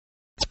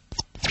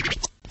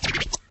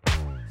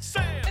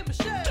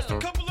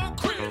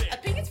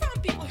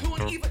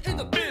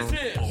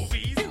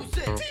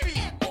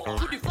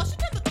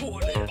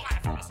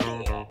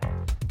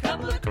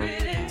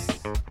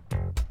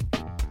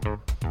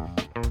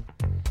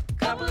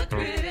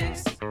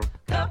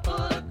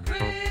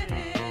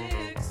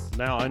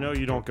Now, I know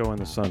you don't go in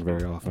the sun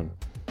very often,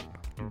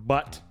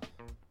 but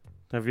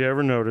have you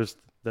ever noticed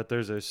that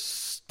there's a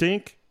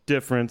stink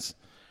difference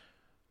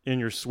in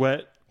your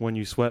sweat when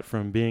you sweat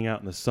from being out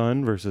in the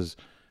sun versus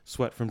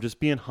sweat from just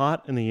being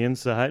hot in the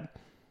inside?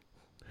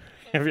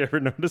 Have you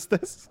ever noticed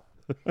this?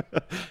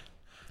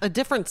 A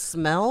different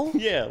smell?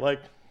 Yeah,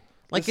 like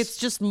it's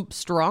just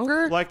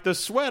stronger? Like the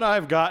sweat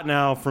I've got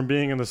now from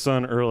being in the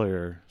sun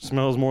earlier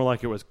smells more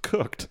like it was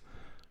cooked.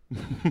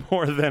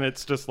 More than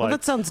it's just like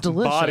that sounds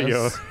delicious. body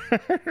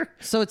odor.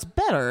 So it's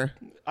better.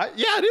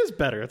 Yeah, it is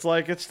better. It's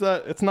like it's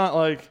not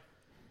like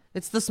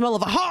it's the smell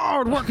of a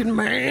hard-working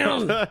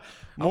man.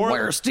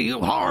 Wear a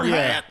steel hard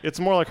hat. It's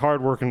more like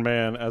hard-working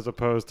man as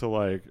opposed to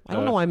like. I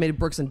don't know why I made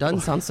Brooks and Dunn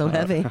sound so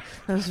heavy.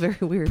 That was very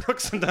weird.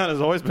 Brooks and Dunn has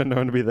always been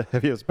known to be the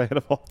heaviest band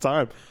of all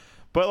time,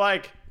 but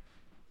like,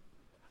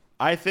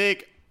 I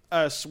think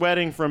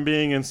sweating from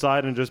being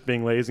inside and just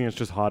being lazy and it's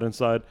just hot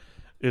inside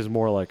is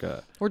more like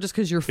a. Or just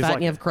because you're fat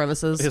and you have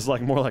crevices. It's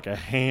like more like a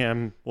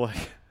ham,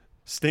 like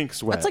stink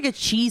sweat. That's like a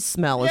cheese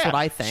smell is what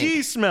I think.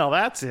 Cheese smell,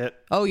 that's it.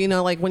 Oh,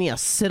 like when you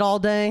sit all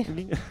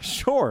day?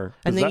 Sure.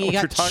 And is then that you what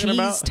got you're talking cheese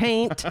about?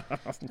 taint.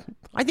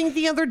 I think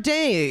the other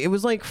day, it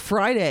was like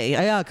Friday.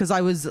 Yeah, because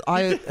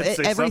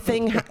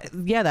everything,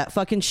 that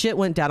fucking shit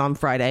went down on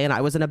Friday and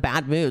I was in a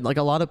bad mood like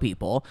a lot of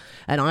people.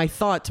 And I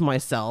thought to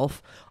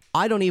myself,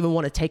 I don't even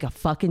want to take a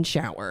fucking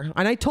shower.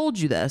 And I told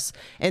you this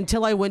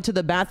until I went to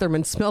the bathroom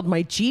and smelled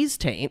my cheese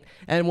taint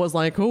and was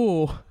like,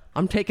 ooh,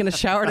 I'm taking a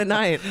shower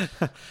tonight.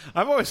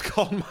 I've always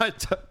called my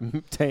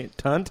taint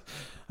tunt.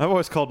 I've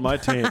always called my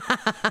taint.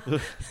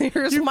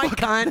 Here's my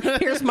cunt.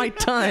 Here's my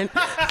tunt.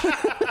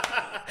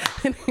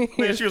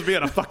 Man, she was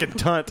being a fucking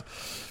tunt.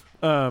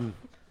 I've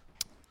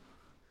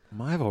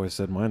always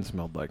said mine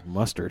smelled like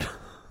mustard.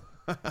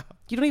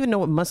 You don't even know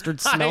what mustard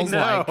smells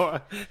I know.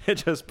 like. It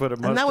just put a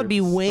mustard. And that would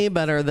be way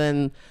better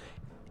than.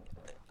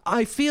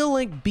 I feel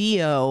like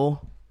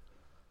BO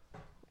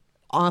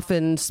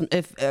often,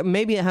 if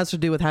maybe it has to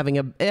do with having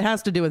a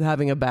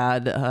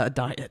bad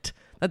diet.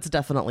 That's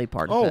definitely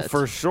part of it. Oh,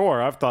 for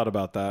sure. I've thought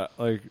about that.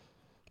 Like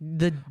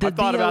the I've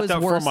thought BO about is that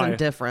worse for my and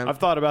different. I've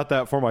thought about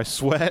that for my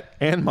sweat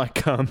and my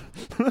cum.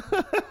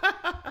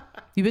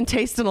 You've been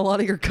tasting a lot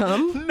of your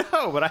cum?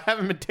 No, but I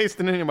haven't been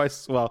tasting any of my.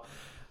 Well,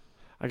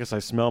 I guess I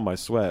smell my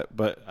sweat,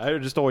 but I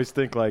just always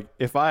think like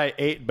if I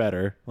ate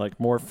better, like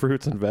more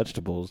fruits and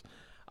vegetables,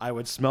 I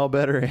would smell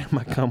better and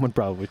my cum would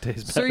probably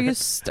taste better.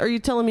 So are you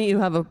telling me you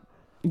have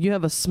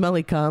a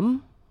smelly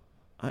cum?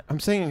 I'm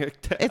saying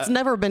it's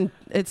never been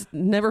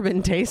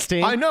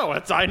tasty. I know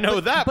I know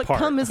that but part.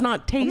 Cum is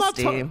not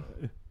tasty.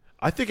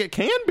 I think it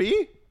can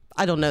be.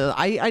 I don't know.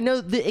 I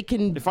know that it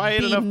can. If I ate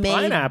be enough made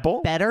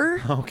pineapple,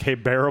 better. Okay,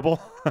 bearable.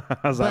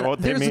 Is that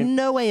what they mean? There's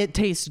no way it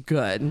tastes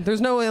good.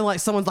 There's no way like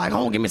someone's like,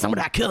 oh, give me some of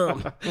that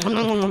cum.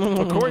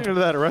 According to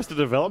that Arrested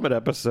Development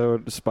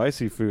episode,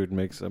 spicy food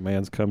makes a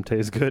man's cum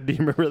taste good. Do you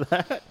remember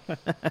that?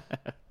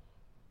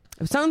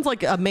 It sounds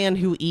like a man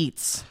who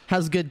eats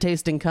has good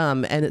tasting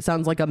cum, and it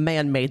sounds like a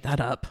man made that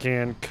up.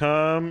 Can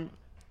cum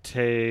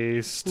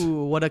taste?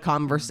 Ooh, what a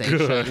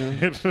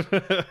conversation!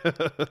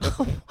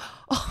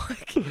 oh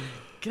my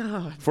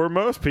God! For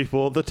most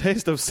people, the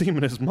taste of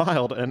semen is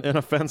mild and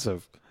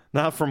inoffensive.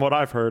 Not from what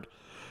I've heard.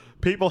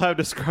 People have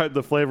described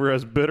the flavor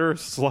as bitter,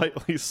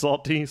 slightly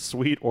salty,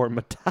 sweet, or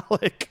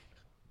metallic.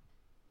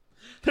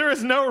 There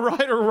is no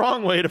right or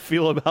wrong way to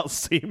feel about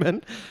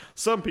semen.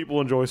 Some people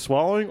enjoy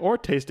swallowing or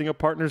tasting a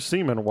partner's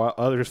semen, while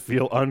others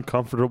feel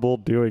uncomfortable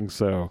doing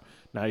so.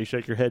 Now you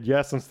shake your head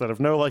yes instead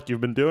of no, like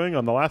you've been doing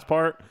on the last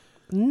part.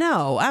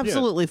 No,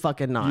 absolutely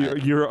fucking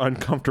not. You're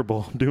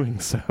uncomfortable doing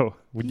so,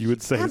 you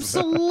would say.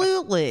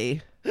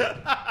 Absolutely.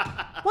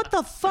 What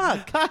the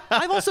fuck?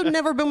 I've also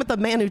never been with a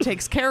man who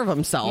takes care of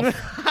himself.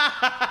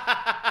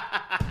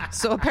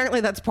 So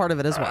apparently that's part of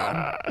it as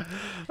well.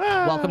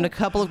 Welcome to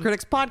Couple of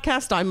Critics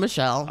Podcast. I'm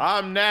Michelle.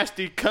 I'm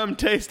nasty cum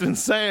tasting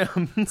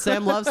Sam.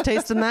 Sam loves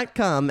tasting that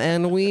cum,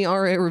 and we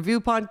are a review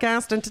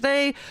podcast. And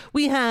today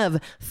we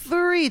have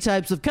 3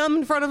 types of cum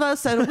in front of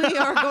us, and we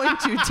are going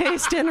to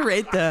taste and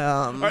rate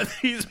them. Are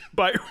these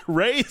by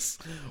race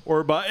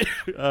or by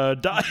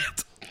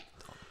diet?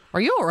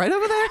 Are you all right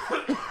over there?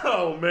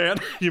 Oh man,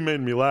 you made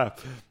me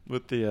laugh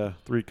with the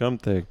 3 cum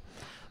thing.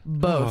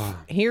 Both.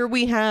 Here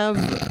we have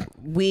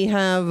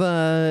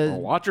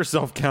watch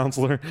yourself,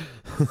 counselor.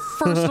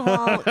 First of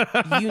all,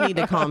 you need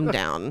to calm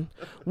down.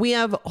 We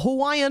have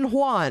Hawaiian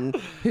Juan,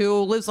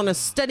 who lives on a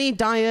steady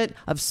diet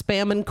of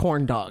Spam and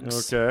corn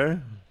dogs. Okay.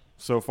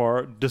 So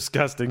far,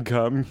 disgusting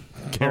cum.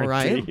 Guaranteed. All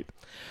right.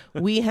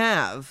 We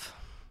have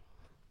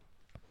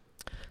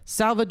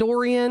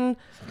Salvadorian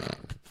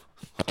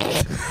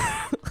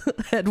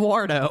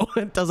Eduardo.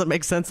 It doesn't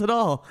make sense at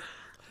all.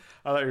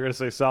 I thought you were going to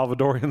say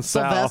Salvadorian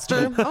Sal.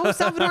 Sylvester. Oh,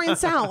 Salvadorian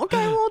Sal.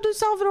 Okay, we'll do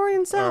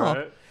Salvadorian Sal. All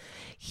right.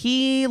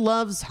 He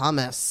loves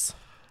hummus.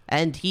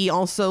 And he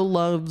also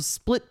loves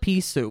split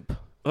pea soup.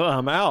 Oh,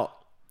 I'm out.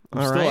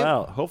 I'm All still right.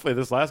 out. Hopefully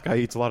this last guy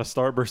eats a lot of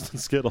Starburst and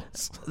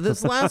Skittles.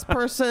 This last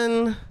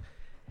person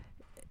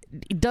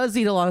does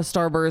eat a lot of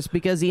Starburst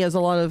because he has a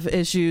lot of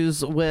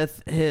issues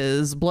with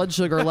his blood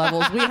sugar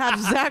levels. We have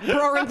Zach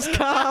Broring's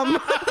cum.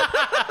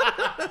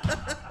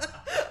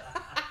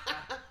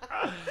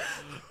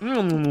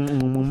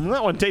 That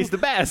one tastes the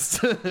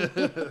best.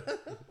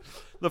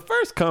 The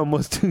first cum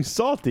was too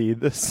salty.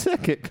 The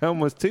second cum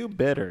was too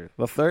bitter.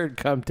 The third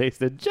cum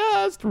tasted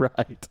just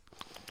right.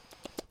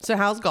 So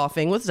how's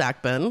golfing with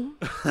Zach been?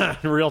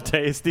 Real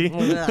tasty.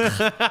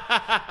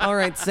 All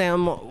right,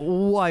 Sam.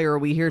 Why are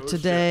we here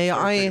today?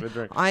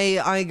 Sure,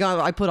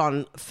 I put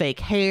on fake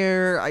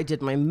hair. I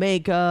did my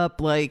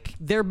makeup. Like,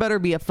 there better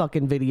be a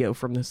fucking video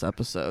from this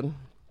episode.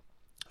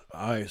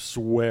 I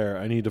swear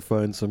I need to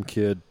find some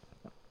kid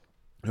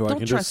who I Don't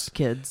can trust just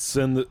kids.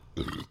 send the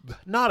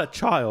not a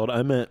child.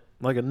 I meant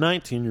like a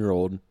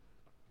 19-year-old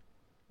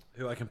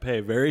who I can pay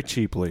very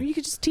cheaply You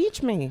could just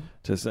teach me.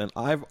 to send.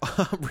 I've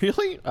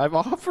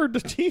offered to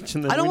teach,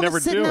 and then I don't we want never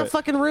to sit do in that it.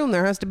 fucking room.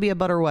 There has to be a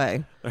better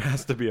way There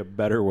has to be a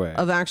better way.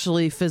 of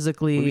actually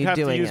physically We have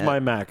doing to use it. my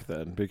Mac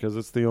then, because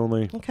it's the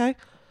only Okay.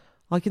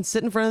 I can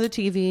sit in front of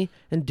the TV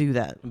and do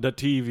that. the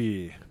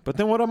TV. But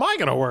then what am I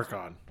going to work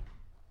on?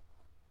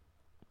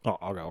 Oh,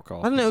 I'll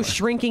call. I don't know,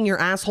 shrinking your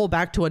asshole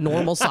back to a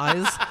normal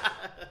size.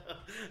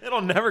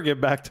 It'll never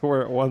get back to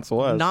where it once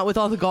was. Not with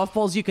all the golf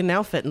balls you can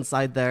now fit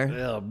inside there.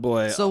 Oh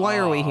boy. So why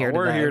are we here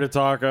We're today? here to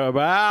talk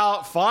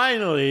about,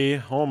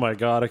 finally, oh my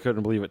god, I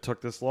couldn't believe it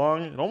took this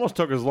long. It almost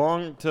took as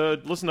long to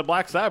listen to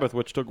Black Sabbath,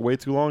 which took way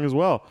too long as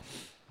well.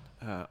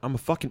 I'm a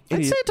fucking I'd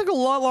idiot. say it took a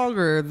lot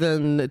longer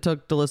than it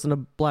took to listen to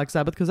Black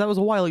Sabbath because that was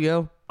a while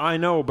ago. I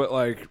know, but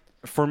like,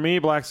 for me,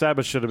 Black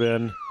Sabbath should have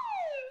been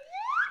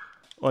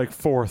like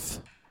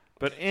fourth.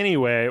 But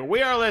anyway,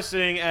 we are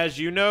listening, as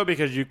you know,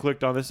 because you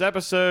clicked on this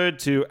episode,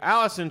 to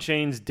Alice in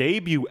Chains'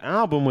 debut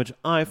album, which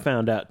I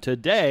found out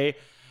today,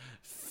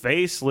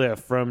 Facelift,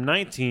 from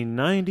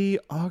 1990,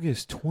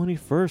 August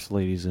 21st,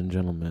 ladies and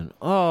gentlemen.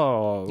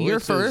 Oh, Year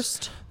this is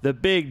first? the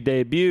big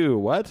debut.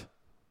 What?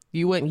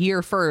 You went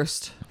year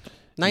first.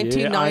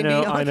 1990.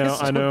 Yeah, I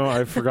know.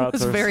 I forgot. It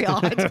was to very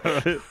odd.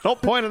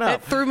 Don't point it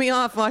out. It threw me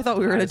off. I thought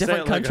we were in a I say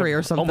different it like country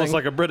or something. Almost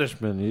like a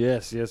Britishman.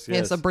 Yes.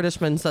 Yes, a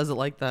Britishman says it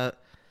like that.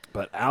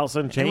 But Alice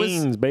in was-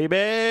 Chains, baby.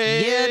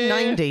 Yeah,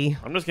 90.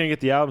 I'm just going to get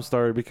the album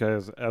started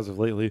because, as of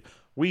lately,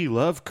 we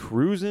love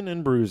cruising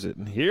and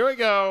bruising. Here we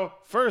go.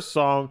 First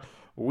song,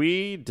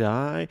 We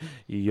Die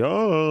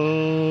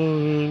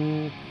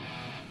Young.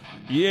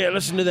 Yeah,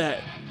 listen to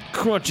that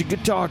crunchy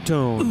guitar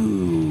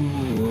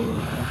tone.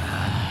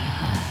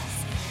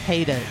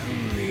 Hate it.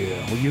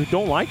 Well, you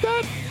don't like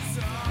that?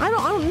 I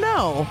don't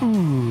know.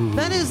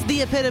 That is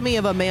the epitome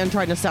of a man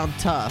trying to sound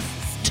tough.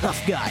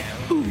 Tough guy.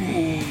 Ooh,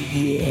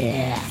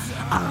 yeah.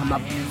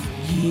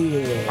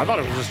 I thought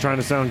it was just trying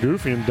to sound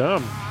goofy and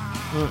dumb.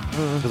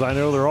 Because I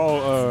know they're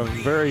all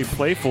very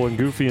playful and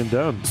goofy and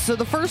dumb. So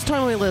the first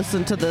time we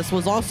listened to this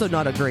was also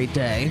not a great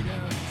day.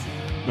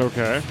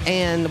 Okay.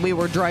 And we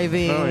were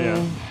driving. Oh,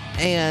 yeah.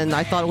 And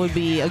I thought it would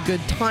be a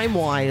good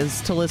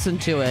time-wise to listen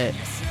to it.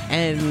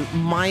 And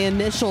my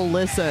initial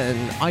listen,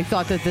 I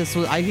thought that this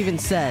was, I even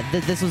said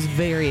that this was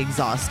very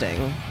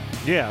exhausting.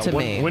 Yeah, To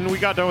me. when we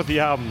got done with the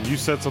album, you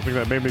said something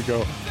that made me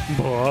go,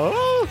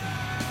 "What?"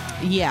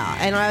 Yeah,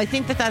 and I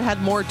think that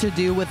had more to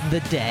do with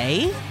the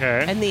day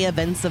Okay. and the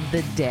events of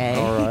the day.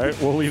 All right,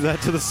 we'll leave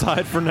that to the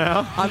side for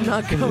now. I'm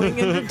not going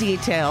into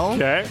detail,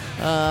 Okay.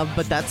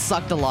 but that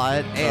sucked a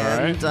lot,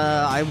 and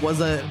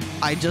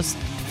I just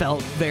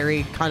felt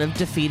very kind of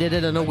defeated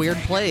and in a weird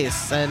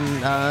place,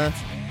 and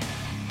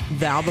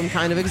the album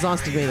kind of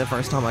exhausted me the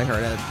first time I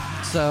heard it.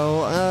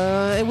 So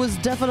it was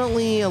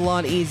definitely a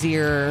lot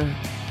easier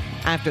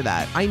after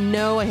that. I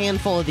know a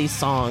handful of these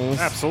songs.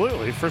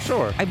 Absolutely, for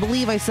sure. I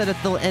believe I said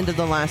at the end of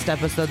the last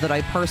episode that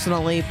I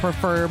personally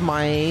prefer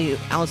my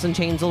Alice in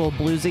Chains a little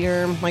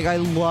bluesier. Like, I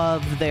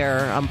love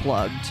their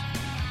Unplugged.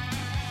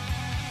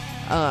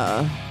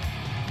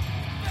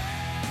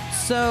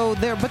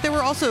 But there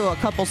were also a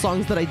couple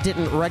songs that I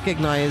didn't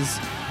recognize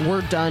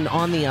were done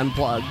on the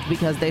Unplugged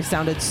because they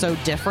sounded so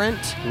different.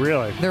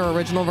 Really. Their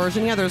original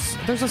version. Yeah, there's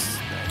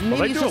maybe Well,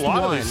 they it's do a just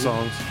lot one. of these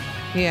songs.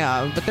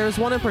 Yeah, but there's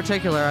one in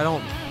particular. I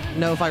don't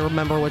know if I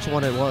remember which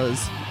one it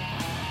was.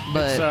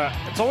 But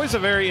It's always a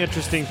very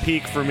interesting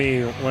peak for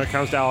me when it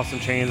comes to Alice in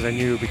Chains and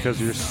you because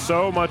you're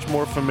so much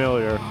more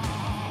familiar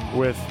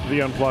with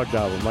the Unplugged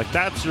album. Like,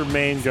 that's your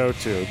main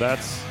go-to.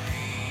 That's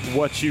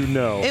what you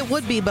know. it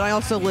would be, but I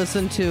also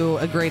listen to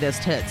a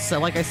greatest hits. So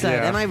like I said,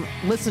 Yeah. and I've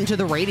listened to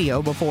the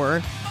radio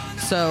before.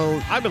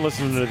 So I've been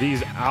listening to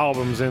these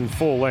albums in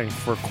full length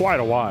for quite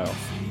a while.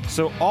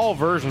 So all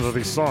versions of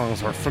these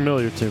songs are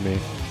familiar to me.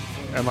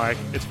 And, like,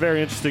 it's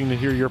very interesting to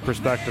hear your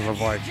perspective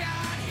of, like,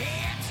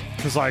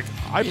 because, like,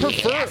 I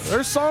prefer,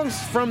 there's songs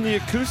from the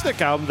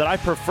acoustic album that I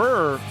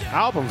prefer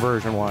album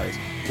version wise,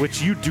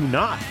 which you do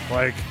not.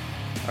 Like,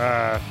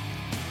 dun,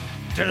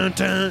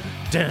 dun,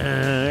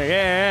 dun,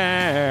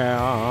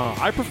 yeah.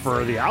 I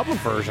prefer the album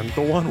version,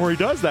 the one where he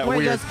does that where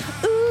weird. it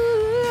goes,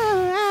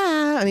 ooh,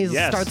 ah, and he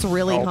Yes. starts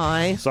really Oh,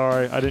 high.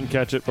 Sorry, I didn't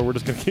catch it, but we're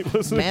just gonna keep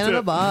listening. Man to in a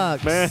it.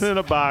 box. Man in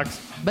a box.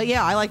 But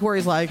yeah, I like where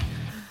he's like,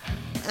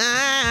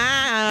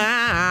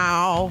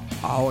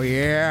 Oh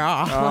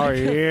yeah. Oh,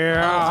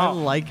 yeah. I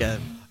like it.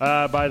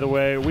 By the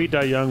way, We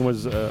Die Young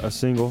was a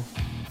single.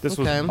 This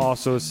was Okay.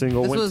 also a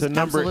single. This Went was to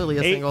number absolutely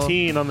a single.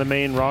 18 on the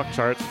main rock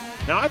charts.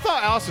 Now, I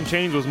thought Alice in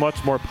Chains was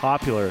much more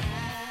popular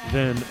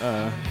than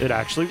it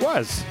actually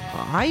was.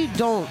 I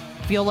don't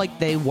feel like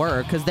they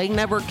were, because they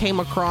never came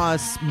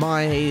across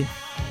my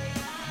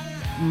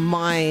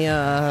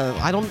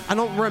I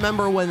don't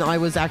remember when I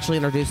was actually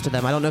introduced to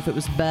them. I don't know if it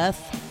was Beth,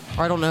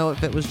 or I don't know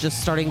if it was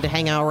just starting to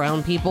hang out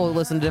around people who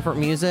listen to different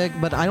music,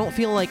 but I don't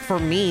feel like for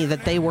me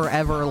that they were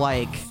ever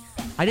like,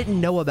 I didn't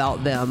know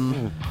about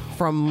them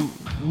from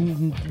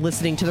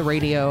listening to the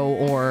radio,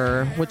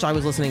 or which I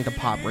was listening to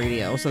pop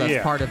radio, so that's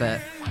Yeah. part of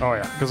it. Oh,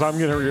 yeah, because I'm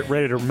getting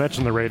ready to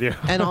mention the radio.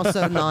 And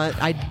also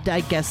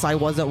I guess I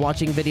wasn't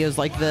watching videos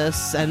like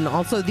this, and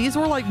also these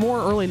were like more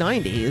early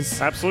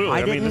 90s. Absolutely.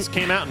 I mean, didn't- this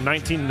came out in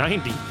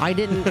 1990. I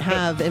didn't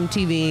have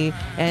MTV,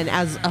 and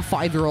as a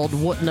 5-year-old,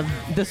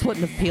 this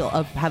wouldn't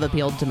have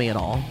appealed to me at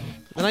all.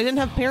 And I didn't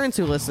have parents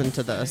who listened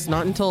to this,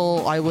 not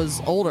until I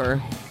was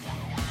older.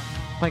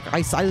 Like I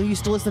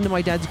used to listen to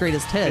my dad's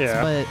greatest hits,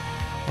 Yeah. but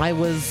I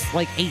was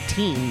like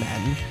 18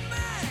 then.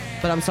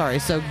 But I'm sorry.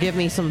 So give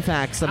me some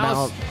facts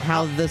about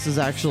how this is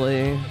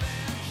actually,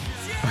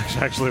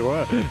 Actually,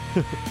 what?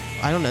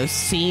 I don't know,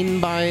 seen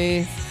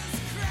by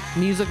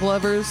music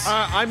lovers.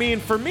 I mean,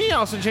 for me,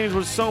 Alice in Chains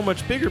was so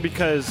much bigger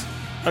because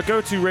a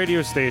go-to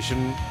radio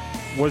station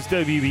was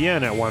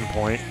WBN at one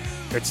point.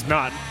 It's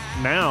not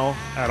now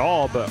at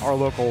all, but our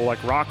local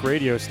like rock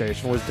radio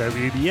station was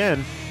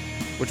WBN,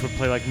 which would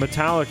play like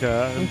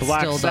Metallica and It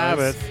Black still does.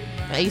 Sabbath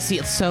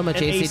It's so much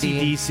and ACD.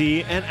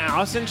 AC/DC and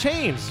Alice in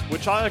Chains,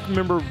 which I like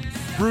remember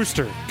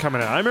Rooster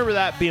coming out. I remember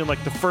that being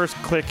like the first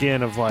click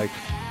in of like,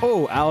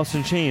 oh, Alice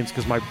in Chains,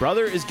 because my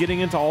brother is getting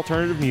into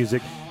alternative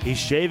music. He's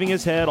shaving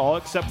his head all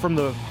except for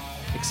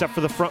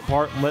the front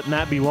part and letting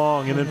that be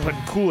long, and then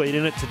putting Kool-Aid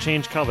in it to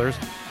change colors,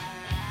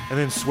 and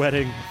then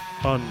sweating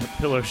on the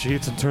pillow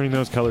sheets and turning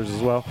those colors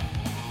as well.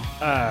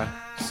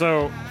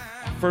 So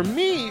for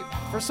me,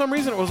 for some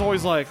reason, it was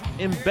always like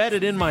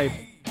embedded in my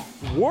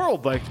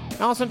world. Like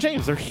Alice in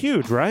Chains, they're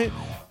huge, right?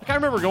 Like I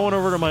remember going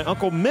over to my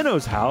Uncle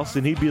Minnow's house,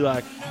 and he'd be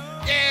like,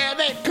 "Yeah,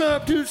 they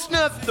come to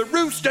snuff the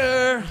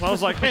rooster." I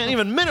was like, "Man,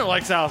 even Minnow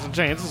likes Alice in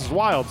Chains. This is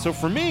wild." So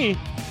for me,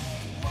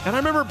 and I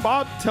remember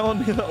Bob telling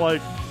me that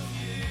like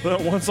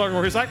that one song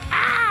where he's like,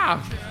 "Ah,"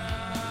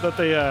 that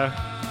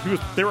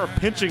they were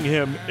pinching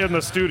him in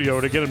the studio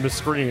to get him to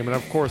scream, and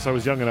of course I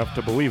was young enough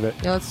to believe it.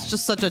 You know, it's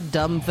just such a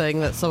dumb thing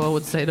that someone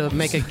would say to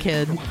make a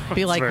kid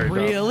be like, very dumb.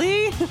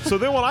 really? So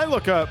then when I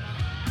look up,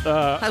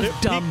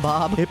 That's dumb,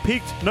 Bob. It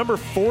peaked number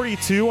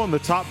 42 on the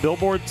top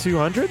Billboard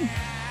 200.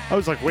 I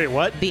was like, wait,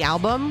 what? The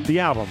album? The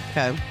album.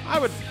 Okay.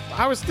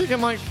 I was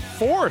thinking like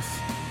fourth.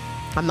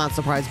 I'm not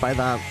surprised by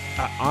that.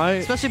 I'm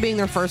Especially being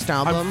their first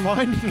album.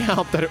 finding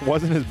out that it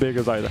wasn't as big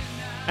as I thought.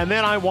 And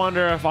then I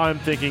wonder if I'm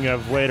thinking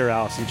of later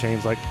Alice in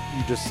Chains, like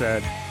you just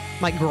said,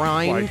 Like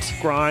Grind.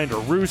 like Grind or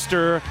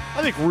Rooster.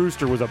 I think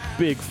Rooster was a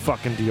big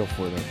fucking deal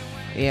for them.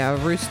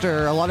 Yeah,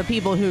 Rooster. A lot of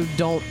people who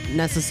don't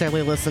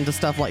necessarily listen to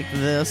stuff like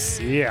this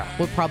Yeah.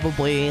 would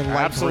probably like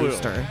Absolutely.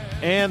 Rooster.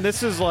 And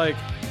this is like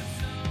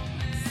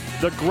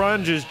the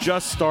grunge is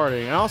just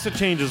starting. Alice in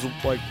Chains is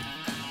like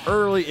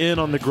early in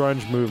on the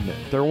grunge movement.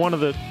 They're one of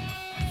the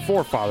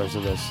forefathers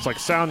of this. It's like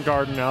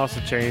Soundgarden, Alice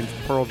in Chains,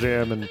 Pearl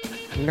Jam, and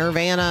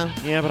Nirvana.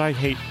 yeah, but I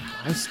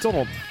still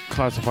don't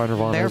classify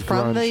Nirvana They're as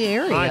from grunge. the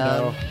area. I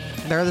know.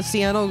 They're the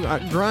Seattle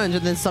grunge,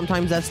 and then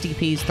sometimes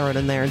STP's thrown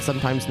in there, and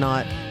sometimes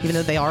not, even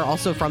though they are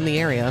also from the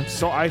area.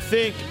 So I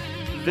think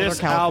this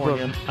they're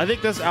California.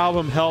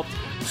 album helped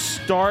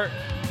start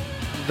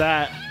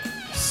that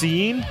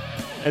scene,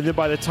 and then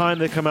by the time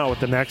they come out with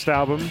the next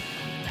album,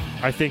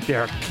 I think they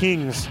are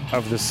kings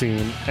of the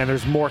scene, and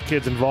there's more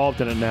kids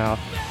involved in it now.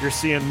 You're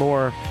seeing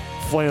more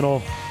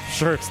flannel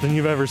shirts than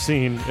you've ever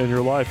seen in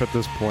your life at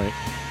this point,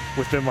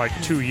 within like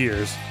 2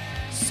 years.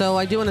 So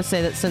I do want to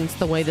say that since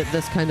the way that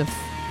this kind of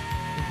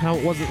how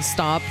it wasn't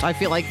stopped, I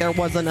feel like there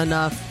wasn't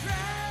enough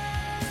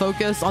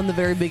focus on the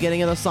very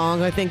beginning of the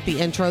song. I think the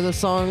intro of the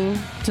song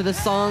to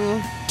this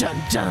song, dun,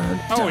 dun, dun,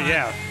 Oh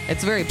yeah.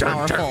 it's very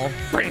powerful.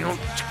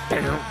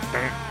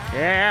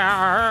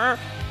 Yeah.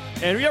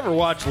 And if you ever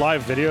watch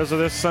live videos of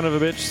this son of a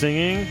bitch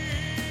singing,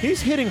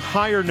 he's hitting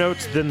higher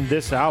notes than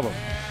this album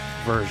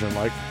version.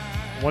 Like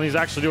when he's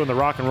actually doing the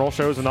rock and roll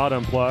shows and not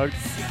unplugged,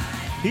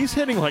 he's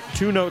hitting like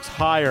 2 notes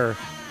higher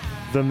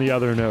than the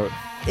other note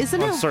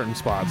Isn't on it certain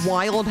spots.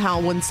 wild how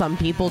when some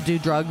people do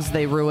drugs,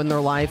 they ruin their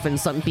life, and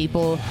some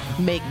people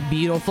make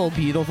beautiful,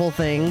 beautiful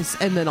things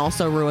and then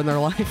also ruin their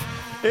life?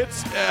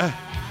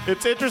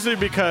 It's interesting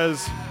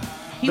because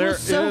He there was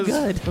so is-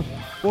 good.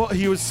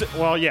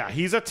 Well, yeah,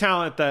 he's a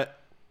talent that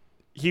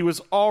he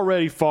was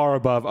already far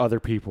above other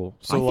people.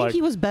 So I think like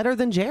he was better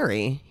than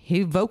Jerry.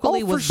 He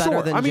vocally was for better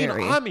sure. than I mean,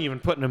 Jerry. I'm even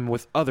putting him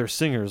with other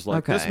singers.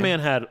 Like this Okay. man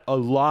had a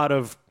lot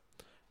of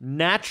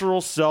natural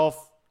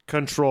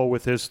self-control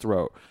with his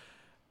throat.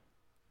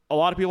 A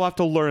lot of people have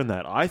to learn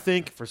that. I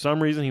think for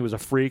some reason he was a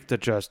freak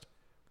that just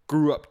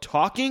grew up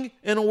talking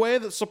in a way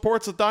that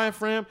supports the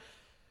diaphragm.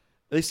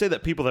 they say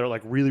that people that are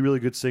like really, really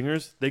good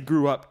singers, they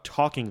grew up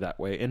talking that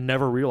way and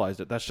never realized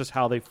it. That's just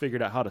how they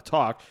figured out how to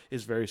talk,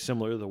 is very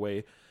similar to the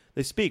way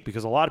they speak,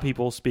 because a lot of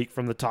people speak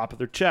from the top of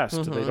their chest.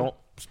 Mm-hmm. They don't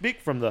speak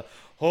from the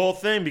whole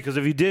thing, because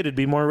if you did, it'd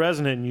be more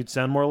resonant and you'd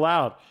sound more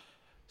loud.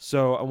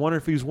 So I wonder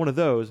if he's one of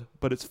those.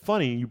 But it's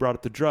funny you brought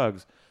up the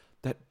drugs.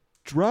 That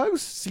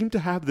drugs seem to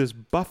have this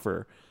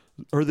buffer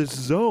or this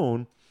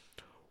zone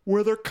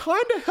where they're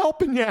kind of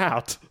helping you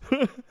out.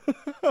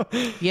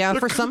 Yeah,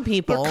 for some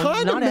people, they're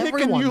kind not of making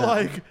everyone, you though.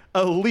 like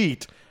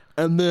elite,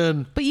 and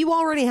then But you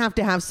already have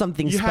to have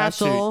something you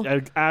special.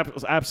 have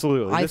to.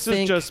 Absolutely. I This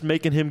think- is just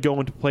making him go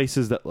into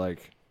places that,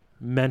 like,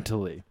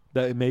 mentally,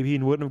 that maybe he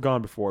wouldn't have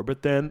gone before.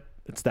 But then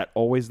it's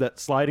always that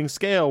sliding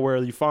scale where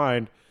you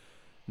find,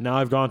 now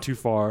I've gone too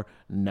far,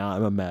 now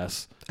I'm a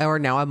mess. Or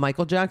now I'm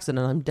Michael Jackson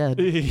and I'm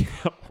dead.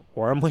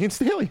 Or I'm Lane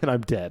Staley and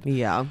I'm dead.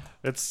 Yeah.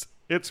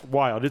 It's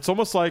wild. It's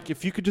almost like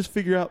if you could just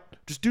figure out,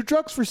 just do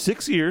drugs for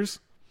 6 years,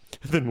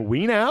 then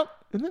wean out,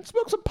 and then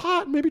smoke some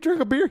pot, maybe drink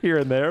a beer here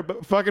and there,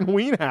 but fucking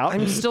wean out.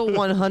 I'm still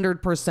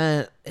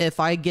 100%. If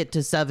I get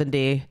to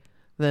 70,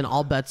 then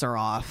all bets are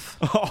off.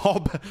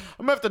 I'm going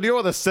to have to deal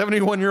with a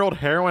 71-year-old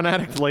heroin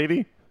addict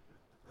lady.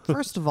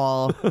 First of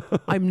all,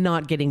 I'm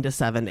not getting to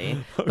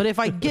 70. But if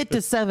I get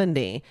to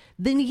 70,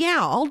 then yeah,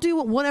 I'll do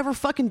whatever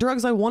fucking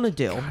drugs I want to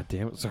do. God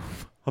damn it. So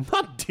I'm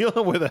not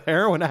dealing with a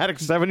heroin addict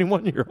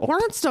 71-year-old. We're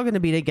not still going to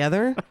be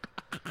together.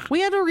 We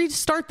had to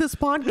restart this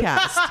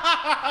podcast.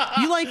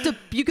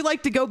 You could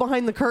like to go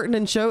behind the curtain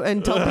and show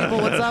and tell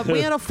people what's up.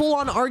 We had a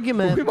full-on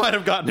argument. We might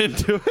have gotten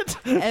into it.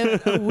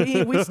 And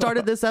we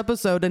started this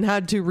episode and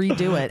had to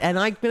redo it. And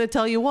I'm going to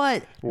tell you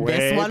what,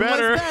 this one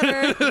was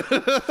better.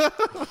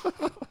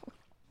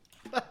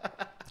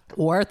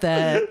 Worth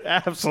it.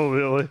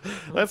 Absolutely.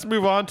 Let's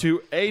move on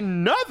to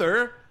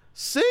another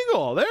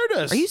single. There it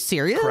is. Are you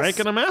serious?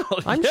 Cranking them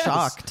out. I'm Yes.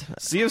 shocked.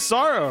 Sea of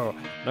Sorrow,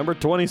 number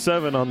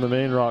 27 on the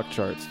main rock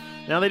charts.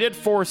 Now, they did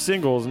 4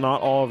 singles.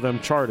 Not all of them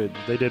charted.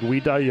 They did We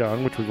Die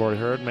Young, which we've already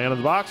heard. Man in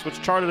the Box, which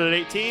charted at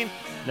 18.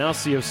 Now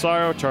Sea of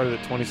Sorrow charted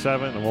at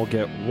 27, and we'll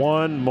get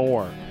one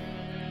more.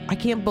 I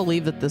can't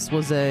believe that this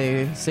was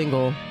a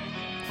single.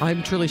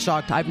 I'm truly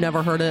shocked. I've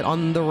never heard it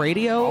on the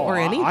radio or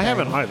anything. I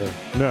haven't either.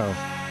 No.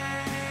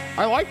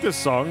 I like this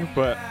song,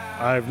 but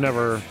I've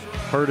never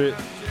heard it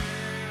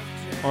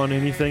on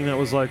anything that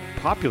was, like,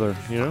 popular,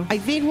 you know? I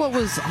think what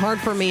was hard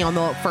for me on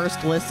the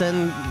first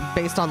listen,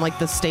 based on like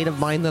the state of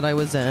mind that I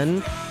was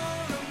in,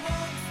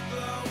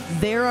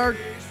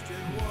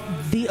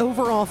 the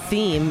overall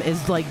theme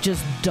is like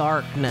just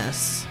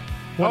darkness.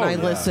 When I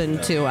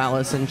listen to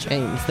Alice in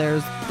Chains,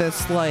 there's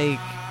this like,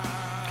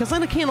 because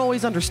I can't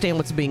always understand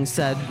what's being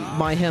said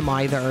by him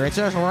either. It's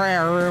just,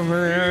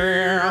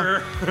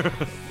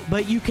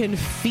 but you can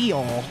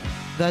feel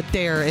that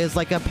there is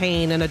like a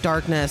pain and a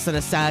darkness and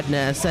a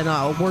sadness, and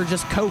we're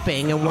just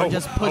coping and we're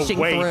just pushing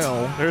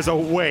through. There's a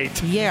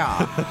weight.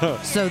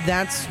 Yeah. So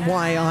that's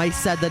why I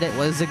said that it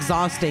was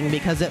exhausting,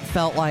 because it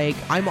felt like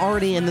I'm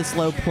already in this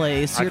low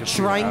place. You're can see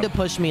trying that. to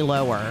push me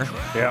lower.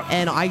 Yeah.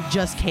 And I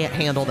just can't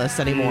handle this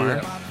anymore.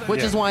 Yeah.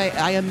 Which Yeah. is why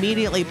I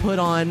immediately put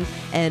on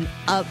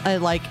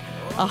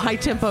a high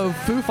tempo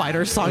Foo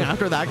Fighters song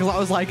after that, because I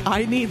was like,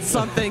 I need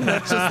something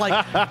that's just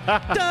like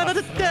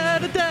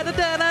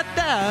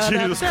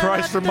Jesus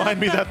Christ, remind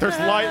me that there's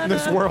light in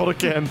this world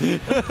again.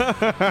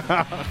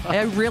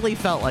 It really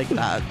felt like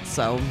that.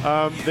 So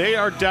They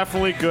are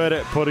definitely good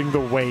at putting the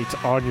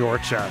weight on your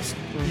chest.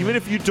 Even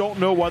if you don't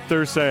know what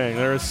they're saying,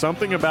 there is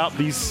something about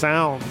these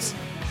sounds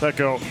that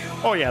go,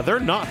 oh yeah, they're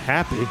not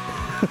happy.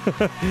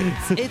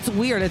 it's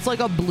weird. It's like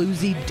a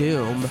bluesy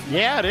doom.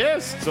 Yeah, it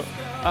is. So,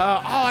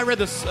 I read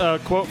this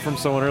quote from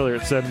someone earlier.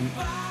 It said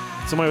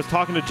somebody was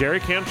talking to Jerry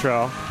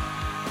Cantrell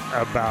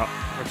about,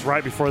 it's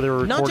right before they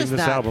were Not recording just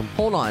this that. album.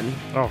 Hold on.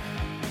 Oh,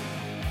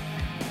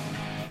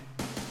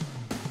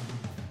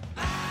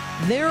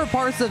 There are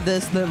parts of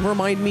this that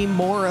remind me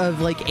more of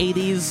like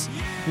 80s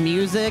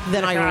music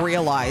than I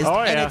realized.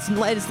 Oh, yeah.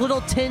 And it's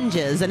little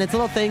tinges and it's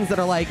little things that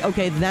are like,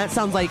 okay, that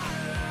sounds like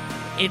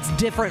it's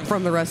different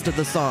from the rest of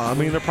the song. I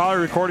mean, they're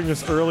probably recording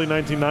this early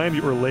 1990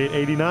 or late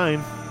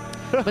 89.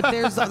 But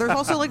there's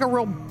also like a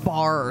real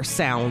bar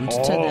sound to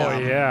them. Oh,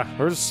 yeah.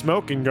 There's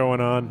smoking going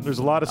on. There's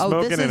a lot of Oh,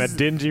 smoking this in a is-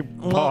 dingy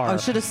Well, bar. I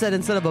should have said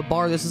instead of a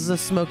bar, this is a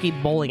smoky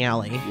bowling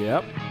alley.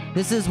 Yep.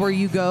 This is where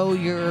you go.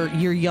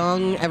 You're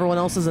young. Everyone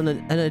else is an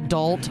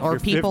adult, or You're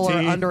people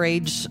 15, are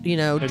underage. You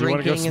know, And you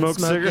want to go drinking and smoke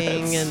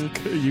smoking,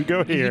 cigarettes? and you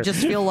go here. you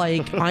just feel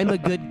like I'm a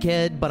good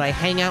kid, but I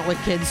hang out with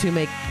kids who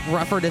make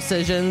rougher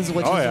decisions,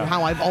 which Oh, is yeah.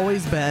 how I've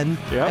always been.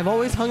 Yep. I've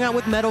always hung out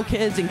with metal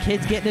kids and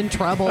kids getting in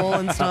trouble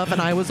and stuff,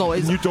 and I was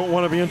always You don't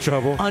want to be in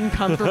trouble.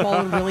 uncomfortable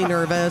and really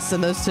nervous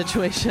in those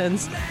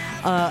situations.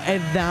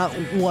 And that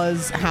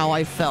was how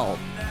I felt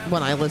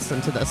when I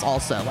listened to this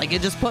also. Like,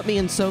 it just put me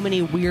in so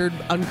many weird,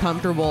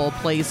 uncomfortable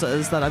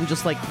places that I'm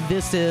just like,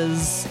 this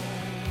is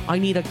I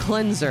need a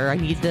cleanser. I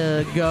need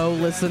to go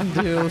listen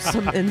to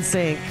some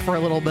NSYNC for a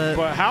little bit.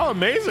 But how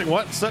amazing!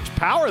 What such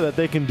power that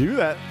they can do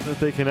that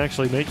they can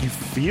actually make you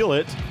feel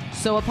it.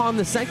 So upon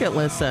the second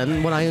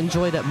listen, when I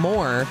enjoyed it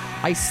more,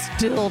 I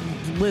still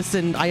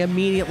listened. I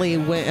immediately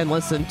went and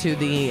listened to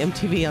the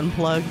MTV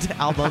Unplugged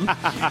album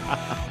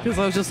because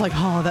I was just like,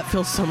 oh, that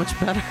feels so much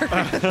better.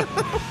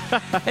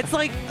 It's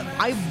like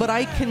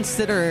I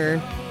consider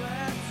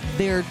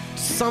there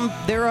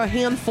are a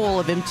handful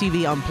of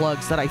MTV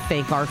Unplugs that I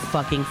think are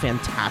fucking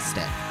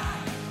fantastic.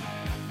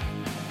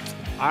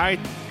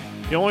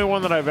 The only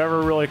one that I've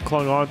ever really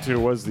clung on to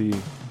was the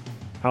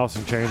Alice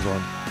in Chains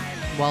one.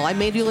 Well, I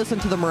made you listen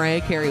to the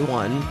Mariah Carey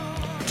one.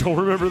 Don't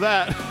remember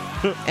that.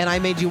 And I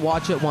made you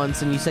watch it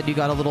once, and you said you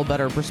got a little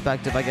better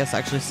perspective, I guess,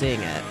 actually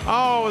seeing it.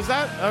 Oh, was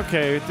that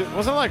okay?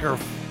 Wasn't like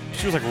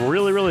she was like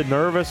really, really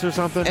nervous or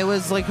something? It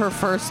was like her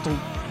first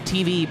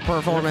TV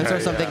performance or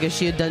something, because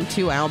she had done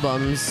 2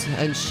 albums,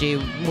 and she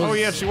was... Oh,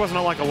 yeah, she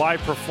wasn't like a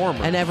live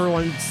performer. And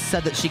everyone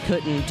said that she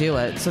couldn't do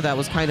it, so that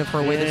was kind of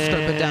her way to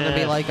strip it down and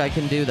be like, I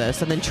can do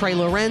this. And then Trey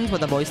Lorenz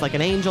with a voice like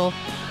an angel.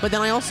 But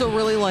then I also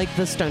really like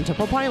the Stone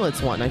Temple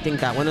Pilots one. I think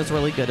that one is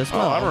really good as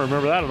well. Oh, I don't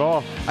remember that at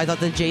all. I thought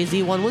the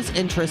Jay-Z one was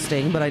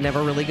interesting, but I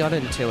never really got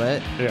into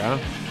it. Yeah.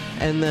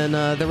 And then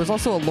there was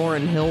also a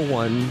Lauryn Hill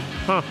one.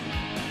 Huh.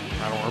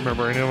 I don't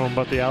remember any of them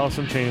but the Alice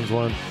in Chains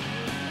one.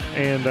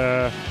 And,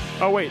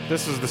 oh, wait,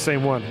 this is the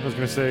same one. I was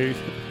going to say,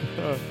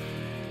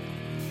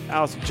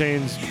 Alice in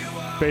Chains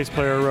bass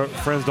player wrote,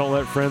 "Friends don't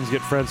let friends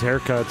get friends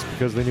haircuts,"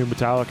 because they knew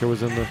Metallica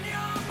was in the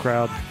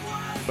crowd.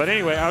 But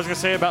anyway, I was going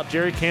to say about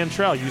Jerry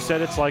Cantrell. You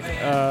said it's like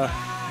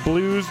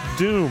blues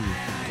doom.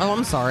 Oh,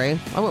 I'm sorry.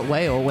 I went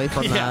way away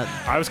from that.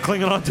 I was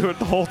clinging on to it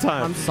the whole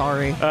time. I'm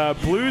sorry.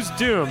 Blues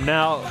doom.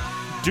 Now,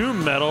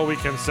 doom metal, we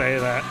can say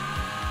that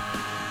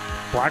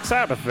Black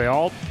Sabbath, they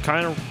all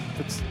kind of...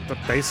 the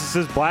basis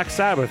is Black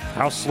Sabbath.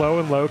 How slow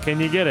and low can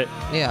you get it?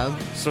 Yeah.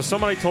 So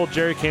somebody told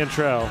Jerry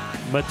Cantrell,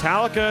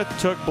 Metallica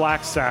took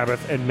Black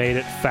Sabbath and made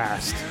it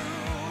fast.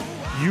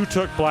 You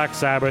took Black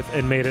Sabbath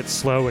and made it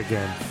slow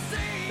again.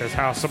 That's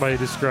how somebody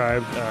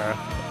described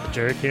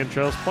Jerry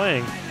Cantrell's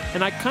playing.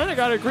 And I kind of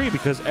got to agree,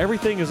 because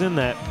everything is in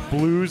that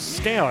blues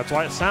scale. That's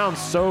why it sounds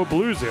so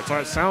bluesy. That's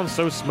why it sounds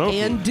so smoky.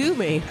 And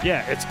doomy.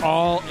 Yeah, it's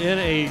all in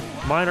a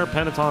minor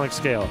pentatonic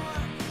scale.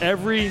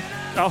 Every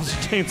Alice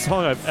in Chains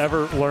song I've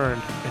ever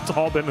learned, it's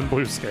all been in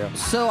blues scale.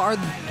 So are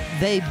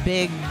they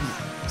big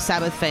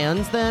Sabbath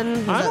fans then?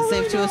 Is that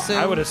safe to assume?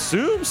 I would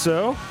assume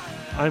so.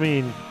 I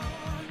mean,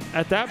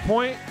 at that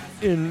point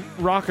in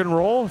rock and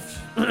roll,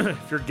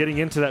 if you're getting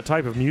into that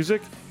type of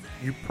music,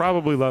 you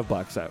probably love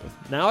Black Sabbath.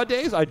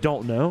 Nowadays, I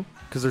don't know,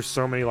 because there's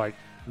so many like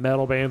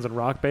metal bands and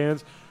rock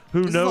bands.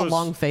 Who this knows? Is a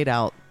long fade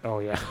out. Oh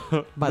yeah.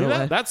 By the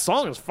way, that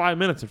song is 5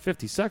 minutes and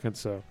 50 seconds.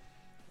 So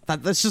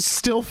that's just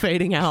still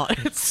fading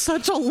out. It's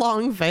such a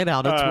long fade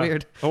out. It's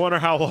weird. I wonder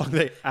how long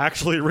they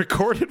actually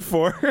recorded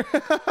for.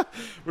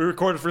 We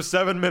recorded for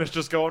 7 minutes,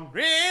 just going.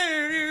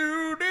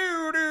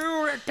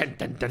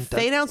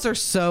 Fade outs are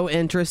so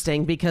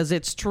interesting because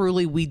it's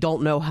truly we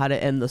don't know how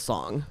to end the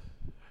song.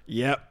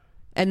 Yep.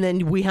 And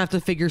then we have to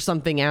figure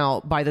something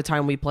out by the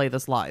time we play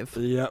this live.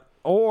 Yep.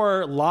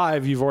 Or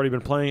live, you've already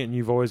been playing it and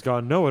you've always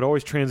gone, no, it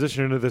always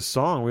transitioned into this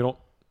song.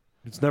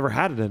 It's never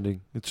had an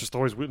ending. It's just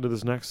always went into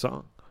this next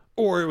song.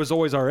 Or it was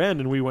always our end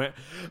and we went,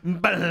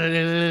 thank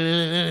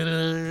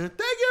you.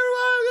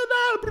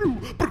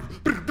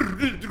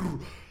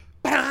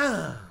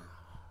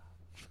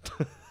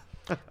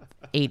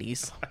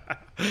 80s.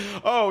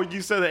 Oh,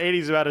 you said the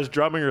 80s about his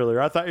drumming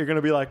earlier. I thought you were going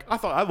to be like,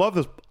 I love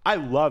this. I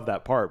love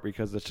that part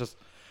because it's just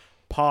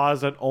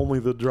pause and only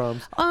the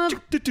drums. Well,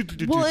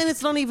 and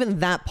it's not even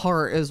that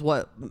part is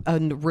what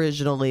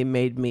originally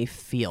made me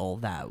feel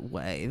that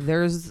way.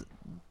 There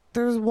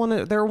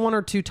are one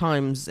or two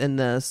times in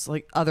this,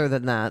 like other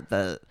than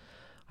that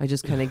I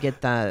just kind of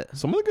get that.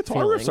 Some of the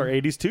guitar feeling. riffs are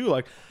 80s too,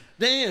 like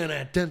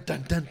yeah,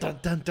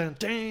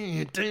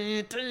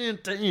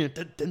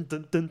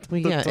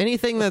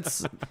 anything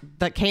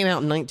that came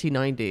out in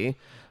 1990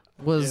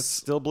 was it's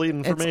still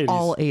bleeding from it's 80s.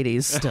 all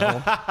 80s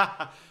still.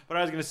 But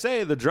I was going to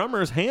say the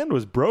drummer's hand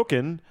was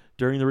broken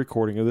during the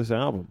recording of this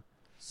album.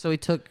 So he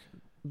took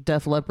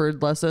Def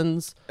Leppard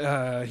lessons.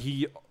 Come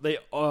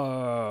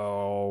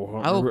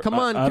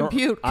on,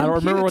 compute. I don't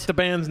remember what the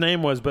band's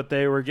name was, but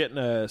they were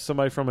getting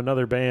somebody from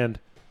another band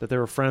that they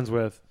were friends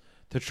with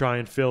to try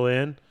and fill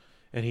in,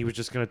 and he was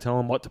just going to tell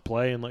them what to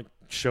play and like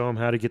show them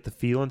how to get the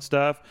feel and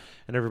stuff.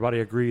 And everybody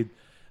agreed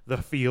the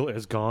feel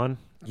is gone.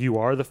 You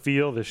are the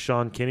feel, this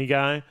Sean Kinney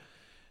guy.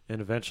 And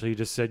eventually he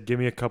just said, give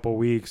me a couple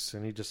weeks,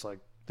 and he just like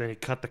then he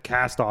cut the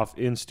cast off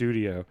in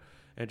studio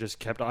and just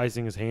kept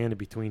icing his hand in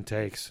between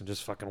takes and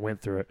just fucking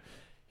went through it.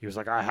 He was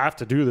like, I have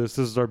to do this.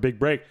 This is our big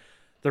break.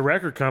 The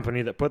record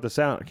company that put this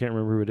out, I can't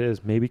remember who it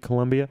is, maybe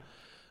Columbia.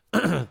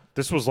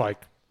 This was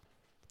like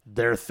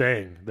their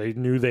thing. They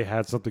knew they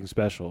had something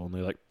special, and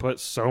they like put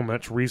so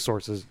much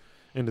resources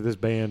into this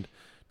band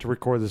to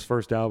record this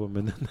first album,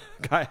 and then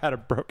the guy had a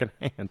broken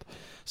hand.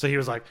 So he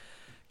was like,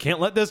 can't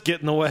let this get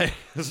in the way.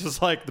 This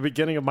is like the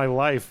beginning of my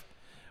life.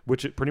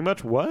 which it pretty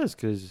much was,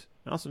 because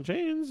Alice in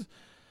Chains,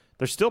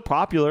 they're still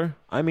popular.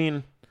 I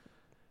mean,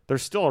 they're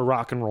still a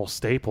rock and roll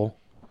staple.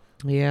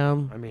 Yeah.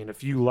 I mean,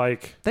 if you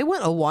like... They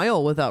went a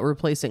while without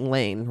replacing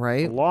Lane,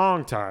 right? A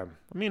long time.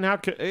 I mean,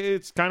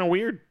 it's kind of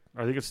weird.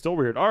 I think it's still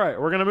weird. All right,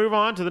 we're going to move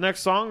on to the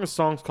next song. The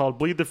song's called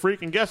Bleed the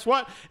Freak. And guess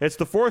what? It's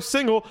the fourth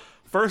single.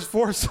 First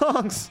 4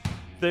 songs,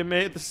 they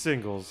made the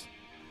singles.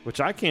 Which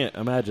I can't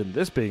imagine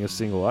this being a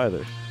single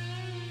either.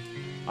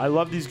 I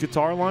love these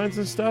guitar lines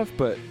and stuff,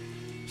 but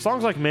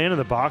songs like Man in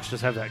the Box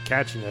just have that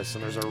catchiness,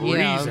 and there's a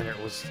reason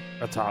it was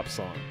a top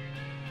song.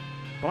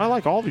 But I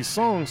like all these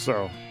songs,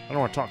 so I don't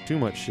want to talk too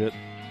much shit.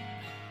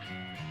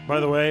 By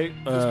the way,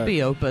 Just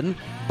be open.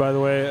 By the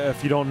way,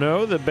 if you don't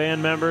know, the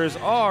band members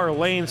are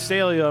Lane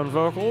Staley on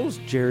vocals,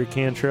 Jerry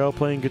Cantrell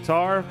playing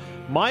guitar,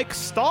 Mike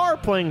Starr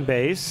playing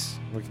bass.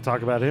 We can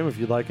talk about him if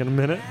you'd like in a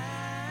minute.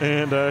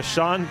 And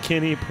Sean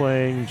Kinney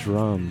playing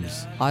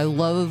drums. I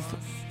loved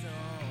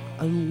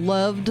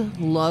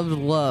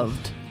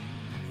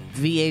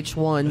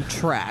VH1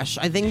 trash.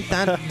 I think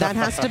that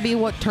has to be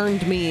what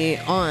turned me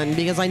on,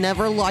 because I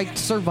never liked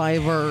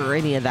Survivor or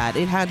any of that.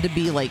 It had to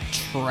be like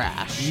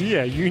trash.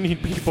 Yeah, you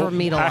need people for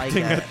me to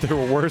acting like it. at their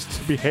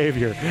worst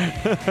behavior.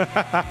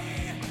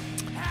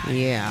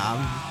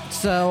 Yeah.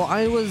 So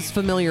I was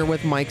familiar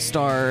with Mike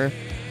Starr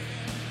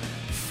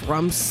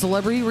from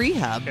Celebrity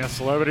Rehab. Yeah,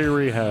 Celebrity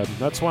Rehab.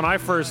 That's when I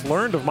first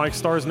learned of Mike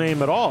Starr's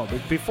name at all.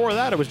 But before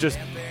that, it was just...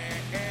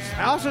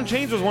 Alice in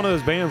Chains was one of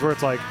those bands where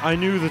it's like, I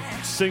knew the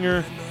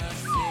singer...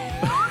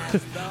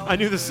 I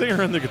knew the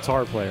singer and the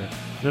guitar player.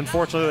 And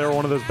unfortunately, they were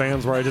one of those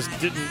bands where I just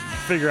didn't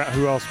figure out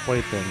who else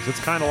played things. It's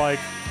kind of like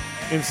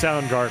in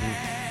Soundgarden.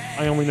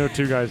 I only know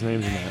 2 guys'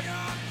 names in that.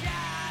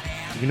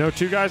 Do you know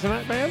 2 guys in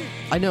that band?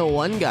 I know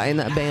one guy in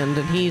that band,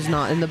 and he's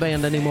not in the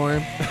band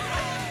anymore.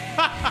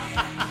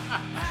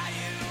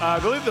 I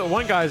believe that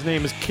one guy's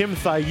name is Kim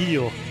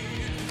Thayil.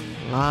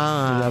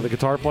 The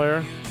guitar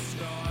player.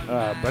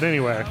 But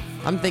anyway.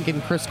 I'm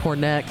thinking Chris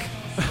Cornell.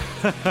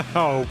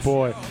 Oh,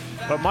 boy.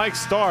 But Mike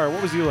Starr,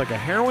 what was he, like a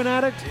heroin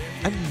addict?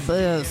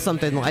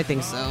 Something, I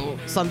think so.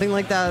 Something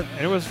like that.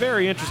 And it was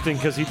very interesting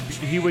because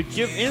he would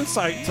give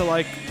insight to,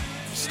 like,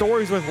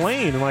 stories with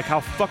Lane and, like, how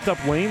fucked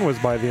up Lane was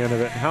by the end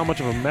of it and how much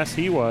of a mess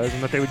he was,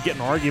 and that they would get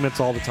in arguments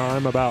all the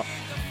time about,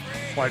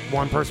 like,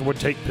 one person would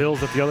take pills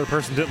that the other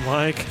person didn't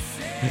like.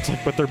 It's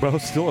like, but they're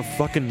both still a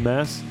fucking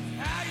mess.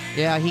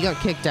 Yeah, he got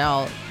kicked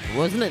out.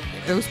 Wasn't it?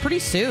 It was pretty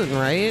soon,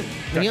 right?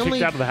 Got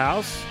kicked out of the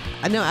house?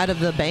 I know, out of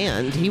the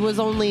band. He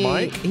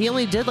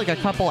only did like a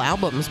couple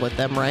albums with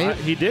them, right?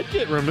 He did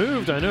get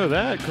removed, I know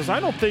that, because I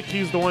don't think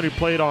he's the one who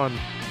played on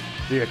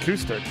the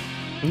acoustic.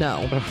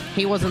 No,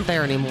 he wasn't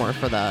there anymore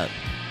for that.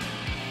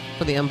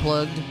 For the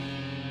Unplugged.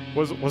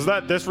 Was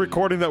that this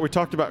recording that we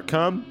talked about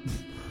cum?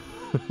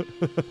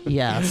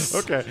 Yes.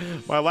 Okay,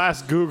 my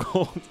last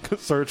Google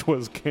search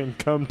was, can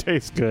cum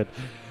taste good?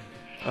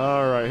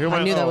 All right,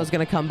 I knew that was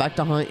going to come back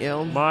to haunt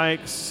you.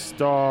 Mike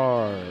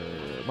Starr.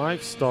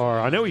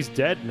 I know he's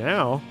dead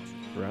now,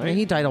 right? Yeah,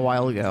 he died a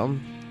while ago.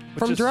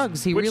 From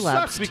drugs. He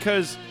relapsed. Sucks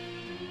because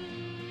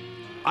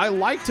I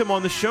liked him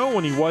on the show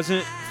when he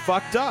wasn't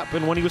fucked up.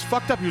 And when he was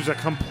fucked up, he was a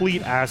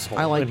complete asshole.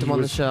 I liked him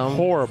on the show.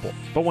 Horrible.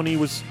 But when he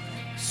was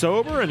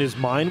sober and his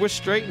mind was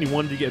straight and he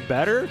wanted to get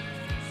better,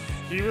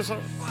 he was...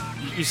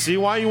 You see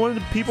why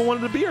people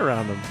wanted to be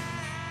around him.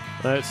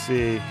 Let's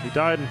see. He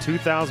died in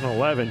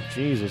 2011.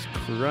 Jesus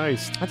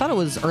Christ. I thought it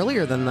was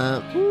earlier than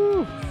that.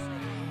 Woo.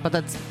 But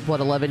that's,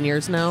 11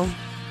 years now?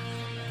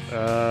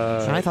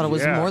 I thought it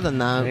was more than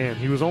that. Man,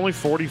 he was only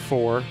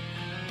 44.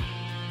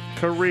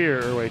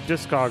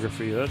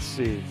 Discography. Let's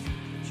see.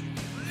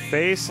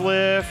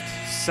 Facelift,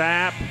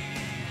 Sap,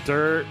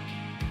 Dirt.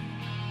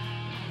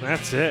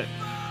 That's it.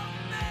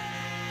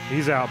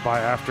 He's out by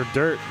after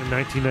Dirt in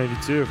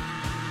 1992.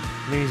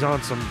 I mean, he's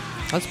on some...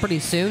 That's pretty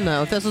soon,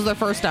 though. If this was their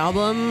first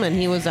album and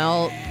he was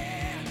out,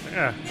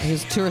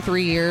 his 2 or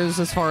 3 years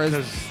as far as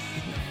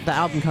the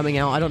album coming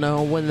out. I don't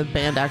know when the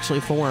band actually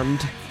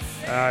formed.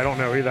 I don't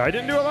know either. I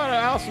didn't do a lot of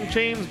Alice in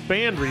Chains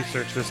band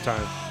research this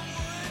time.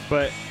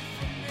 But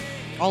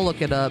I'll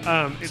look it up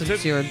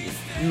since you're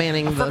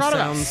manning the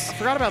sounds. I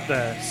forgot about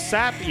the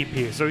Sap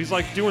EP. So he's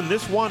like doing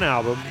this one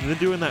album and then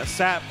doing that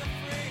Sap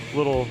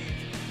little...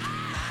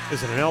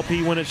 Is it an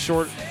LP when it's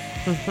short?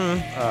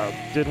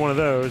 Did one of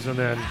those and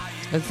then...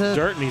 It's a,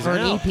 Dirt and he's or an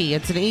out. EP.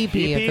 It's an EP. EP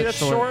if it's that's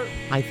short?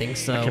 I think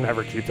so. I can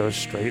never keep those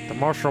straight. The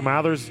Marshall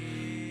Mathers...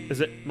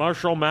 Is it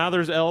Marshall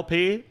Mathers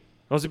LP?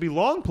 Or does it be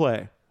long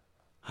play?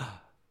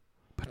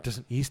 But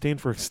doesn't E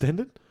stand for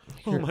extended?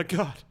 Oh my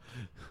God.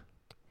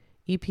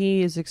 EP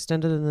is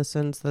extended in the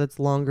sense that it's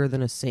longer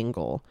than a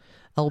single.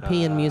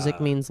 LP in music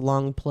means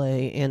long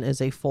play and is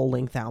a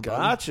full-length album.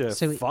 Gotcha.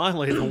 So,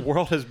 Finally, the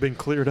world has been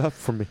cleared up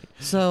for me.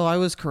 So I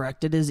was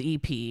correct. It is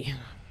EP.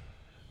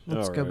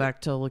 Let's go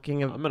back to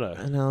looking at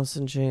an Alice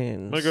in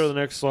Chains. I'm going to go to the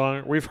next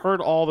song. We've heard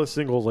all the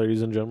singles,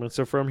 ladies and gentlemen.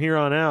 So from here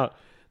on out,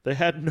 they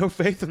had no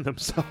faith in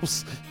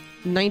themselves.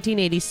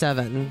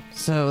 1987.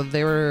 So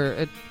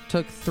it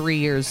took 3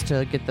 years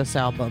to get this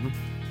album.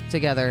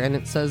 together, and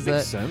it says Makes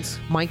that sense.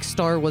 Mike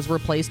Starr was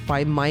replaced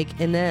by Mike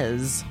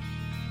Inez.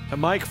 A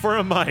mic for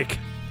a mic.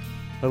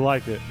 I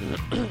like it.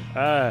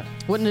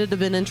 Wouldn't it have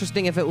been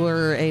interesting if it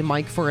were a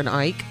Mike for an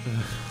Ike?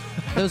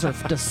 Those are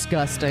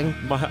disgusting.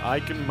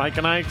 Mike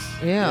and Ike's?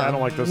 Yeah. I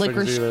don't like those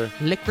things either.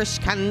 Licorice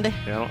candy.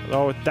 Yeah,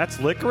 oh, that's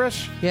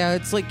licorice? Yeah,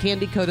 it's like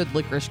candy-coated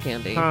licorice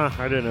candy. Huh,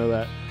 I didn't know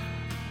that.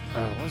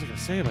 What was I going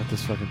to say about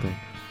this fucking thing?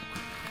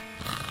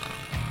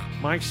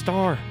 Mike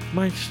Starr.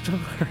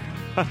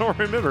 I don't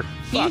remember.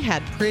 He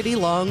had pretty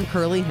long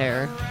curly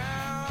hair.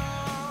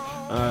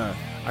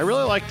 I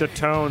really like the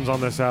tones on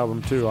this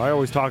album, too. I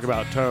always talk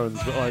about tones,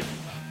 but, like,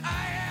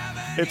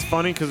 it's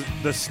funny because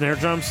the snare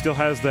drum still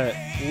has that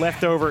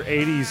leftover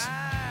 80s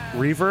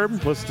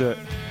reverb. Let's do it.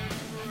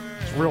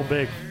 It's real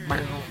big.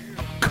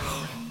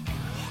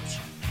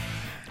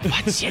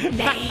 What's your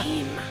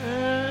name?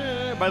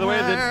 By the way,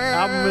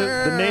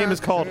 the name is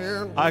called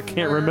I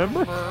Can't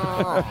Remember.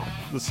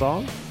 The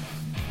song?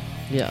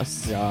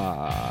 Yes.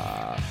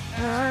 Now,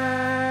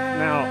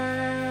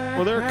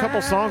 were there a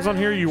couple songs on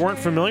here you weren't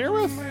familiar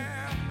with?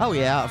 Oh,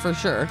 yeah, for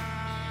sure.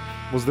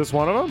 Was this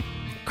one of them?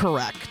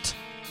 Correct.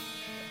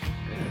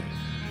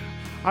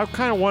 I'm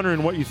kind of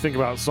wondering what you think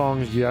about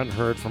songs you hadn't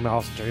heard from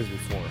Alice in Chains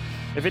before.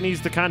 If it needs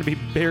to kind of be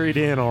buried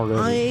in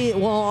already.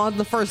 Well, on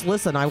the first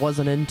listen, I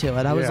wasn't into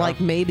it. I was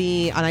like,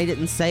 maybe, and I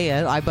didn't say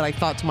it, but I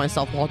thought to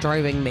myself while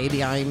driving,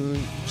 maybe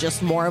I'm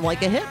just more of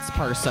like a hits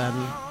person.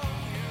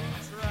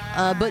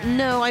 But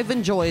no, I've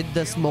enjoyed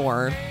this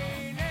more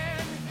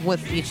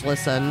with each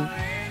listen.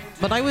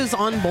 But I was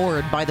on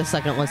board by the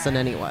second listen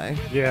anyway.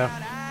 Yeah.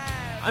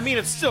 I mean,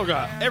 it's still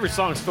got, every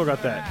song's still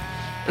got that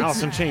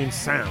Alice in Chains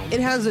sound.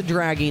 It has a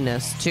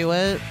dragginess to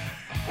it.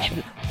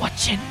 And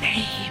what's your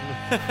name?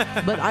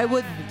 But I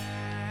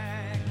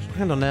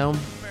don't know.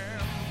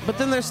 But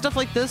then there's stuff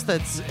like this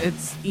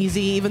it's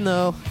easy, even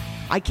though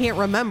I can't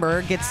remember,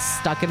 it gets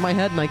stuck in my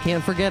head and I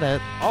can't forget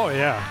it. Oh,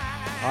 yeah.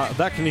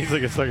 That can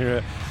easily get stuck in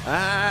your head.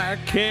 I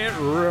can't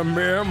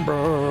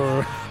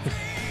remember.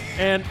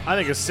 And I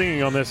think his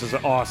singing on this is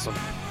awesome.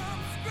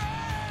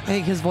 I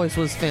think his voice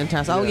was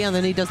fantastic. Oh, yeah, and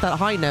then he does that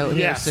high note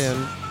here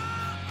soon.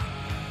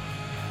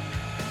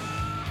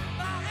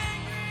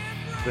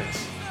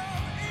 This.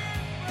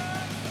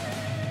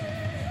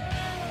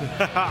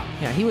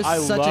 Yeah, he was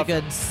such a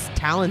good,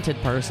 talented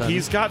person.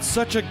 He's got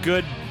such a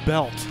good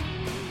belt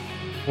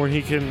where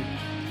he can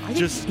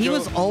he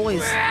was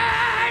always...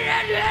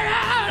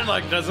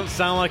 like, doesn't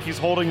sound like he's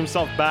holding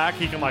himself back.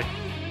 He can, like,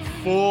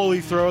 fully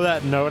throw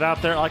that note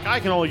out there. Like, I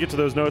can only get to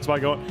those notes by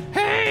going,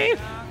 hey,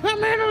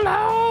 I'm in a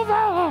low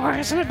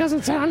voice and it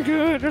doesn't sound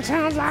good. It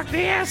sounds like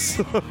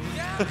this.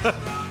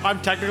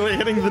 I'm technically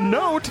hitting the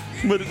note,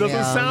 but it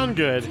doesn't sound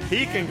good.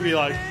 He can be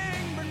like,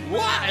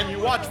 what? And you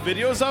watch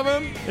videos of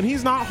him, and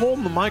he's not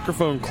holding the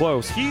microphone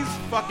close. He's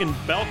fucking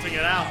belting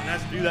it out and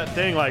has to do that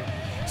thing like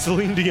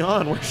Celine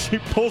Dion where she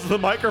pulls the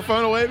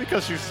microphone away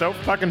because she's so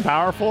fucking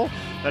powerful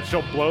that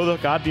she'll blow the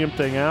goddamn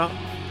thing out.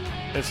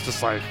 It's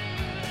just like,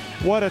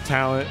 what a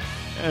talent.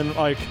 And,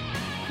 like,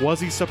 was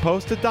he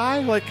supposed to die?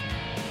 Like,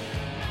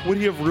 would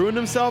he have ruined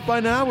himself by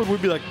now? Would we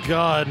be like,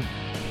 God,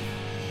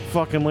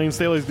 fucking Lane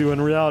Staley's doing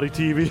reality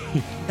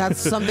TV? That's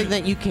something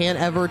that you can't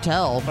ever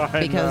tell.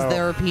 Because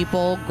there are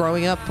people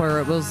growing up where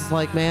it was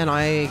like, man,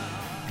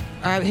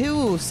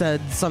 who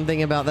said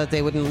something about that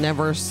they would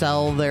never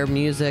sell their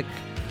music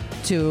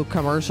to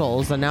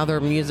commercials, and now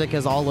their music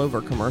is all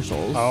over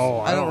commercials.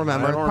 Oh, I don't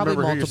remember. Probably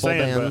remember multiple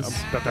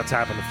bands. But that's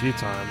happened a few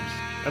times.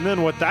 And then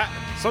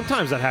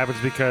sometimes that happens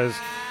because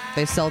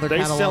they sell their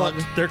catalog. Sell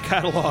their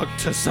catalog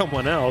to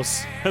someone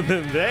else, and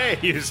then they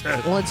use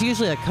it. Well, it's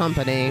usually a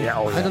company.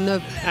 Yeah, I don't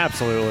know.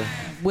 Absolutely.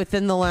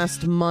 Within the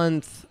last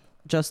month,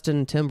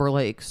 Justin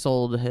Timberlake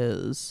sold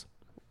his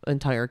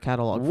entire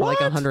catalog for like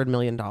 $100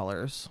 million.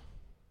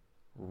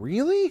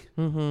 Really?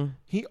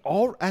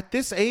 Mm-hmm. At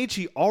this age,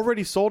 he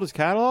already sold his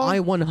catalog? I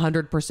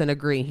 100%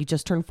 agree. He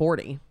just turned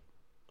 40.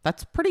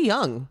 That's pretty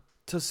young.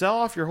 To sell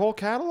off your whole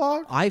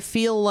catalog? I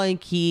feel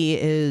like he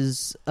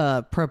is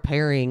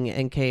preparing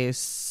in case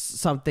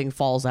something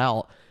falls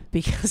out,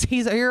 because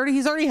he's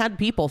already had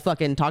people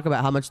fucking talk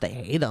about how much they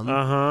hate him.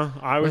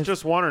 I was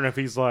just wondering if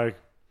he's like,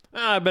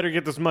 I better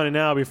get this money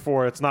now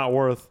before it's not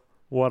worth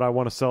what I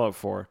want to sell it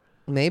for.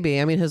 Maybe.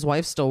 I mean, his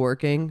wife's still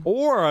working.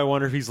 Or I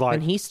wonder if he's like...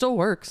 And he still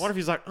works. What if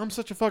he's like, I'm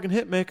such a fucking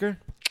hit maker.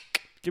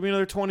 Give me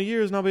another 20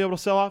 years and I'll be able to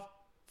sell off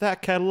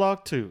that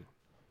catalog too.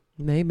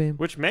 Maybe.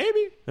 Which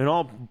maybe. And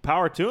all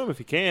power to him if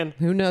he can.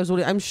 Who knows?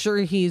 I'm sure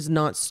he's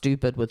not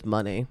stupid with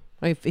money.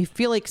 I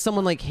feel like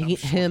someone like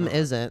him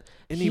isn't.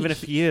 And even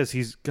if he is,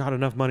 he's got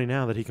enough money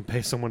now that he can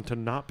pay someone to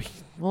not be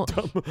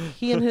dumb.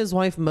 He and his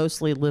wife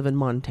mostly live in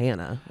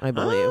Montana, I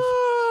believe.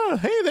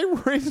 Hey, they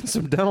were raising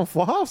some dental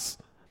floss.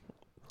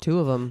 2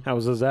 of them. That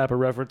was a Zappa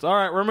reference. All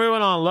right, we're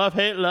moving on. Love,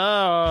 hate,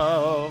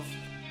 love.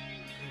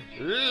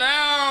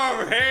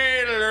 Love,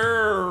 hate,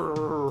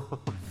 love.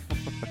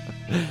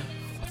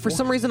 For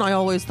some reason, I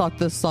always thought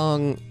this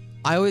song,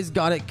 I always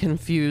got it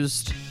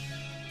confused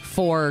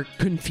for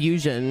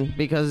confusion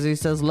because he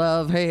says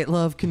love, hate,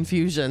 love,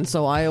 confusion.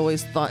 So I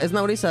always thought, isn't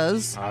that what he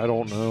says? I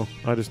don't know.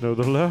 I just know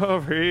the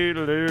love, hate,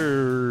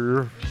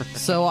 love.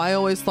 So I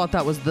always thought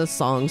that was this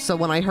song. So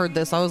when I heard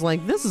this, I was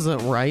like, this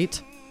isn't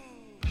right.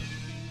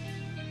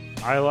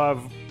 I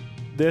love.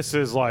 This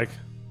is like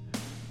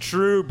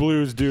true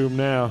blues doom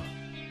now.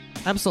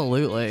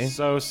 Absolutely.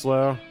 So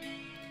slow,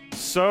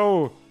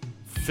 so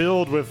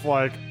filled with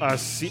like a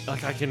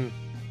like I can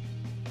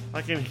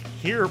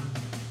hear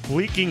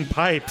bleaking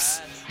pipes.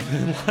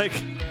 And like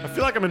I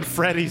feel like I'm in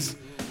Freddy's.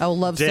 Oh,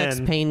 love, den.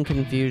 sex, pain,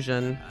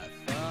 confusion,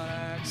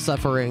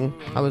 suffering.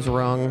 I was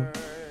wrong.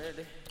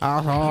 I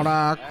thought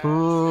I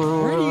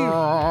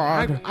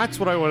could. That's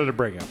what I wanted to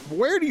bring up.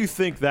 Where do you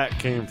think that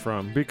came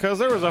from? Because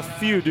there was a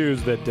few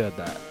dudes that did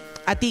that.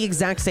 At the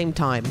exact same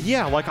time.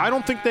 Yeah, like I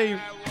don't think they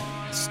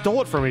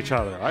stole it from each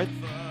other.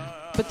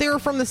 But they were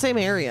from the same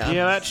area.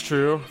 Yeah, that's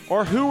true.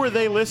 Or who were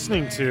they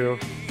listening to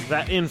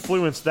that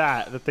influenced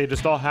that they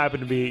just all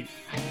happened to be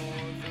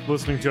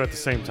listening to at the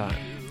same time?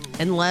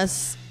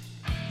 Unless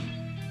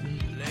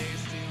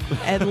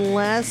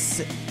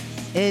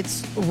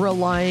it's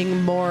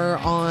relying more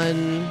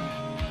on,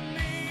 I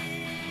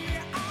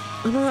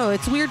don't know,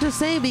 it's weird to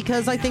say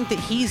because I think that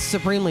he's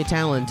supremely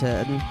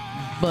talented,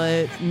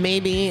 but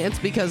maybe it's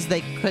because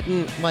they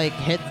couldn't like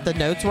hit the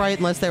notes right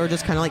unless they were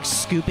just kind of like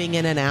scooping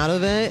in and out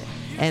of it,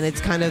 and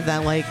it's kind of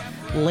that like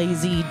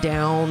lazy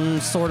down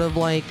sort of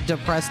like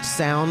depressed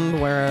sound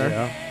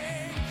where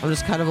I'm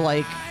just kind of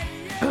like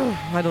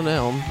I don't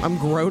know, I'm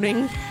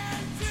groaning.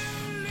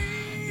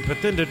 But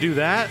then to do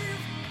that,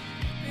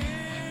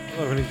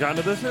 when he's gotten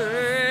to this,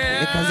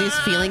 Because he's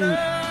feeling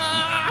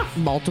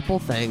multiple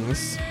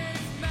things.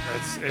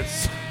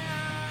 it's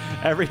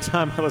every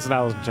time I listen to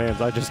Alice in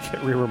Chains, I just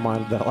get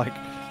reminded that like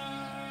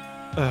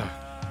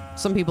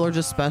Some people are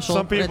just special.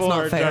 some people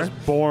and are it's not fair.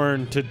 just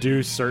born to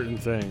do certain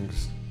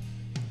things,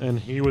 and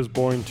he was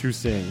born to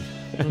sing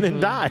and then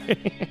die.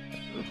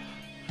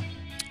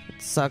 It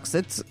sucks.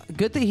 It's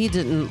good that he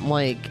didn't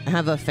like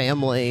have a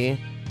family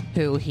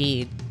who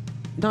he.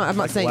 No, I'm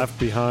not saying Left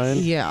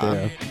behind.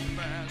 Yeah.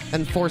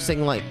 And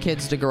forcing like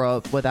kids to grow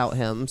up without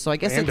him. So I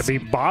guess And it's to be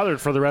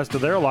bothered for the rest of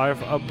their life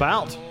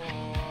about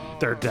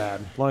their dad.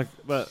 Like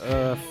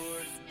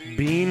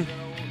Bean.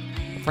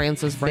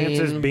 Francis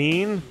Frances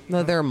Bean.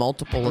 No, there are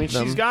multiple I mean, of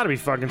them. she's got to be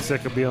fucking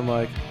sick of being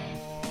like,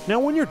 now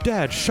when your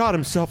dad shot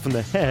himself in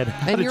the head,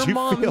 how and did your you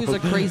mom, feel? who's a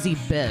crazy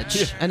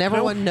bitch, and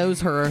everyone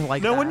knows her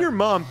like Now that. when your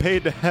mom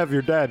paid to have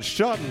your dad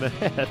shot in the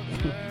head,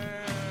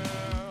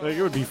 like,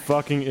 it would be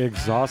fucking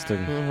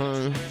exhausting.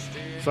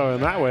 So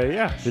in that way,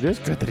 yeah, it is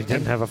good that he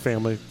didn't have a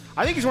family.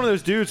 I think he's one of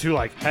those dudes who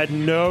like had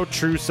no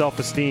true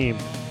self-esteem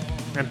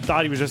and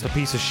thought he was just a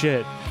piece of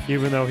shit,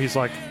 even though he's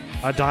like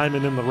a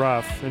diamond in the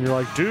rough. And you're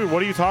like, dude,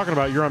 what are you talking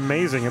about? You're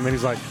amazing. And then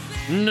he's like,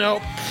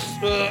 nope,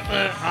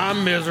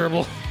 I'm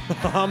miserable.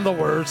 I'm the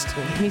worst.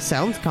 He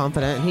sounds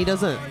confident. He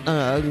doesn't.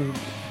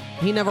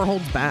 He never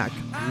holds back.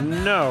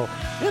 No.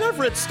 And I've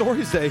read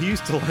stories that he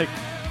used to like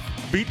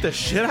beat the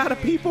shit out of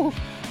people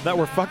that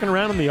were fucking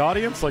around in the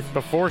audience, like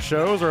before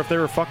shows, or if they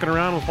were fucking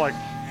around with like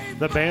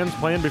the bands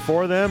playing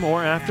before them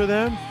or after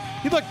them.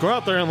 He'd like go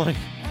out there and like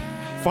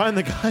find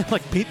the guy and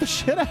like beat the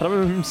shit out of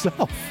him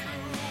himself.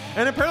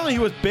 And apparently he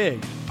was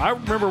big. I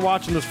remember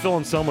watching this Phil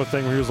Anselmo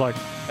thing where he was like,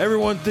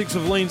 everyone thinks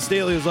of Lane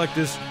Staley as like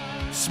this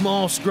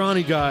small,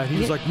 scrawny guy. He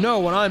was like, no,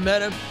 when I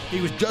met him,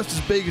 he was just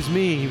as big as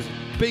me. He was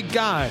a big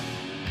guy.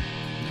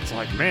 It's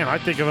like, man, I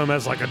think of him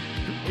as like a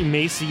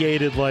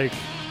emaciated, like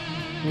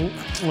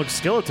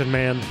skeleton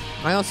man.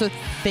 I also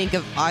think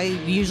of,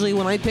 usually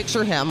when I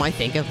picture him, I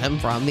think of him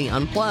from the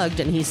Unplugged,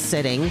 and he's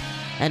sitting,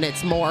 and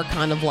it's more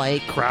kind of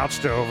like,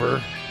 Crouched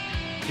over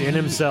in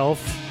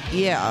himself.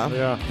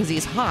 yeah, because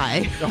he's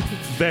high.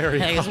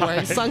 Very And he's high.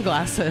 wearing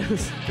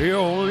sunglasses. The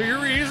only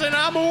reason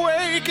I'm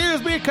awake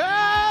is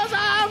because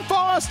I'm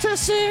forced to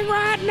sing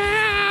right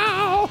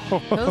now.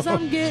 Because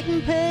I'm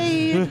getting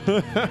paid.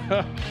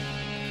 That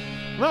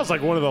was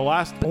like one of the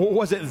last, or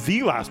was it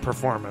the last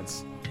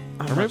performance?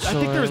 I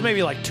think there was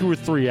maybe like 2 or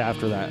 3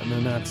 after that, and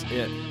then that's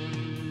it.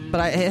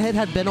 But it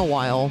had been a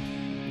while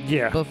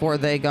Yeah. before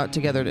they got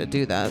together to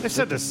do that. They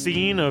said the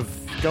scene of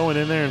going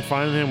in there and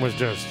finding him was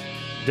just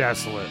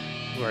desolate.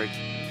 Like,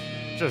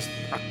 just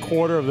a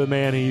quarter of the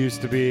man he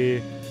used to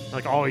be.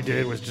 Like, all he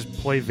did was just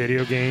play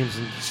video games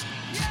and just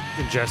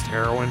ingest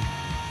heroin.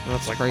 And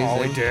that's like Crazy.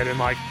 all he did. And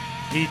like,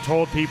 he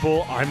told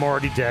people, I'm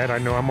already dead. I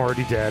know I'm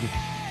already dead.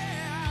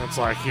 It's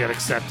like he had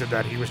accepted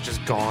that he was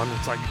just gone.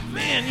 It's like,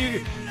 man,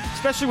 you,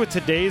 especially with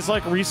today's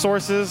like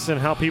resources and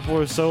how people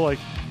are so like,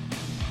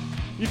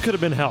 you could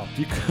have been helped.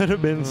 You could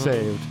have been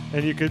saved.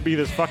 And you could be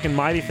this fucking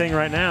mighty thing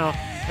right now.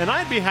 And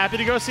I'd be happy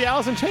to go see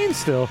Alice in Chains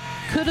still.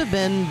 Could have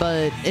been,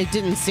 but it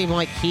didn't seem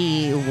like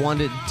he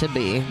wanted to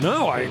be.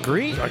 No, I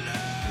agree. Like,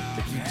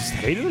 he just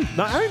hated him.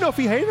 No, I don't know if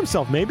he hated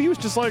himself. Maybe he was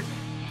just like,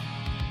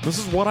 this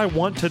is what I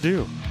want to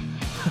do.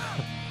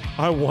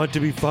 I want to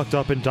be fucked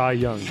up and die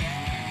young.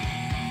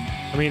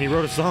 I mean, he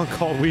wrote a song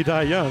called We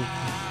Die Young.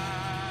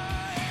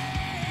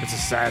 It's a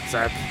sad,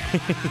 sad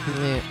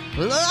thing.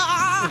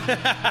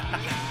 Yeah.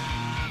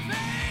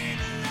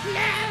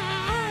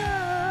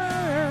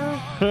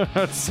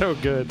 That's so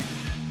good.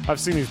 I've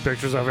seen these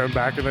pictures of him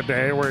back in the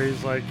day where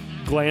he's like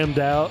glammed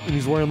out and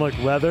he's wearing like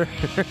leather.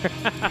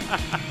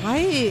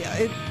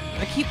 I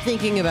keep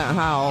thinking about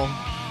how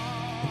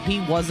he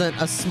wasn't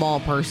a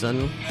small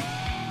person.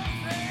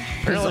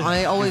 Because Apparently,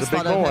 I always he's a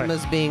big thought of boy. him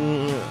as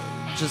being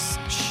just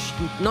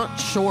not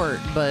short,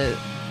 but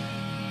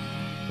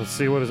Let's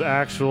see what his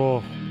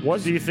actual.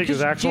 What do you think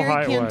his actual Gary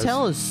height was?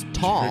 Cantrell is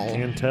tall.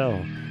 Can't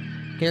tell.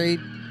 Gary,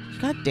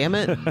 God damn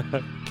it!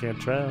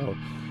 Can't tell.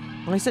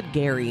 Well, I said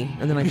Gary,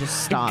 and then I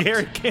just stopped.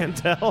 Gary can't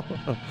tell.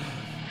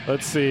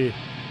 Let's see.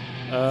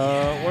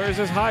 Where's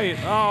his height?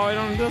 Oh, it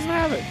doesn't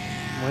have it.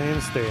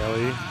 Lane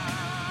Staley.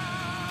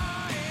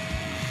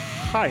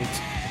 Height.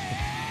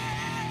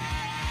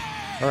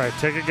 All right,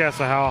 take a guess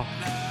of how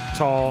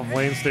tall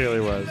Lane Staley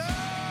was.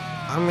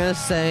 I'm gonna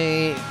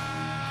say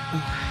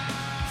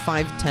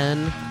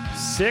 5'10".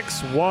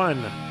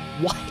 6'1".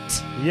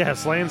 What?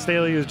 Yes, Lane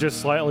Staley is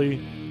just slightly.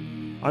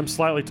 I'm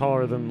slightly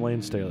taller than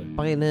Lane Staley.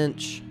 By an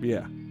inch.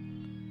 Yeah.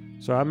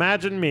 So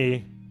imagine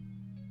me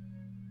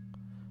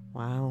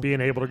Wow.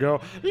 being able to go.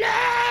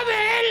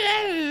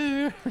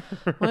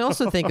 I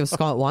also think of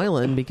Scott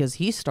Weiland because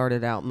he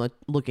started out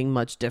looking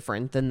much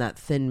different than that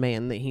thin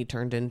man that he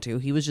turned into.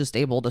 He was just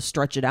able to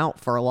stretch it out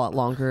for a lot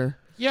longer.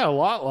 Yeah, a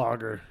lot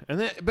longer. And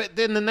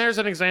then there's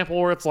an example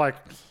where it's like,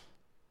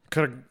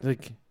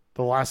 like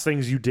the last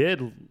things you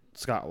did,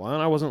 Scott Weiland,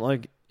 I wasn't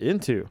like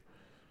into.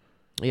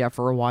 Yeah,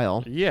 for a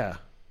while. Yeah,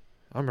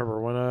 I remember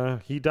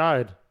when he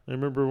died. I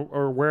remember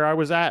where I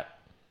was at.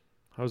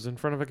 I was in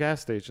front of a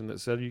gas station that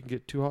said you can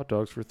get 2 hot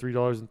dogs for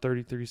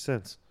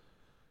 $3.33.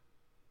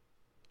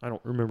 I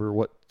don't remember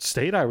what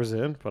state I was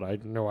in, but I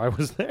know I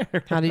was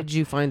there. How did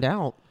you find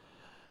out?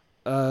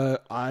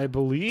 I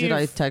believe. Did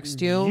I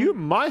text you? You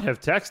might have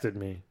texted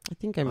me. I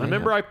think I might I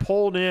remember have. I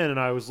pulled in and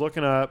I was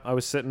looking up. I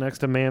was sitting next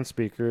to Man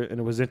Speaker, and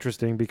it was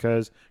interesting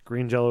because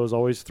Green Jello is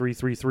always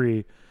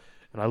 333.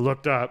 And I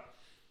looked up,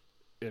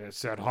 and it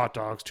said hot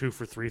dogs 2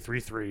 for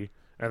 $3.33.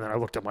 And then I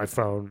looked at my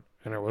phone,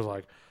 and it was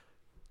like,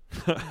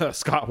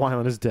 Scott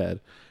Weiland is dead.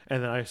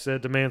 And then I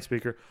said to Man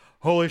Speaker,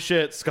 holy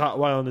shit, Scott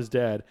Weiland is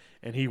dead.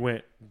 And he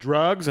went,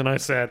 drugs? And I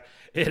said,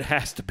 it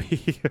has to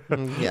be.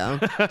 Yeah.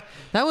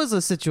 That was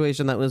a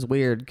situation that was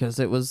weird because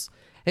it was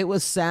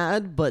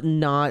sad but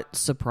not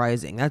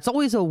surprising. That's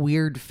always a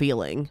weird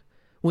feeling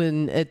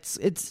when it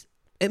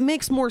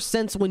makes more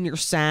sense when you're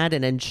sad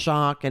and in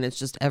shock and it's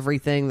just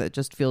everything that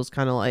just feels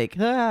kind of like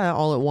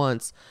all at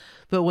once.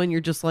 But when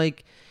you're just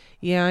like,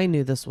 yeah, I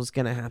knew this was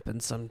going to happen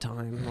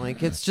sometime.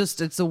 Like it's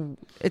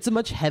a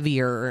much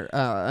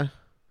heavier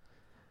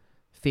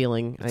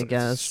feeling, I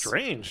guess. It's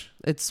strange.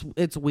 It's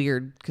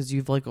weird because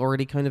you've like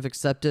already kind of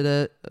accepted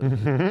it,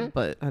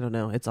 but I don't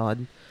know. It's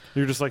odd.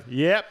 You're just like,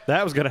 yep,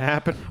 that was going to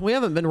happen. We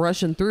haven't been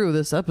rushing through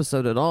this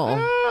episode at all.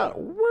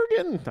 We're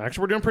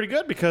doing pretty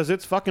good because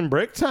it's fucking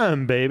break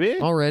time, baby.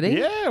 Already?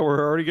 Yeah,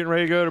 we're already getting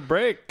ready to go to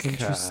break.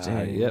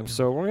 Interesting. Yep,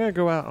 so we're going to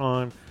go out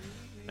on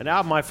an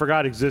album I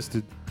forgot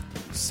existed,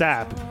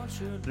 Sap.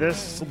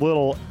 This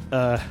little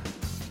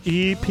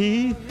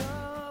EP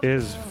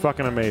is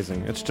fucking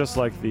amazing. It's just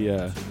like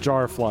the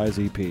Jar Flies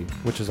EP,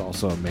 which is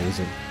also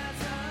amazing.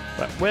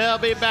 But we'll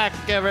be back,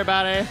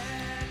 everybody.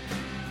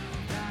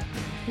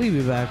 We'll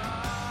be back.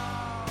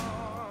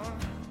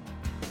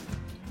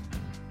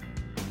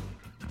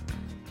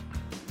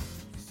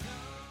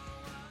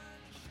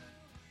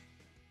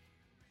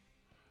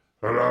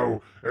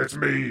 Hello, it's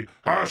me,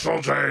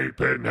 Herschel J.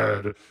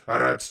 Pinhead,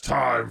 and it's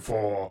time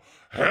for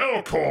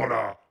Hell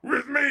Corner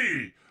with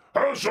me,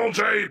 Herschel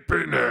J.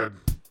 Pinhead.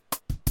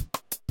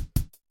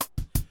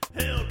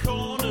 Hell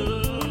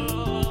Corner,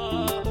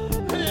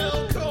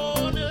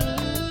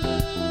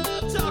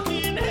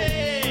 talking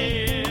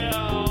Hell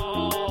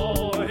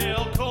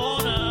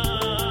Corner.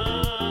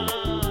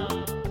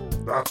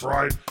 That's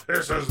right,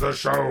 this is the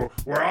show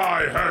where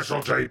I,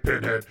 Herschel J.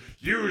 Pinhead,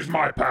 use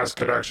my past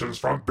connections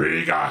from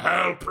being a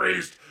hell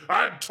priest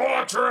and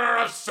torturer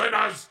of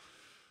sinners.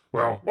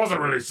 Well, wasn't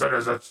really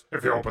sinners, it's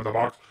if you open the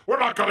box. We're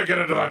not gonna get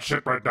into that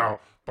shit right now.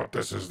 But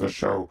this is the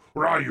show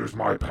where I use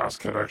my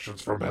past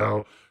connections from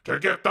hell to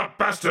get the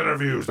best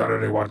interviews that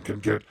anyone can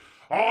get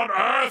on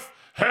earth,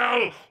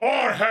 hell,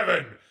 or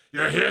heaven.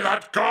 You hear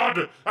that,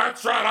 God?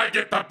 That's right, I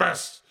get the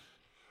best.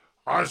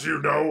 As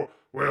you know,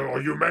 well,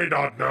 or you may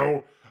not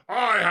know,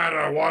 I had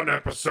a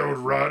 1-episode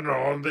run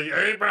on the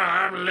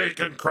Abraham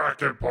Lincoln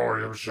Crack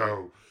Emporium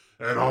show.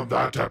 And on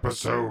that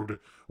episode,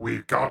 we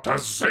got a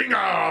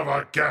zinger of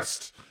a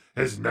guest.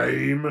 His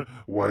name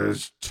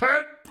was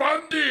Ted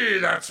Bundy.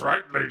 That's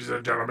right, ladies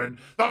and gentlemen.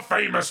 The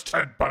famous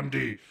Ted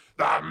Bundy,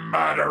 the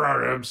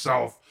murderer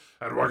himself.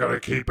 And we're going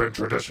to keep in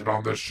tradition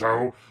on this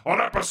show.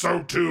 On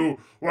episode 2,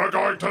 we're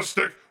going to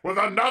stick with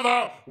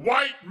another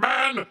white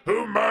man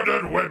who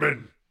murdered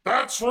women.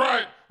 That's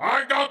right,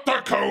 I got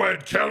the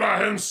co-ed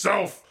killer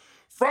himself.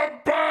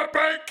 From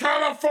Burbank,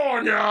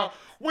 California,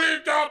 we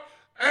got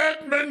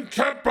Edmund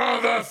Kemper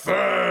the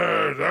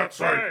Third. That's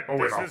right. Oh,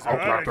 wait, This is I'll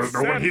clap. There's no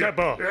one here.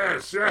 unacceptable.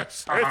 Yes.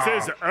 This Ah.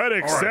 is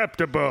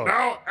unacceptable. All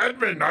right. Now,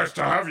 Edmund, nice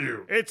to have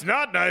you. It's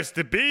not nice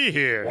to be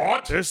here.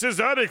 What? This is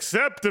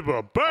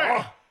unacceptable. Bert!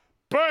 Ah.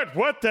 Bert,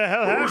 what the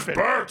hell Who's happened?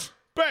 Bert?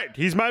 Bert,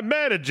 he's my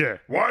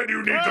manager. Why do you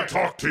need to Bert.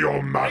 talk to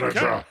your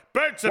manager?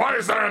 Bert's Why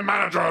is there a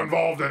manager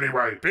involved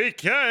anyway?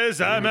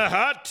 Because I'm a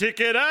hot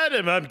ticket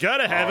item. I'm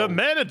gonna have Oh. a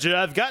manager.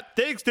 I've got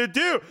things to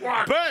do.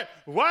 What? Bert,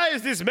 why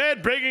is this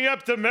man bringing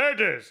up the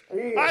murders?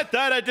 Ooh. I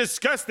thought I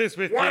discussed this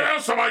with What you.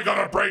 else am I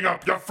gonna bring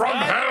up? You're from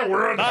hell.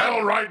 We're in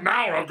hell right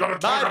now. I'm gonna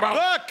talk my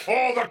about book.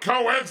 all the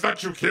co-eds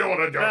that you killed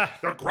and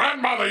your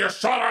grandmother. You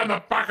shot her in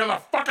the back of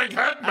the fucking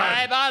head,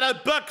 man. I'm on a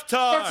book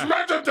tour. That's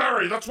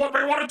legendary. That's what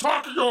we want to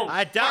talk to you.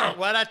 I don't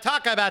want to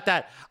talk about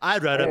that. I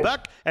wrote a Oh.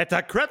 book. It's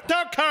a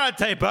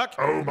cryptocurrency book.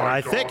 Oh, my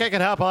I think God. it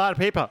can help a lot of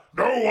people.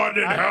 No one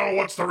in hell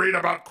wants to read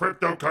about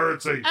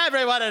cryptocurrency.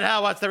 Everyone in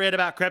hell wants to read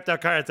about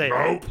cryptocurrency.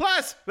 No.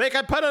 Plus, we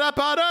can put it up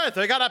on Earth.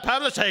 We got a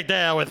publishing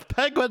deal with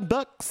Penguin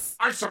Books.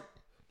 I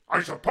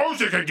suppose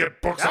you can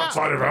get books Yeah.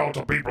 outside of hell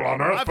to people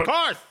on Earth, Of but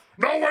course.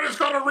 no one is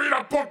going to read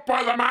a book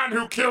by the man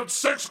who killed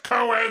 6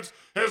 co-eds,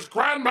 his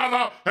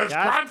grandmother, his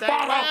Yes, they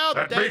grandfather, will.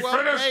 let They me will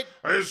finish,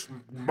 his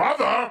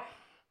mother,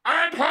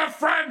 and her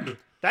friend.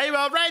 They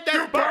will read this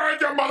You book. buried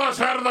your mother's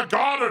head in the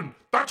garden.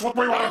 That's what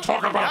we want to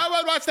talk No about.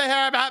 one wants to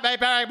hear about me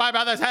burying my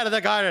mother's head in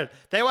the garden.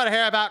 They want to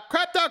hear about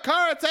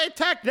cryptocurrency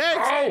techniques.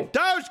 No.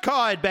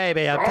 Dogecoin,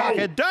 baby. I'm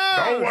talking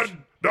Doge.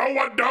 No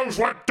one knows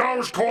what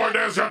Dogecoin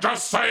is. You're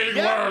just saying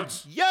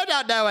words. You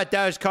don't know what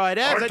Dogecoin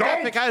is. I and just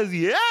don't. because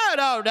you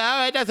don't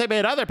know, it doesn't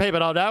mean other people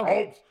don't know.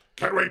 Oh,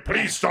 can we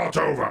please start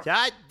over?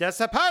 I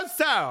suppose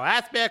so.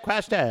 Ask me a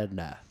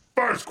question.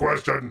 First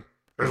question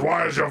is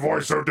why is your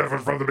voice so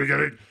different from the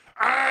beginning?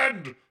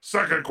 And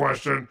second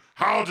question,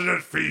 how did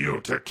it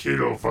feel to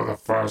kill for the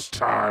first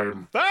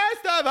time?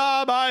 First of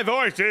all, my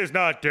voice is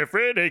not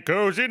different. It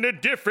goes into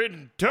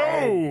different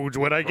tones.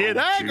 When I get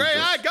angry,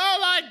 Jesus. I go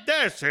like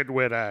this. And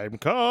when I'm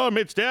calm,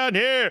 it's down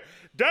here.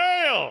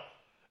 Dale!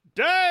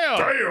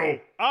 Dale?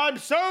 I'm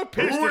so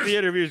pissed Who that is- the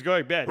interview's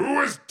going bad.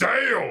 Who is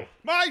Dale?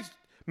 My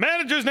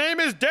manager's name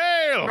is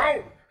Dale.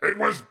 No, it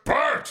was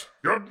Bert.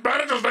 Your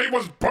manager's name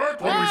was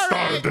Bert when we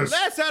started this.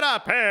 Listen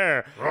up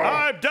here. Oh.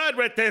 I'm done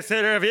with this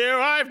interview.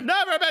 I've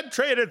never been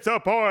treated so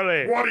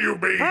poorly. What do you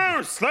mean?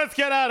 Bruce, let's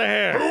get out of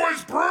here. Who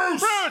is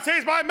Bruce? Bruce,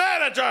 he's my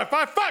manager,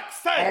 for fuck's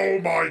sake. Oh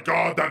my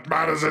god, that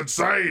man is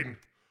insane.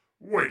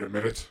 Wait a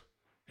minute.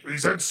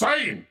 He's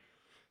insane.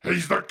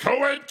 He's the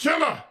co-ed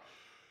killer.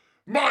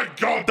 My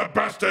god, the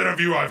best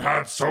interview I've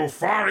had so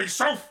far. He's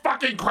so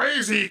fucking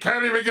crazy he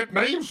can't even get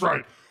names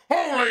right.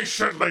 Holy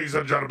shit, ladies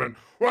and gentlemen.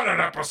 What an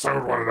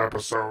episode, what an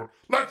episode.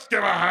 Let's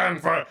give a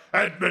hand for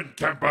Edmund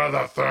Kemper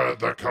III,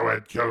 the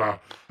co-ed killer.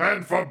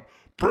 And for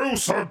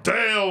Bruce or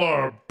Dale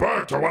or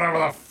Bert or whatever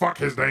the fuck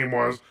his name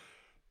was.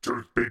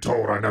 Truth be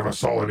told, I never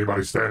saw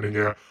anybody standing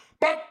here.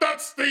 But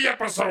that's the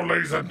episode,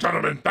 ladies and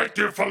gentlemen. Thank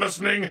you for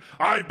listening.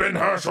 I've been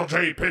Herschel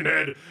J.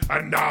 Pinhead,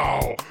 and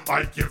now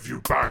I give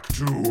you back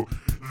to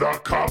the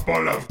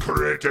Couple of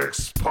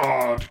Critics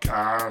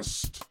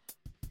podcast.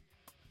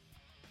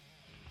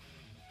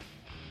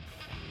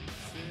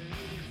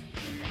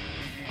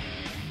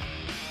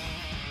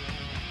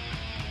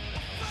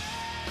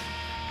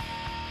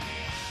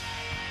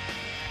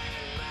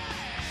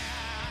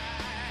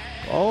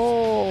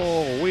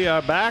 Oh, we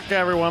are back,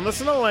 everyone.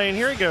 Listen to Lane.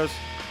 Here he goes.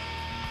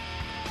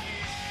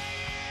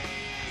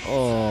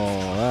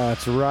 Oh,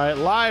 that's right.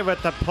 Live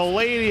at the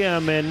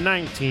Palladium in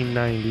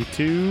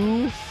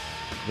 1992.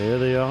 There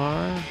they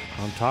are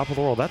on top of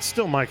the world. That's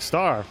still Mike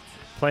Starr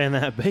playing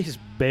that bass,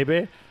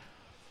 baby.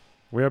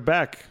 We are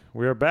back.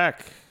 We are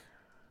back.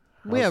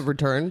 We have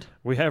returned.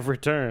 We have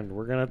returned.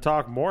 We're going to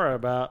talk more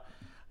about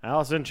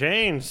Alice in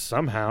Chains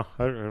somehow.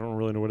 I don't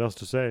really know what else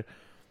to say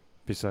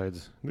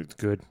besides it's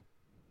good.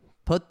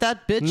 Put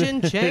that bitch in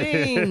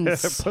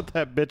chains. Put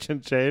that bitch in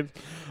chains.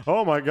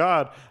 Oh my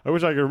God. I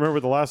wish I could remember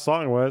what the last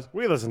song was.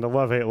 We listened to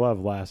Love, Hate, Love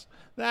last.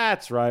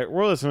 That's right.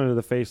 We're listening to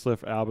the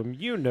Facelift album.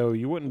 You know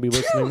you wouldn't be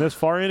listening this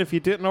far in if you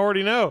didn't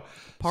already know.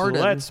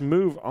 Pardon. So let's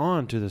move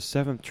on to the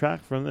 7th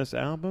track from this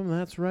album.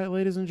 That's right,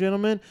 ladies and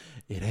gentlemen.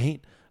 It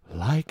ain't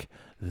like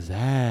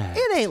that.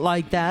 It ain't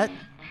like that.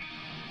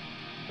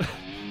 It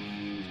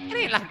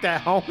ain't like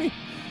that, homie.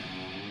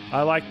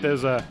 I like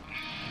those,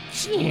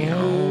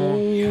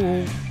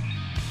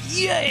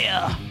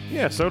 Yeah.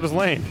 Yeah, so does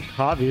Lane,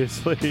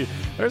 obviously.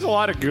 There's a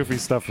lot of goofy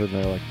stuff in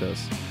there like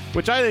this.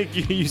 Which I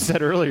think you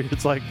said earlier,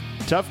 it's like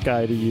tough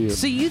guy to you.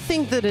 So you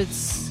think that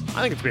it's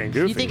I think it's being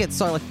goofy. you think it's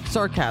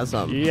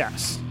sarcasm,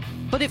 Yes.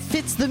 but it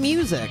fits the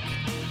music.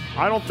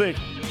 I don't think,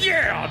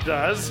 yeah, it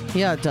does.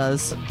 Yeah, it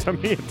does. To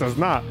me, it does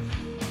not.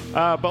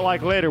 But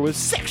like later with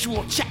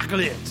sexual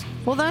chocolate.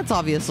 Well, that's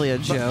obviously a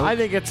joke. I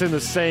think it's in the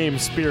same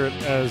spirit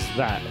as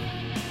that.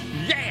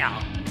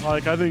 Yeah!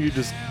 Like, I think you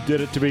just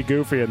did it to be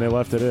goofy and they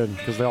left it in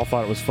because they all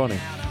thought it was funny,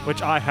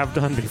 which I have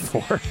done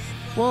before.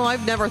 Well,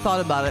 I've never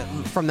thought about it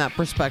from that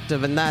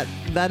perspective, and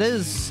that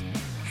is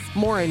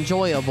more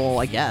enjoyable,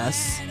 I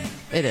guess.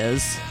 It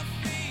is.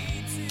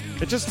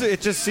 It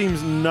just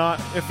seems not.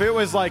 If it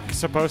was like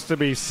supposed to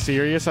be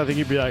serious, I think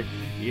you'd be like,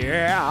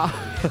 yeah,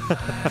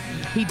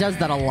 He does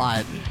that a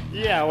lot.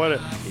 yeah,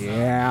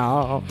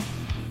 yeah.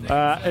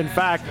 In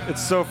fact,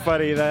 it's so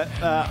funny that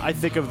I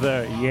think of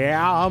the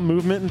yeah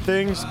movement and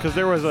things because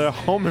there was a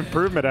Home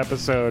Improvement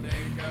episode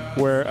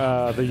where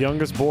the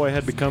youngest boy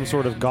had become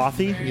sort of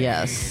gothy.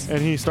 Yes.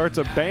 And he starts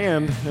a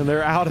band, and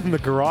they're out in the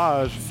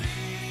garage,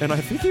 and I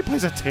think he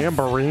plays a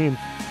tambourine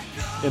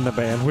in the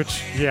band,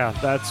 which, yeah,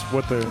 that's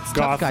what the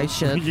tough guy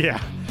shit.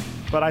 Yeah.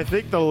 But I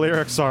think the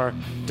lyrics are,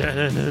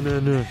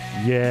 "Da-na-na-na-na,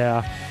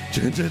 yeah,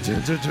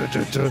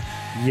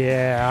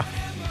 yeah."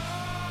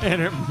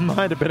 And it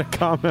might have been a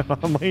comment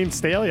on Lane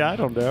Staley, I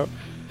don't know.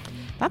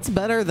 That's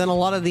better than a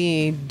lot of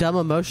the dumb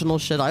emotional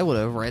shit I would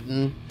have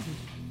written.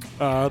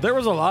 There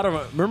was a lot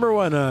of, remember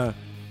when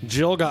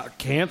Jill got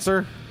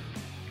cancer?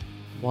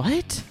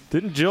 What?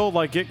 Didn't Jill,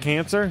 like, get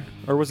cancer?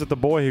 Or was it the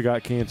boy who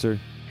got cancer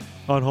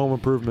on Home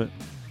Improvement?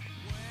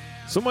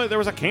 There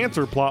was a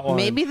cancer plot line.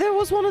 Maybe there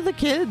was one of the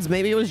kids.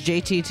 Maybe it was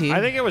JTT.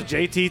 I think it was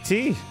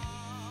JTT.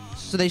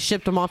 So they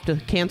shipped him off to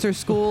cancer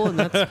school, and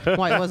that's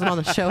why he wasn't on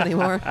the show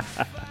anymore.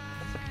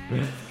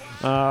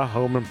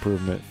 Home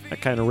Improvement. That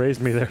kind of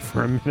raised me there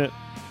for a minute.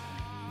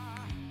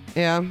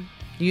 Yeah.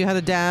 You had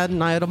a dad,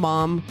 and I had a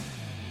mom.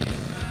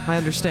 I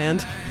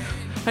understand.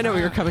 I know where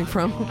you're coming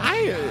from.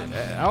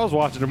 I was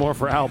watching it more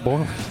for Al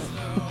Borland.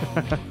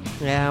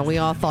 Yeah, we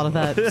all thought of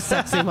that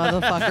sexy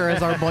motherfucker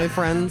as our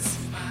boyfriends.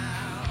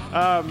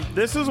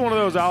 This is one of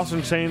those Alice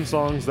in Chains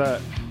songs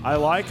that I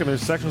like, and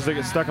there's sections that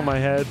get stuck in my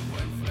head.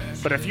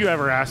 But if you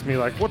ever ask me,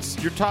 like, what's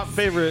your top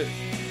favorite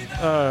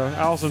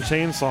Alice in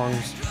Chains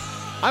songs,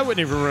 I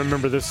wouldn't even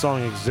remember this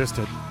song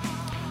existed.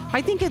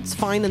 I think it's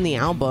fine in the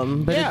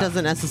album, but Yeah. it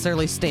doesn't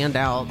necessarily stand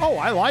out. Oh,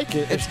 I like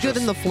it. It's good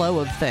in the flow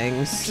of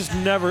things. Just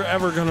never,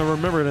 ever going to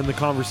remember it in the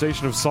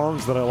conversation of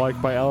songs that I like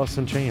by Alice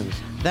in Chains.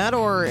 That,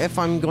 or if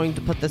I'm going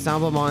to put this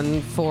album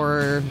on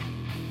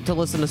to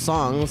listen to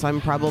songs,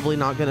 I'm probably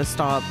not going to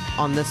stop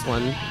on this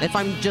one. If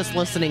I'm just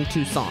listening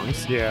to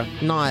songs. Yeah.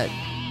 Not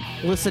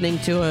listening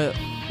to it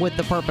with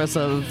the purpose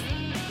of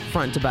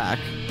front to back.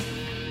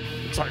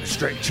 It's like a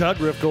straight chug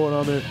riff going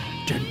on there.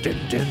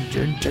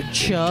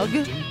 Chug?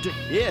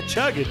 Yeah,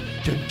 chugging.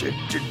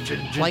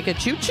 Like a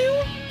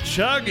choo-choo?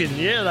 Chugging,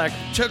 yeah, like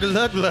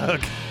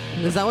chug-a-lug-lug.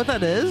 Is that what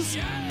that is?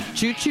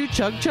 Choo-choo,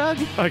 chug-chug?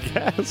 I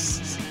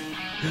guess.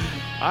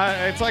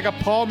 It's like a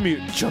palm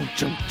mute. Chunk,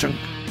 chunk, chunk.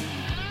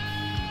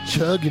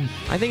 Chugging.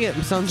 I think it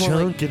sounds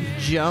more like Chunkin'.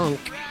 junk.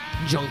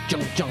 Junk,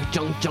 junk, junk,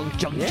 junk, junk,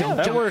 junk, Yeah, junk,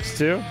 that junk. works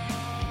too.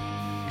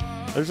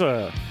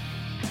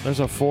 There's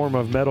a form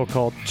of metal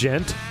called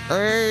gent.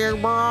 Hey,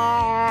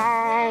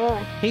 bro.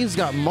 He's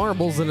got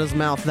marbles in his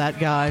mouth, that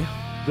guy.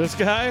 This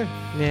guy,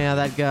 Yeah,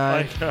 that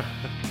guy. like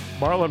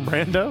Marlon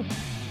Brando.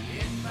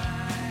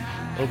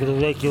 I'm gonna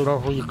make you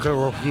off when you come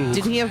off you.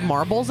 Did he have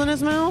marbles in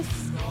his mouth?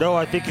 No,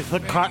 I think he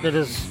put cotton in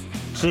his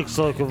cheeks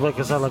so he could make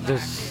it sound like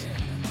this.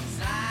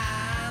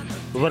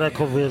 When I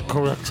could be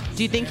correct.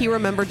 Do you think he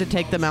remembered to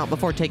take them out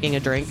before taking a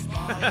drink?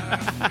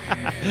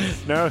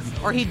 No,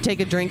 Or he'd take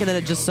a drink and then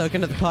it'd just soak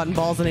into the cotton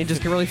balls and he'd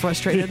just get really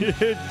frustrated?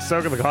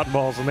 soaking the cotton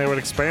balls and they would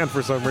expand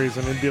for some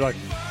reason and be like,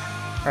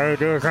 I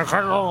do.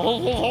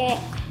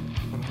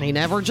 He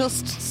never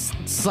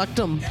just sucked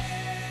them.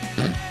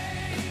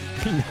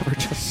 he never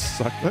just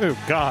sucked. Oh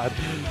God,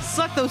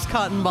 Suck those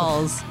cotton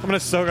balls. I'm gonna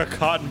soak a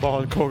cotton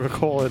ball in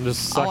Coca-Cola and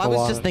just suck Oh, I a was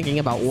lot. just thinking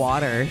about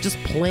water. Just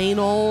plain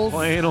old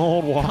Plain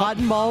old water.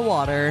 cotton ball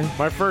water.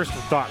 My first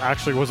thought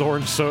actually was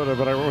orange soda,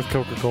 but I went with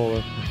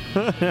Coca-Cola.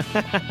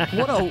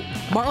 What a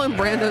Marlon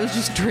Brando's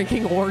just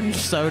drinking orange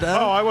soda.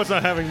 Oh, I was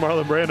not having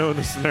Marlon Brando in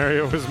the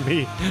scenario. It was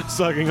me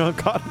sucking on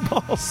cotton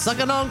balls.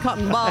 Sucking on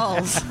cotton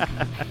balls.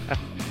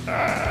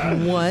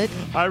 What?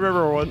 I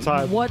remember one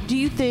time. What do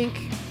you think?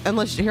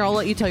 Unless here, I'll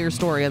let you tell your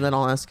story, and then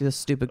I'll ask you this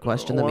stupid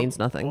question that means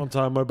nothing. One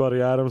time, my buddy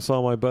Adam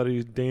saw my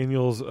buddy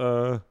Daniel's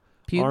Pubes?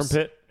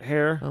 armpit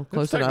hair. Oh,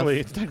 close it's enough.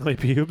 It's technically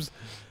pubes,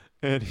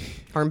 and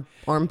Arm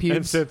and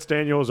pubes. since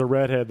Daniel was a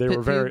redhead, they Pit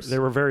were pubes?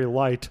 very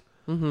light.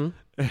 Mm-hmm.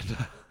 And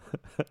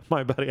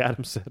my buddy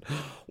Adam said,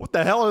 "What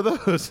the hell are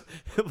those?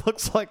 It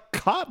looks like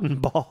cotton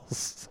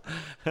balls."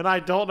 And I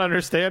don't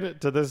understand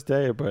it to this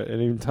day. But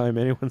anytime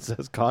anyone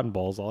says cotton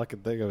balls, all I can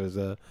think of is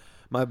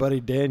my buddy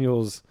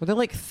Daniel's. Were they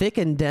like thick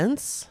and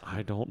dense?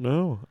 I don't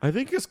know. I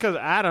think it's because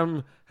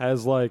Adam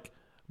has like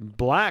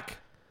black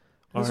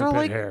Those are armpit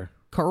like hair.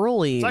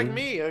 curly. It's like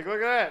me. Like,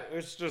 look at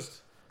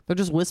that. They're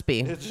just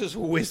wispy. It's just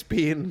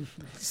wispy and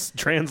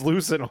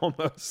translucent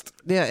almost.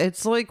 Yeah,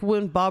 it's like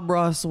when Bob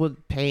Ross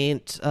would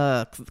paint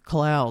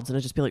clouds, and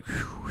it'd just be like.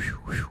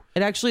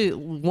 It actually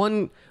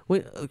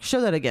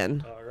show that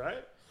again. All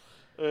right.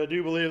 I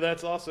do believe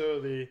that's also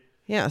the.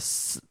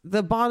 Yes,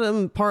 the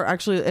bottom part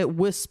actually it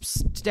wisps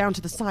down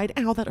to the side.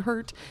 Ow, that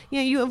hurt.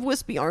 Yeah, you have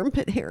wispy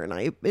armpit hair, and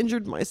I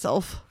injured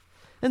myself.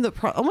 And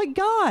oh my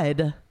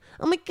god.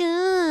 Oh my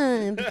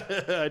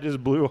god. I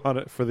just blew on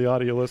it for the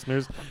audio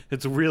listeners.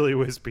 It's really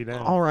wispy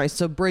now. All right,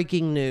 so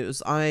breaking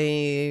news.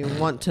 I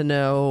want to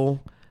know,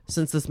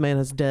 since this man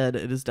is dead,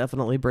 it is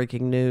definitely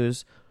breaking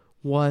news.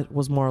 What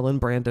was Marlon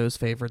Brando's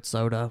favorite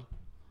soda?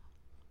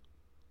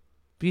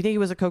 Do you think he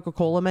was a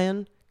Coca-Cola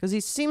man? Because he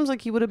seems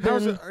like he would have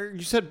been...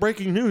 You said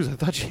breaking news. I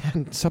thought you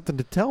had something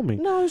to tell me.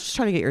 No, I was just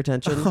trying to get your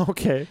attention.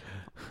 Okay.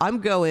 I'm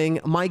going,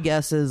 my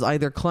guess is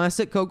either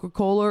classic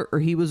Coca-Cola or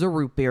he was a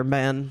root beer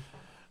man.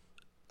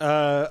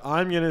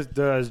 I'm going to...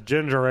 Does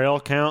ginger ale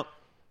count?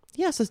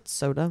 Yes, it's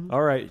soda.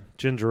 All right,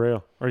 ginger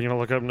ale. Are you going to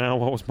look up now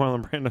what was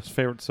Marlon Brando's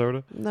favorite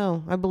soda?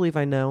 No, I believe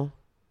I know.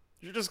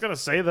 You're just going to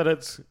say that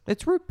it's...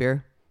 It's root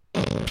beer. I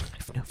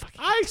have no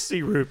fucking... I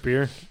see root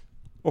beer.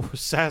 Or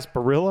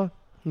sarsaparilla.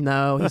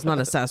 No, he's not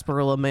a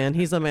sarsaparilla man.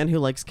 He's a man who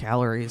likes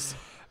calories.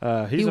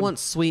 He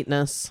wants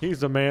sweetness. He's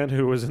the man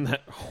who was in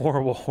that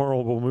horrible,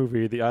 horrible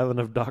movie, The Island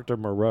of Dr.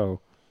 Moreau.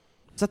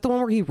 Is that the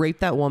one where he raped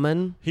that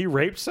woman? He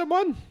raped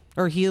someone?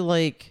 Or he,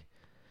 like...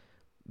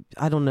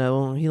 I don't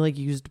know. He, like,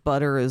 used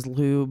butter as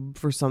lube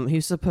for some... He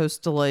was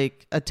supposed to,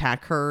 like,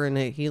 attack her, and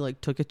he,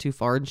 like, took it too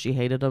far, and she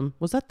hated him.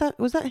 Was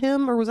that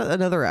him, or was that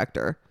another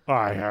actor?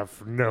 I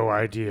have no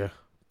idea,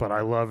 but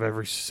I love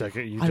every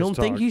second you just I don't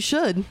think you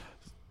should.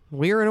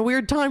 We're in a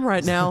weird time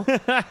right now.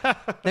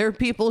 There are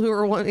people who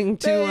are wanting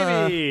to...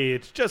 Baby,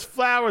 it's just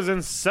flowers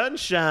and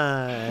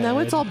sunshine. No,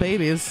 it's all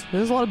babies.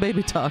 There's a lot of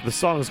baby talk. The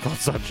song is called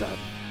Sunshine.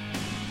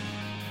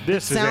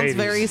 This is Sounds 80s.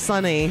 very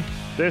sunny.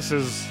 This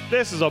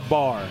is a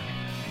bar.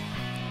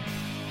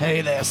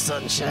 Hey there,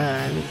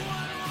 sunshine.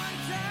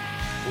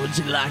 Would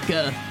you like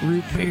a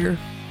root beer?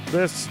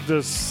 This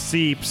just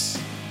seeps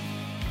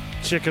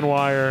chicken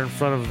wire in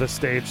front of the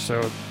stage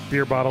so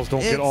beer bottles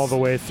don't get all the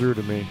way through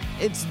to me.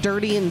 It's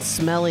dirty and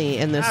smelly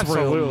in this room.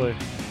 Absolutely.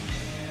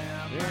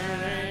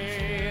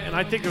 And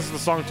I think this is the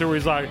song too where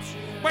he's like,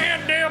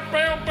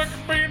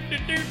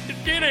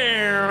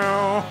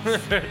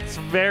 it's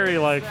very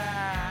like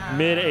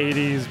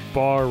mid-80s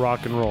bar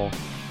rock and roll.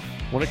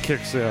 When it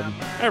kicks in,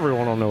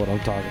 everyone will know what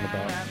I'm talking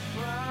about.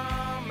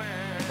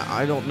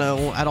 I don't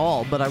know at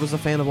all, but I was a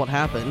fan of what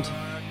happened. It's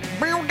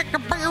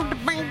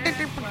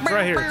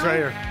right here. It's right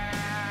here.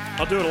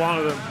 I'll do it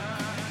along with him.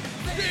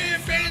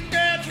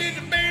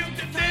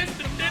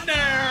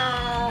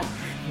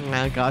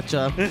 I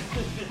gotcha.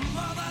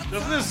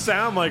 Doesn't this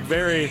sound like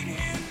very...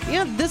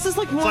 Yeah, this is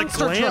like It's like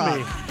Monster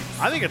glammy. Truck.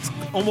 I think it's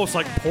almost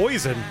like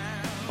Poison.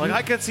 Like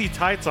I could see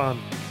tights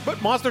on.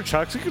 But Monster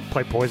Trucks, you could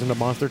play Poison to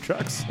Monster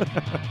Trucks.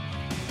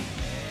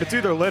 It's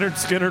either Leonard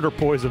Skinner or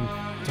Poison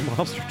to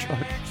Monster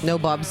Truck. No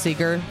Bob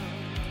Seger.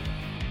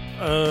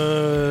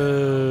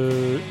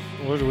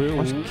 What do we...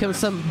 Give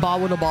some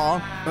ball with a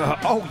ball.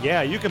 Oh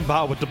yeah, you can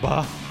buy with the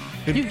bar.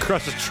 You can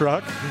crush a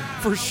truck.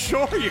 For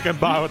sure you can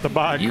buy with the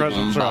bar and crush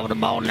a truck. the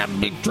ball in that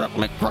big truck,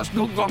 make crush,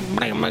 no,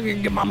 bam, I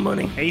can get my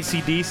money.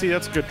 AC/DC,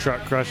 that's good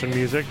truck crushing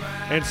music.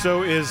 And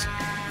so is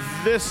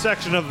this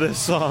section of this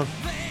song.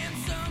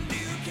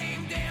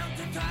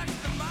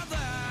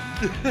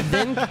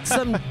 Then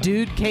some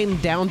dude came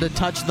down to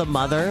touch the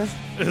mother.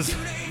 That's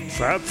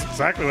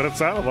exactly what it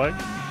sounded like.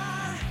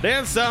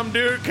 Then some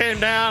dude came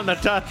down to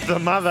touch the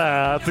mother.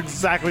 That's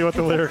exactly what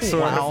the lyrics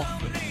were. Wow.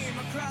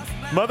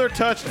 Mother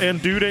touched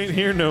and dude ain't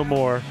here no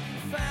more.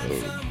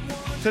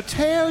 To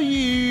tell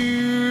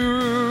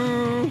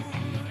you.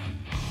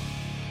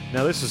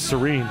 Now this is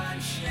Serene.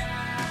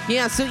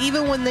 Yeah, so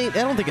even when I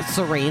don't think it's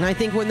Serene. I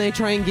think when they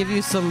try and give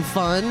you some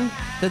fun,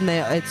 then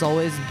it's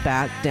always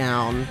back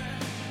down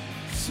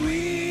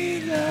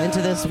into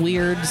this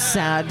weird,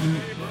 sad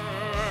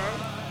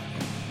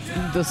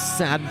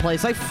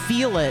place. I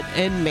feel it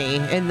in me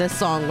in this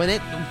song. When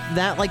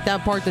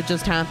that part that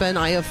just happened,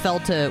 I have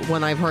felt it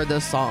when I've heard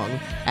this song.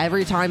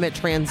 Every time it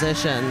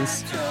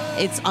transitions,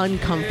 it's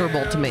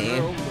uncomfortable to me.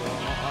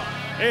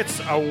 It's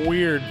a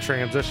weird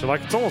transition.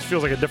 Like it almost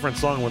feels like a different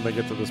song when they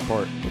get to this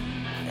part.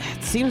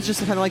 It seems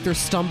just kind of like they're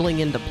stumbling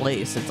into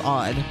place. It's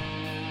odd.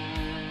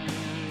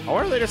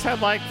 Or they just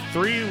had like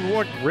 3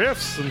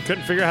 riffs and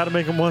couldn't figure out how to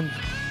make them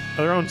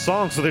their own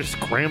song, so they just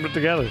crammed it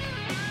together.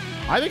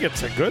 I think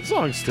it's a good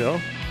song still.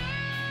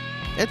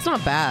 It's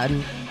not bad.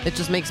 It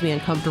just makes me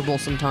uncomfortable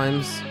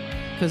sometimes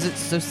because it's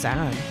so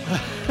sad.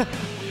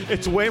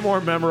 It's way more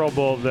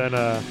memorable than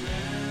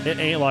It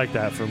Ain't Like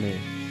That for me.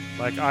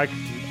 Like that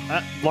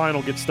line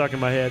will get stuck in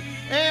my head.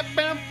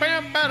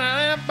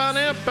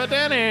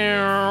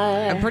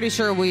 I'm pretty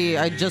sure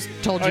I just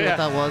told you yeah. what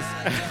that was.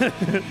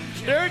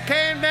 Dude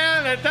came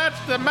down and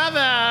touched the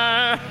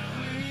mother.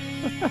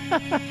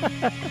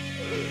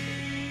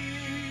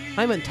 I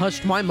haven't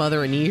touched my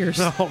mother in years.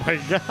 Oh my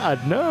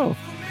God, no.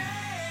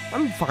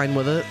 I'm fine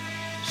with it.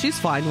 She's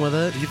fine with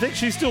it. Do you think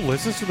she still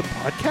listens to the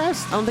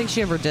podcast? I don't think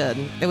she ever did.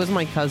 It was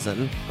my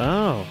cousin,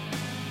 Oh.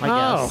 I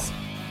guess.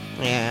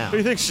 Yeah. Do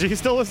you think she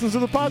still listens to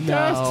the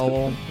podcast?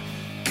 No.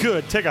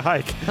 Good, take a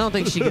hike. I don't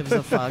think she gives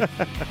a fuck.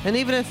 And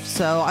even if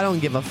so, I don't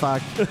give a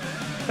fuck.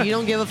 You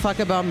don't give a fuck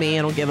about me,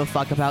 I don't give a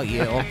fuck about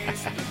you.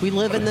 We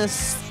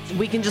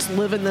can just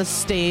live in this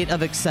state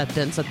of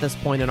acceptance at this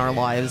point in our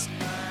lives.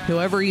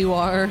 Whoever you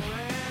are,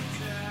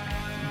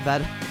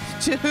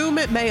 to whom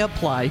it may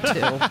apply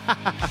to,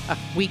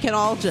 we can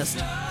all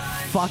just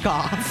fuck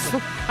off.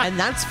 And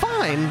that's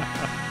fine.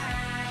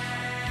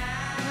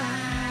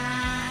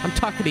 I'm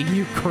talking to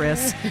you,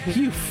 Chris.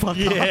 You fuck off.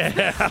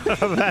 Yeah,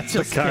 that's the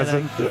Just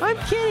cousin. kidding. I'm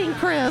kidding,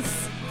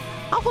 Chris.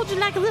 I'll hold you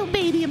like a little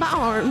baby in my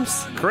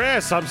arms.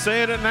 Chris, I'm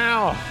saying it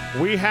now.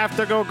 We have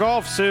to go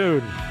golf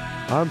soon.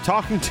 I'm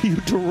talking to you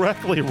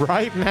directly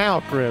right now,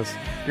 Chris.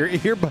 Your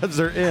earbuds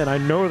are in. I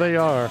know they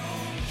are.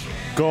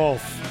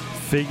 Golf.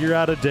 Figure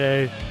out a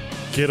day.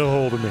 Get a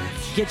hold of me.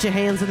 Get your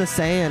hands in the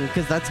sand,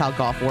 because that's how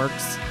golf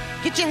works.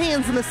 Get your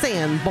hands in the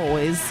sand,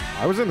 boys.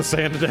 I was in the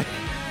sand today.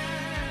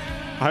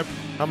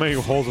 How many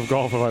holes of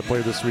golf have I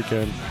played this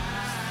weekend?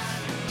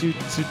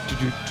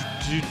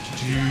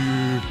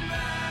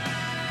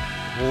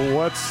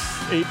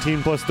 What's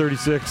 18 plus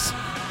 36?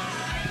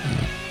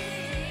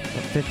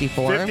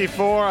 54.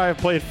 54. I've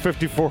played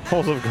 54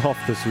 holes of golf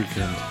this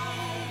weekend.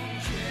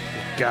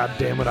 God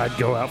damn it, I'd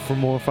go out for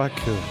more if I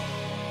could.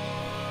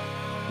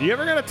 You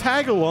ever gonna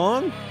tag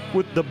along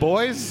with the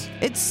boys?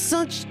 It's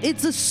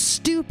a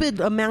stupid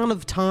amount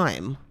of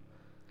time.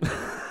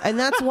 And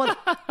that's what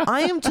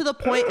I am to the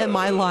point in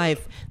my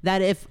life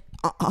that if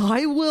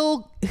I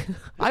will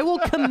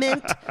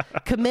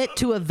commit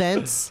to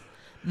events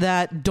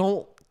that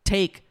don't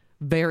take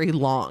very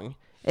long.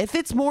 If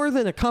it's more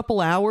than a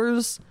couple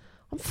hours,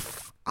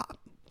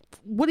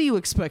 what do you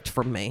expect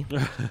from me?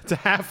 To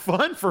have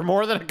fun for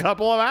more than a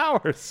couple of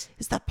hours.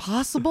 Is that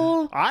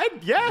possible?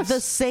 Yes. The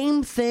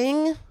same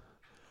thing?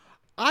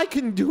 I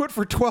can do it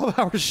for 12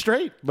 hours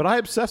straight, but I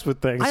obsess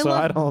with things, I so I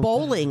love don't.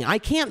 bowling. I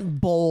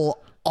can't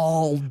bowl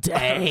all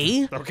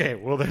day. Okay,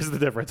 well, there's the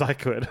difference. I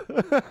could.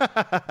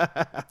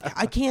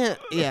 I can't.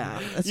 Yeah,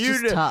 it's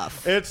just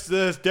tough. It's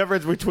the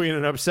difference between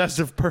an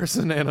obsessive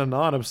person and a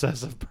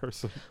non-obsessive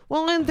person.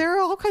 Well, and there are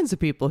all kinds of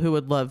people who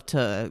would love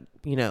to,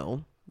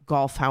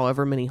 golf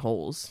however many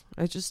holes.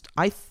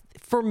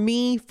 For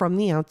me, from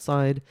the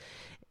outside,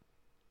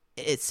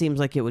 it seems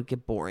like it would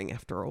get boring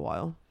after a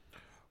while.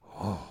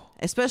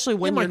 Especially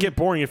when It might get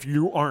boring if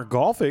you aren't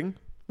golfing.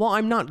 Well,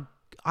 I'm not.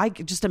 I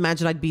could just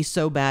imagine I'd be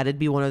so bad. It'd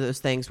be one of those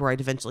things where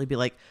I'd eventually be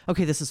like,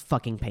 okay, this is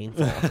fucking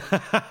painful.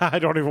 I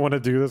don't even want to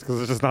do this because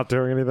it's just not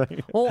doing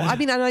anything. Well, I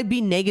mean, I'd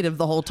be negative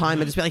the whole time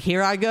and just be like,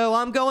 here I go.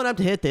 I'm going up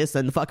to hit this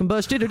and the fucking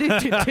bush. Like,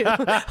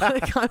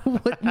 I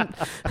wouldn't.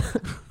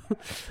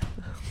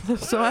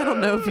 So I don't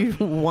know if you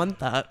want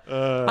that.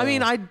 I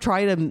mean, I'd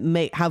try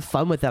to have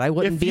fun with it. I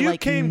wouldn't If be you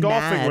like came golfing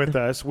mad with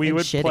us, we and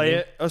would shitty. play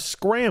it a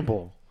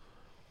scramble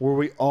where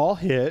we all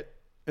hit,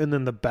 and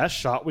then the best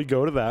shot, we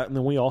go to that, and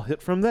then we all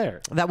hit from there.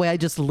 That way I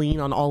just lean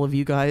on all of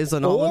you guys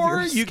and all of your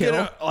Or you skill.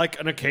 get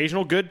an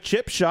occasional good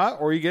chip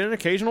shot, or you get an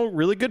occasional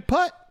really good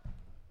putt.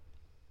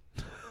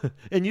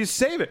 And you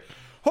save it.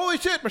 Holy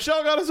shit,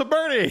 Michelle got us a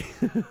birdie.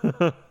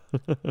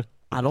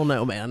 I don't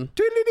know, man.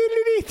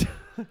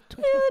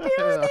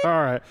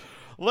 All right,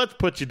 let's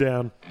put you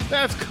down.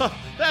 That's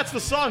the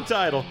song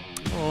title.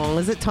 Oh,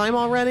 is it time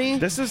already?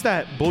 This is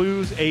that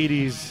blues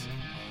 80s.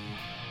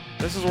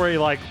 This is where he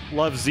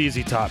loves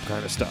ZZ Top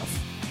kind of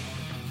stuff.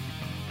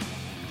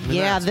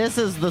 Yeah, this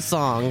is the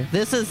song.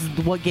 This is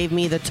what gave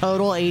me the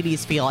total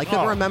 80s feel. I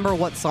couldn't remember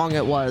what song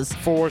it was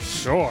For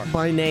sure.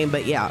 by name,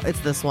 but yeah, it's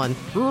this one.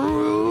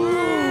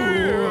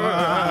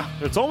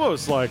 It's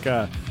almost like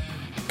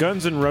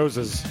Guns N'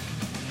 Roses.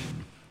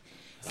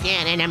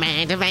 Yeah,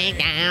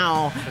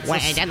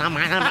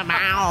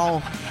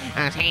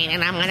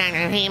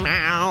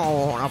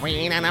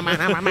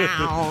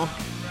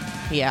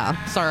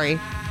 sorry.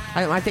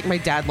 I think my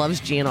dad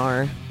loves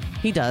GNR.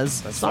 He does.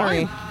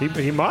 Sorry.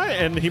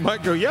 Fine. He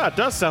might go, yeah, it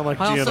does sound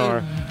like I also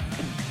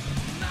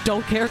GNR.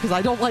 don't care because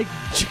I don't like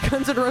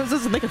Guns N'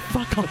 Roses and they can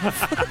fuck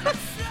off.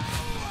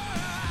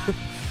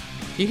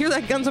 You hear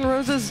that, Guns N'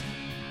 Roses?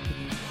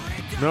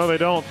 No, they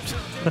don't.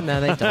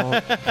 No, they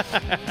don't.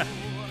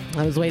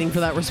 I was waiting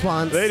for that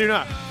response. They do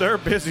not. They're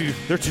busy.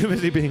 They're too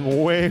busy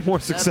being way more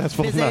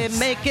successful Busy than us.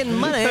 making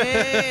money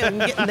and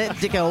getting that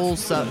dick hole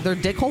sucked. Their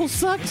dick hole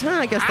sucked? Huh,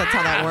 I guess that's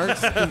how that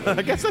works.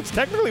 I guess that's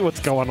technically what's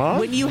going on.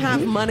 When you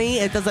have money,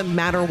 it doesn't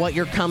matter what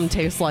your cum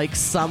tastes like.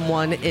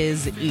 Someone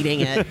is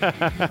eating it.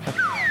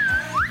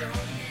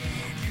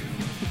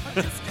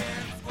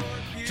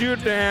 You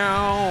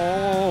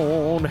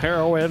down,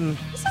 heroin.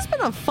 This has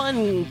been a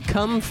fun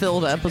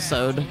cum-filled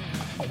episode.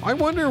 I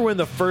wonder when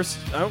the first.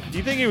 Do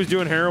you think he was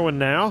doing heroin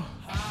now?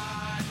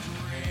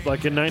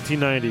 Like in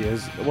 1990,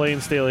 is Lane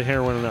Staley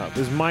heroin up?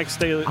 Is Mike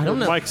Staley? I don't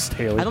know. Mike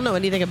Staley. I don't know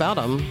anything about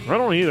him. I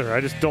don't either.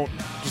 I just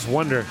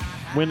wonder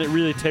when it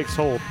really takes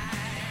hold.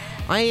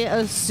 I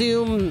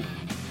assume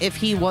if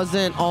he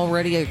wasn't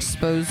already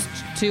exposed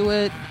to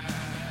it,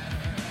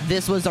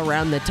 this was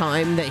around the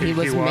time that he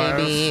was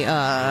maybe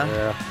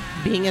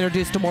being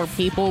introduced to more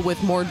people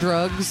with more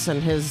drugs,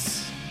 and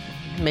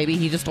maybe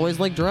he just always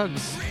liked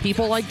drugs.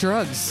 People like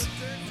drugs.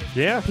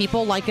 Yeah.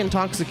 People like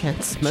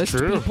intoxicants. Most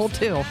true. people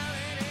do.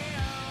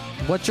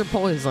 What's your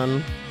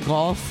poison?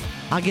 Golf.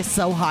 I get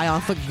so high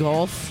off of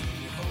golf.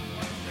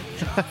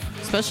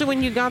 Especially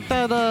when you got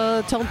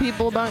that, tell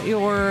people about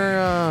your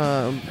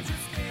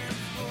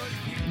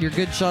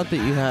good shot that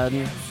you had.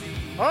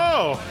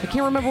 Oh, I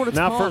can't remember what it's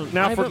Now called. for-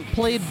 now I haven't for-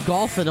 played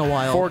golf in a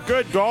while. for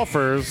good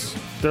golfers,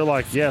 they're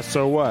like, yeah,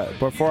 so what?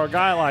 But for a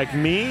guy like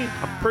me,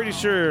 I'm pretty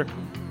sure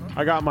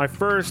I got my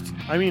first.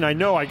 I mean, I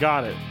know I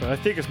got it, but I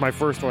think it's my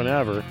first one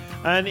ever.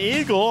 An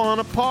eagle on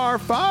a par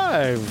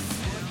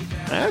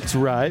 5. That's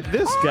right.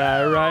 This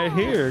guy right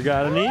here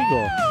got an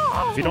eagle.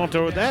 If you don't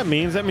know what that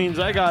means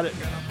I got it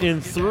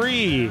in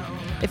 3.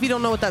 If you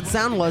don't know what that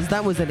sound was,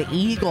 that was an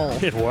eagle.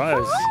 It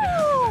was.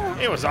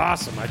 It was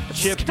awesome. I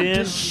chipped Scared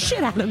in. the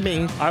shit out of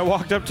me. I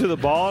walked up to the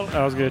ball.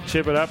 I was going to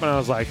chip it up, and I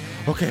was like,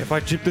 okay, if I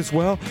chip this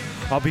well,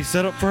 I'll be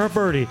set up for a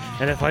birdie.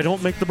 And if I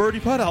don't make the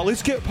birdie putt, I'll at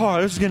least get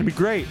par. This is going to be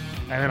great.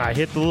 And then I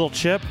hit the little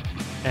chip,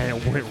 and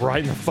it went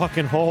right in the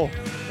fucking hole.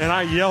 And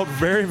I yelled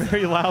very,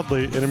 very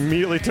loudly and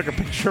immediately took a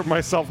picture of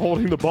myself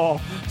holding the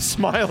ball,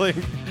 smiling,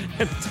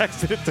 and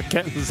texted it to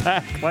Kent and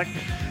Zach. Like,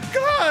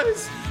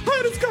 guys, I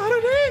just got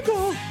an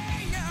eagle.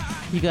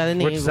 You got an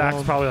Which eagle.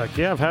 Zach's probably like,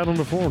 yeah, I've had one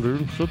before,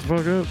 dude. Shut the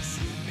fuck up.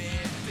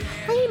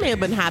 He may have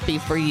been happy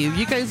for you.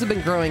 You guys have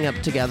been growing up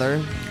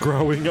together.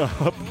 Growing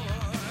up.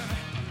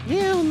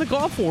 Yeah, in the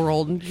golf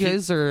world. You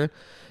guys are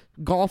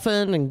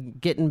golfing and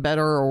getting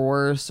better or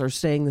worse or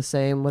staying the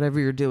same.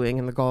 Whatever you're doing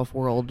in the golf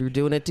world, you're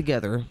doing it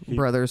together,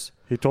 brothers.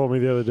 He told me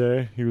the other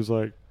day, he's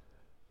like,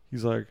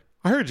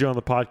 I heard you on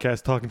the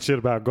podcast talking shit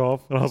about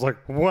golf. And I was like,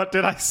 what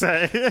did I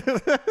say?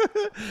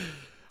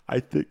 I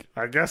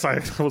guess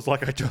I was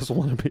like, I just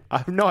want to be.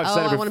 I know I've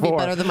said it before. I want to be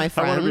better than my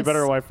friends. I want to be better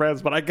than my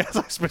friends, but I guess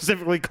I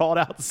specifically called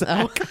out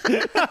Zach.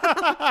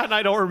 And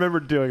I don't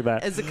remember doing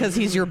that. Is it because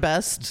he's your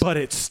best? But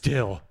it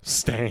still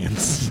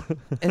stands.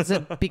 Is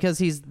it because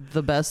he's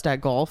the best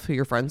at golf who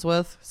you're friends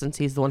with? Since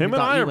he's the one Him who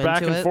and got I you are into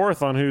back and it?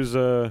 forth on who's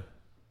going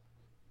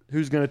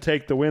to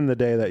take the win the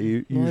day that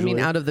you usually. Well, I mean,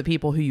 out of the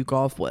people who you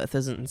golf with,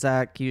 isn't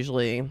Zach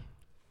usually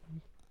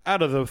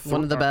out of the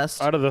one of the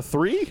best? Out of the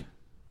 3?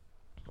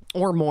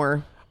 Or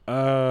more?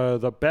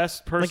 The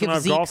best person if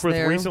I've Zeke's golfed with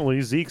there. recently,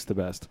 Zeke's the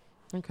best.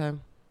 Okay.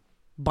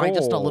 By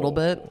just a little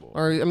bit?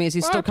 Or, I mean, is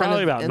he still kind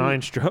probably of... about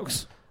 9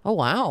 strokes. Oh,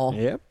 wow.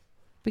 Yep.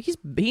 But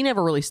he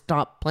never really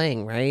stopped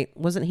playing, right?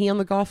 Wasn't he on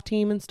the golf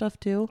team and stuff,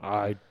 too?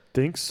 I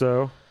think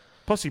so.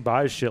 Plus, he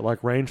buys shit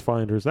like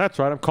rangefinders. That's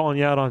right. I'm calling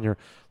you out on your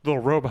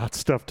little robot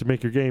stuff to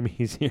make your game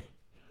easier.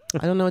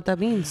 I don't know what that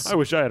means. I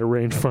wish I had a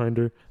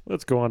rangefinder.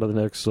 Let's go on to the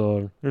next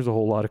song. There's a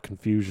whole lot of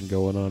confusion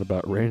going on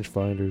about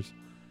rangefinders.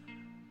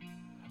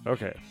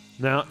 Okay.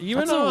 Now,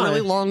 That's a really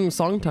long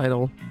song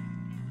title.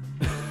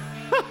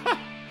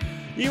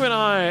 Even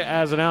I,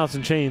 as an Alice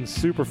in Chains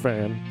super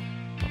fan,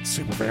 I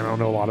don't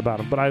know a lot about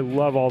him, but I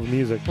love all the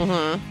music.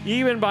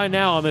 Even by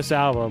now on this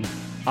album,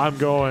 I'm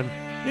going,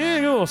 yeah,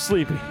 a little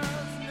sleepy.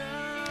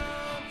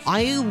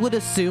 I would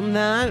assume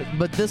that,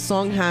 but this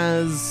song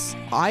has...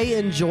 I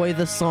enjoy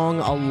the song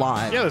a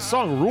lot. Yeah, the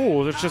song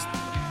rules. It's just,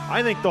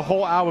 I think the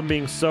whole album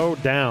being so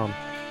down.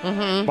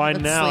 By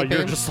It's now, sleepy.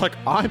 you're just like,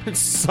 I'm in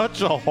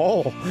such a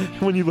hole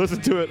when you listen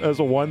to it as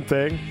a one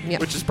thing, Yeah.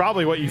 which is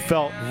probably what you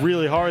felt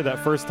really hard that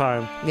first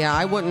time. Yeah,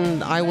 I would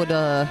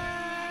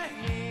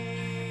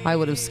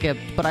have skipped,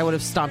 but I would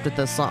have stopped at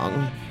this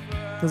song.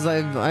 Because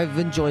I've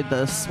enjoyed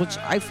this, which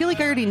I feel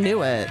like I already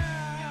knew it.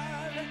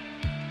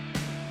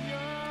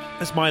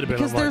 This might have been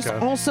Because like there's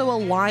also a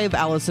live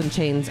Alice in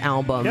Chains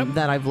album Yep.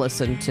 that I've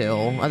listened to,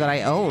 or that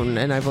I own,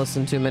 and I've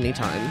listened to many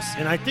times.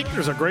 and I think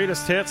there's a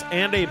greatest hits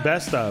and a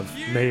best of,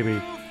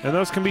 maybe. And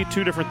those can be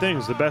two different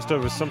things. The best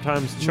of is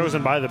sometimes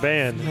chosen by the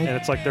band, and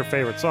it's like their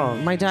favorite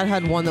song. My dad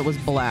had one that was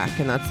black,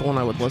 and that's the one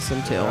I would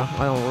listen to. Yeah.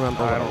 I don't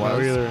remember what I don't it know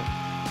was. either.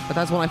 But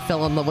that's when I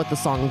fell in love with the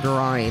song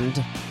Grind.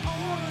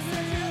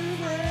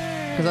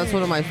 Because that's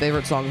one of my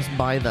favorite songs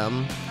by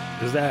them.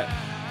 Is that?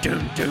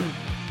 Dun, dun,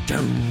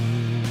 dun.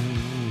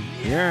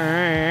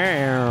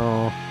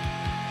 Yeah.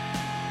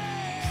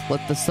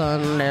 Let the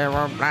sun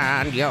never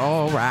blind your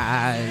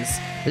eyes.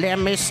 Let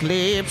me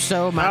sleep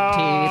so my teeth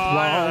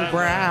I won't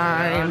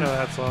grind. know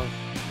that song.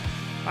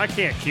 I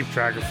can't keep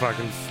track of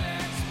fucking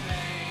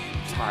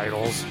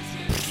titles.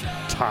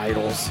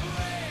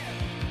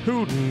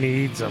 Who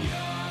needs them?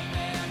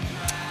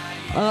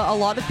 A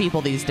lot of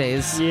people these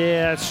days.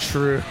 Yeah, it's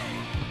true.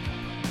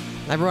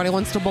 Everybody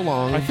wants to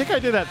belong. I think I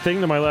did that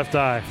thing to my left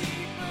eye.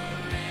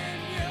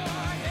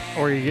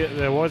 Or you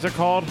get, what's it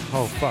called?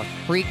 Oh, fuck.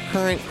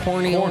 Recurrent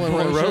corneal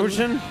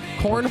erosion.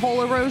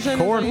 Cornhole erosion?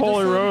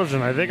 Cornhole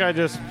erosion. I think I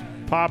just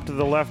popped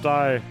the left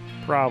eye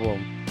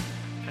problem.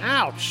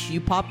 Ouch.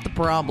 You popped the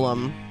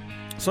problem.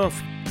 So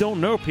if you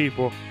don't know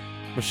people,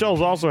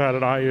 Michelle's also had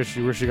an eye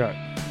issue where she got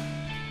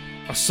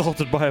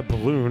assaulted by a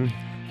balloon.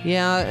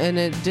 Yeah, and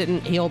it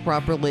didn't heal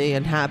properly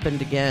and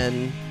happened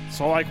again.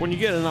 So like when you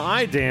get an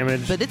eye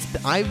damage, But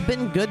I've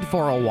been good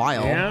for a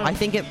while. Yeah? I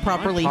think it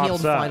properly Mine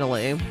healed pops up.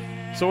 finally.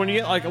 so when you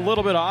get like a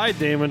little bit of eye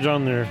damage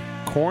on their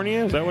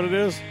cornea, is that what it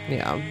is?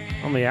 Yeah.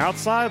 On the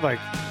outside, like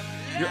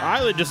your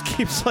eyelid just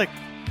keeps like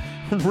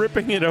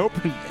ripping it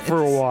open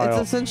for a while.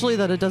 It's essentially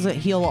that it doesn't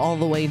heal all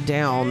the way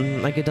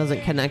down, like it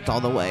doesn't connect all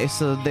the way.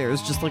 So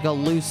there's just like a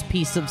loose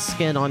piece of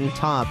skin on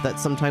top that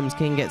sometimes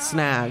can get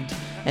snagged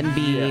and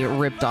be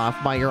ripped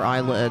off by your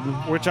eyelid.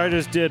 Which I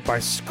just did by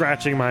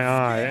scratching my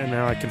eye, and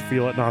now I can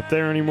feel it not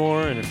there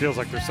anymore, and it feels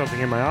like there's something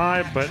in my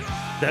eye, but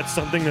that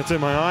something that's in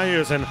my eye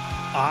is an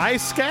eye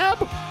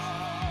scab?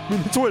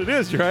 That's what it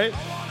is, right?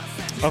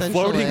 A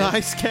floating eye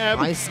scab?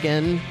 Eye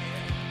skin.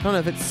 I don't know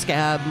if it's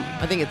scab.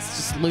 I think it's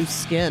just loose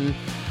skin.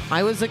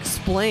 I was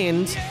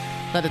explained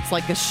that it's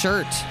like a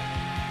shirt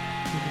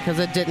because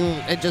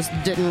it just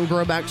didn't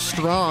grow back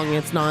strong.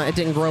 It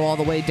didn't grow all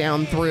the way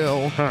down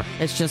through. Huh.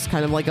 It's just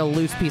kind of like a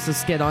loose piece of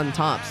skin on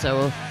top.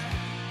 So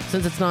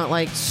since it's not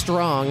like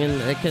strong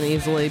and it can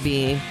easily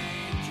be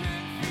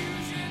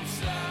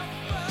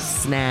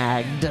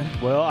snagged.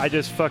 Well, I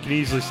just fucking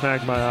easily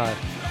snagged my eye.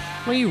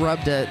 Well, you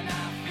rubbed it.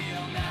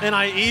 And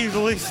I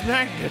easily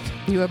snagged it.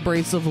 You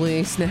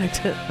abrasively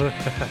snagged it.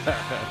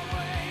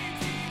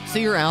 So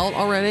you're out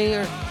already?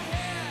 Or?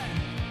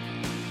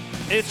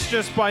 It's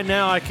just by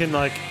now I can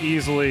like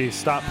easily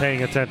stop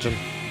paying attention.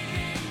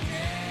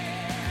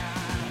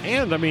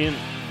 And I mean,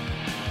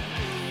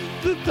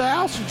 the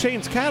Alice in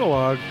Chains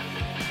catalog,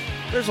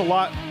 there's a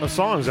lot of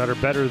songs that are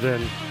better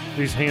than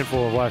these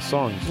handful of last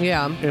songs.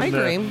 Yeah, I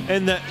agree.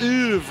 And the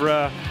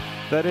oeuvre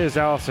that is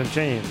Alice in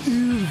Chains.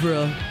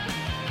 Oeuvre.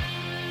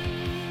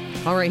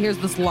 All right, here's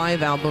this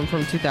live album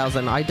from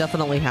 2000. I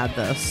definitely had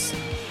this.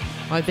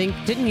 I think,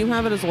 didn't you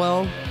have it as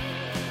well?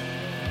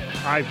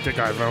 I think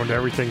I've owned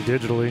everything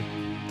digitally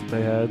that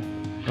they had.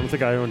 I don't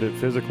think I owned it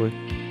physically.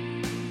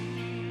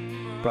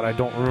 But I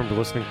don't remember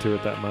listening to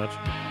it that much.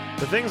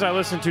 The things I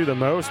listened to the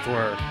most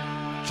were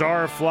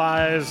Jar of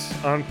Flies,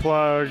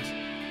 Unplugged,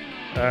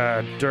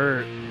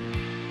 Dirt,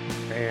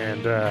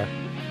 and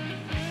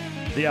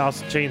the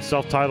Alice in Chains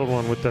self-titled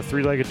one with the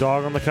three-legged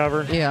dog on the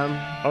cover.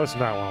 Yeah. I listened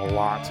to that one a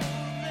lot.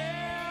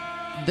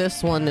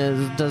 This one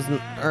doesn't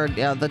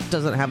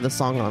have the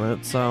song on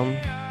it, so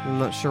I'm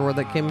not sure where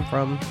that came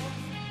from.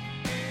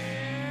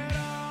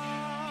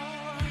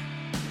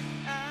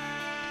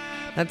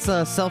 That's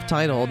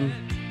self-titled,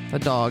 a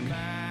dog.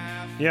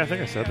 Yeah, I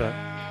think I said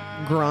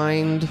that.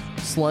 Grind,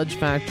 Sludge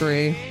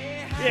Factory.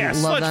 Yeah, Love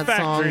Sludge that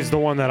Factory is song. the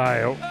one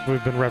that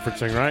we've been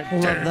referencing, right?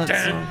 Love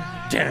that song.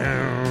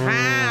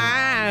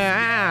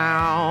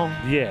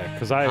 Yeah,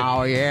 because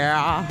Oh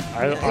yeah!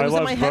 It was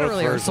in my head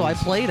earlier, so I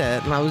played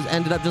it, and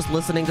ended up just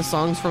listening to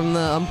songs from the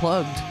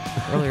Unplugged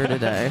earlier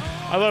today.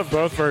 I love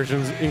both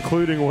versions,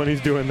 including when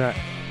he's doing that.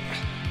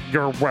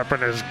 Your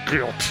weapon is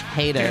guilt.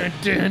 Hate it.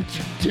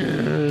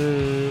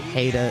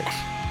 Hate it.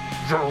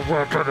 Your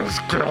weapon is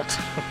guilt.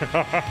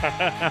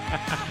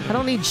 I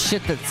don't need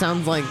shit that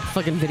sounds like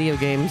fucking video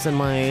games in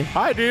my.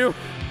 I do.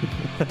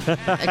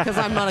 Because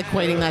I'm not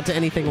equating that to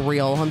anything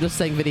real. I'm just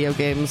saying video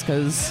games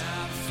because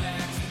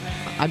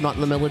I'm not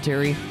in the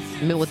military.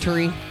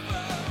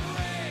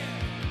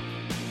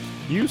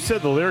 You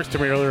said the lyrics to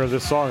me earlier of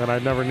this song, and I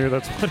never knew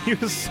that's what he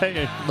was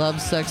saying.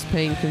 Love, sex,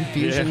 pain,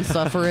 confusion, Yeah.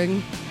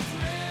 suffering.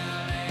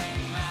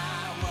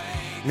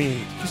 I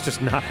mean, he's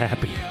just not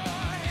happy.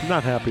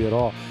 Not happy at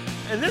all.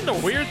 And then the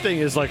weird thing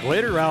is, like,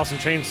 later Alice in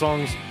Chains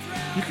songs,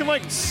 you can,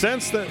 like,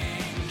 sense that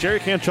Jerry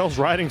Cantrell's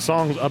writing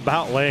songs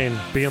about Lane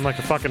being, like,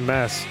 a fucking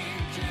mess.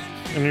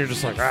 And you're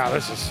just like,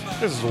 this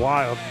is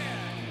wild.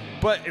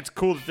 But it's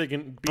cool that they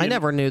can be... I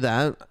never knew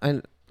that.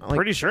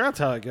 Pretty sure that's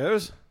how it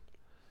goes.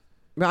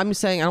 I'm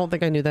saying I don't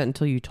think I knew that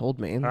until you told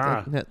me.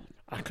 That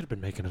I could have been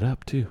making it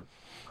up, too.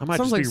 I might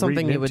sounds just like be something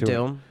reading you would into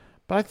it. do.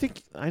 But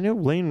I know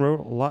Lane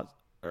wrote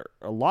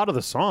a lot of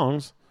the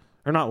songs.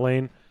 Or not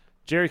Lane,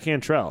 Jerry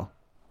Cantrell.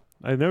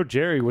 I know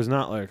Jerry was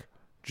not like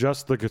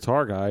just the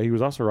guitar guy. He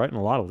was also writing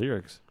a lot of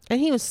lyrics. And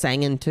he was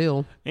singing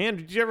too. And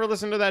did you ever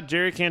listen to that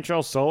Jerry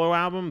Cantrell solo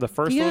album? The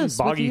first Yes,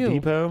 one, with Boggy you.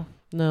 Depot?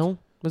 No?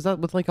 Was that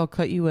with like I'll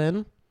Cut You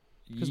In?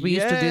 Because we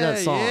used to do that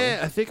song. Yeah,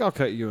 I think I'll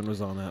Cut You In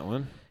was on that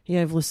one.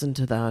 Yeah, I've listened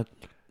to that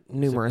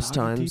numerous Is it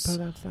Boggy times.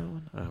 Depot, that's that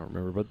one? I don't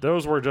remember. But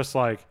those were just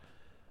like,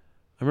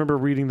 I remember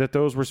reading that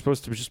those were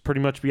supposed to just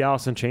pretty much be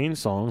Alice in Chains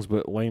songs,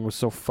 but Lane was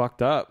so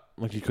fucked up,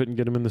 like he couldn't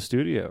get him in the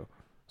studio.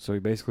 So he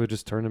basically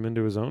just turned them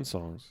into his own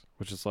songs,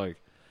 which is like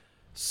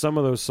some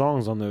of those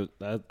songs on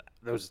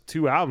those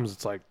two albums.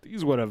 It's like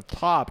these would have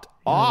popped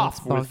off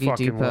That's with Boggy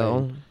fucking Depot.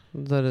 Lane.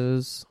 That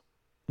is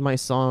my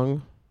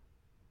song.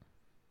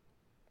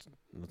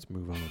 Let's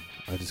move on.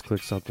 I just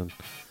clicked something.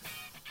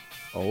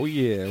 Oh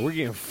yeah, we're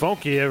getting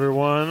funky,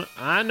 everyone.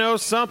 I know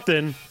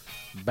something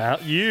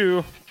about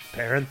you.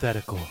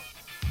 Parenthetical.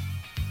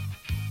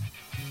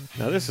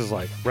 Now this is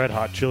like Red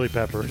Hot Chili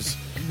Peppers.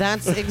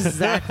 That's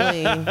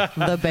exactly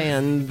the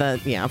band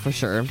that, yeah, for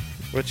sure.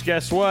 Which,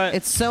 guess what?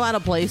 It's so out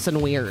of place and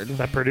weird.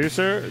 That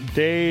producer,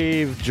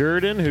 Dave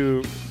Jordan,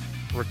 who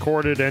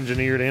recorded,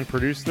 engineered, and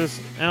produced this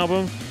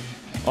album,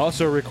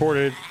 also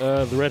recorded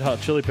the Red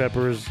Hot Chili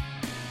Peppers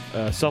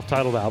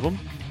self-titled album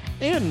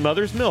and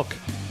Mother's Milk.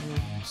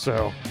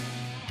 So,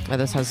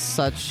 This has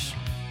such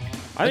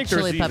I think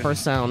Chili Pepper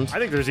sound. I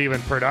think there's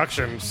even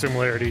production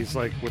similarities,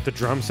 like with the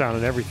drum sound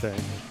and everything.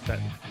 That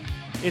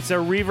It's a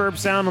reverb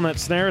sound on that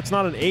snare. It's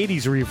not an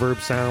 80s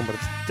reverb sound, but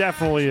it's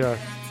definitely a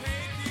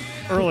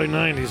early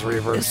 90s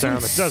reverb This sound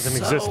that one's doesn't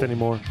exist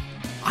anymore.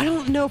 I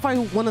don't know if I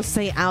want to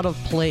say out of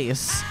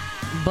place,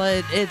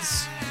 but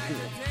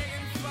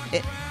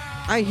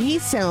he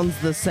sounds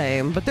the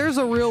same, but there's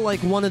a real like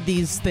one of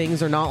these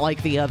things are not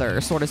like the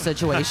other sort of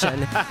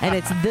situation, and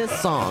it's this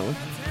song.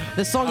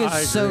 This song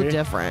I is so agree.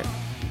 different.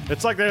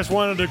 It's like they just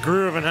wanted to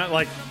groove and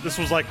like this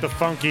was like the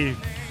funky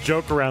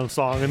joke around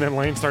song, and then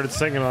Lane started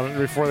singing on it. And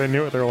before they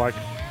knew it, they were like,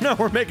 "No,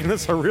 we're making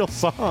this a real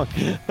song."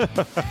 And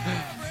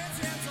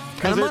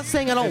I'm not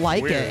saying I don't it's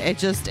like weird. it. It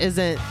just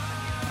isn't.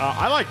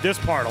 I like this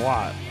part a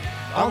lot.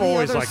 All I've the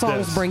always other liked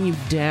songs this. bring you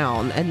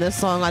down, and this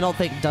song I don't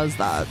think does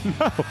that.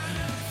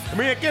 I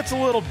mean, it gets a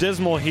little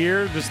dismal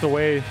here, just the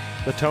way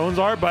the tones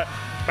are, but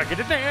like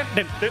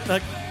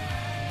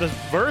the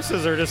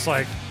verses are just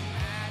like,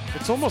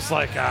 it's almost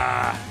like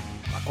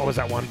what was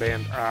that one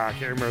band? I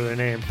can't remember their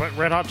name, but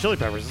Red Hot Chili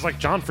Peppers. It's like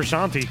John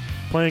Frusciante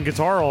playing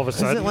guitar all of a Is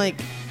sudden. it like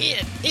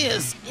It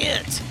is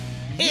it.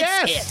 It's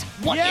yes, it.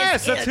 What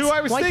yes, is that's it? who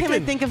I was why thinking.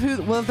 can't I think of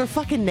who their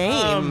fucking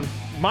name?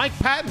 Mike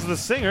Patton's the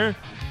singer.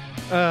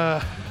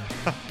 Fuck.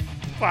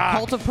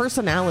 Cult of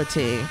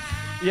Personality.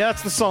 Yeah,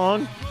 that's the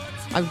song.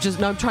 I'm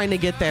trying to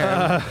get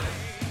there.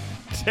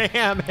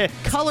 Damn it.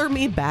 Color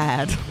Me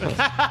Bad.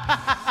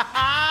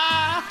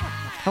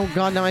 Oh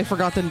god, now I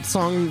forgot the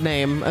song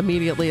name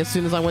immediately as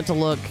soon as I went to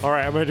look. All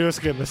right, I'm going to do this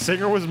again. The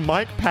singer was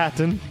Mike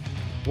Patton.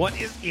 What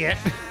is it?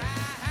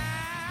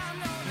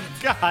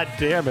 God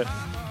damn it.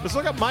 Let's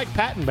look up Mike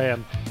Patton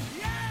Band.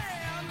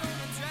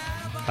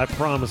 I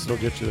promise it'll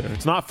get you there.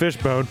 It's not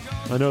Fishbone.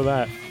 I know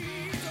that.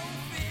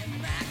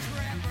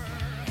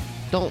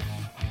 Don't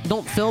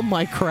film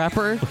my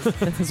crapper.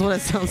 That's what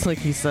it sounds like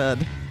he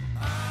said.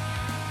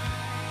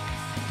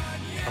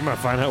 I'm going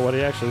to find out what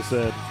he actually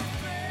said.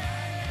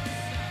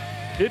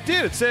 It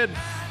did. It said,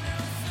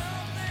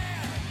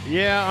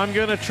 "Yeah, I'm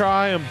going to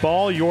try and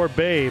ball your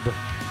babe.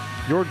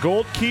 Your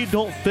gold key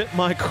don't fit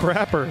my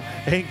crapper.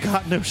 Ain't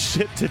got no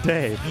shit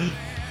today."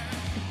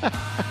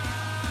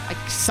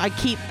 I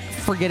keep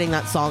forgetting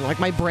that song. Like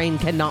my brain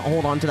cannot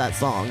hold on to that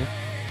song.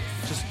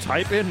 Just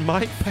type in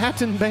Mike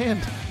Patton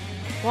Band.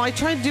 Well, I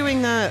tried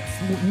doing that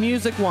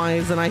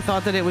music-wise, and I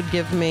thought that it would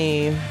give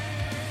me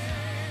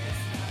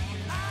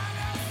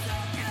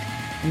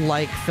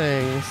like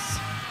things.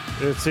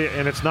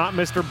 And it's not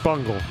Mr.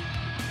 Bungle,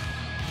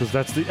 because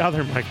that's the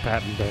other Mike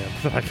Patton band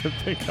that I can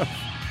think of.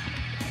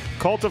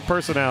 Cult of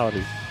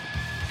Personality.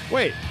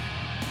 Wait,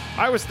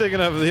 I was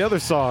thinking of the other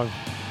song.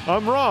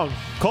 I'm wrong.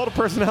 Cult of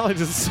Personality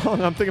is the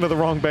song. I'm thinking of the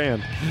wrong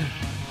band.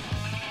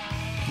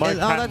 Mike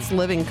Patton. That's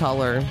Living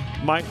Color.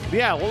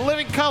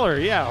 Living Color.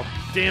 Yeah,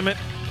 damn it.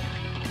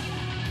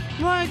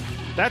 Like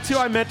That's who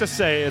I meant to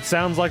say. It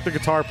sounds like the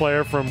guitar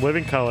player from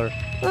Living Color.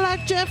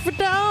 Jeffrey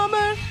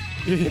Dahmer,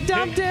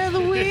 Dom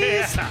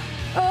DeLuise. Yeah.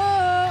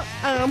 Oh,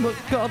 I'm a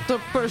cult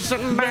of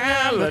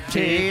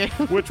personality.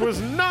 Which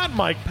was not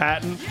Mike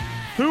Patton.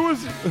 Who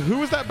was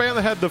that band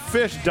that had the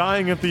fish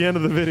dying at the end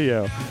of the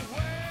video?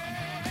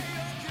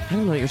 I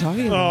don't know what you're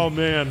talking about. Oh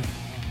man.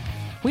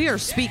 We are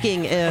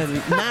speaking in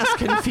mass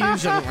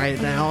confusion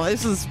right now.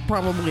 This is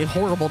probably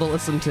horrible to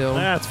listen to.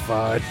 That's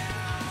fine.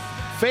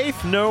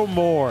 Faith No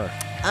More.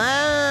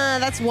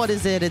 That's What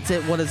Is It? It's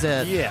It, What Is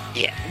It? Yeah.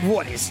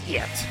 What is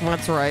it?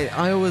 That's right.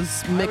 I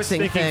was I was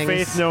mixing thinking things.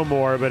 Faith No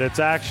More, but it's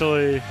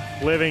actually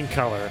Living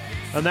Color.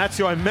 And that's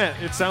who I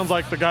meant. It sounds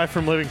like the guy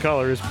from Living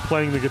Color is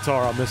playing the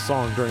guitar on this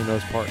song during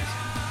those parts.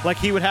 Like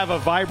he would have a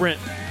vibrant,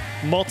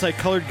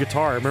 multicolored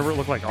guitar. Remember it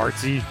looked like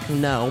artsy?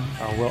 No.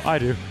 Oh, well, I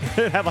do.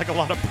 It had like a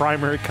lot of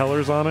primary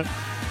colors on it.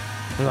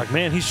 They're like,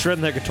 man, he's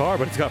shredding that guitar,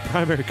 but it's got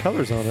primary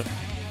colors on it.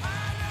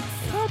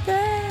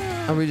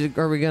 Are we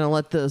going to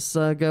let this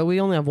go?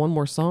 We only have one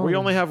more song. We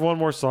only have one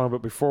more song,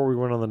 but before we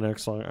went on the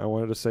next song, I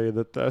wanted to say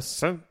that the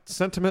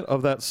sentiment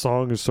of that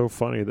song is so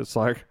funny. That's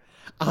like,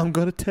 I'm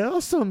going to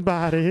tell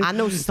somebody. I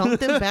know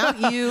something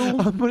about you.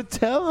 I'm going to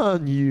tell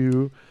on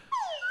you.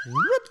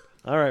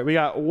 All right, we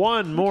got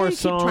one more You keep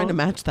song. trying to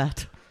match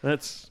that.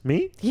 That's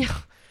me? Yeah.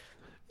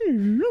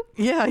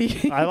 Yeah.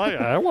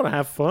 I want to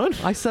have fun.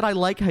 I said I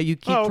like how you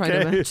keep trying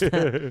to match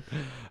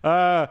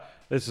that.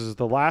 This is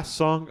the last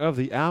song of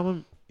the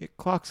album. It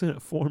clocks in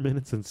at 4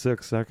 minutes and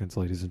 6 seconds,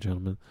 ladies and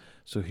gentlemen.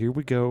 So here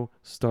we go.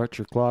 Start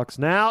your clocks.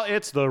 Now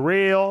it's the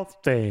real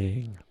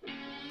thing.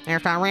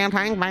 It's a real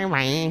thing,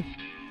 baby.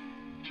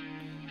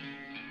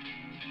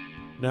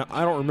 Now,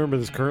 I don't remember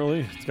this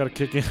currently. It's got to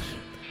kick in.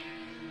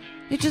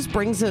 It just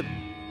brings it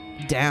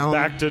down.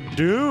 Back to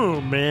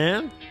Doom,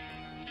 man.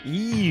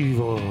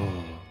 Evil.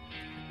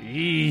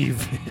 Yeah,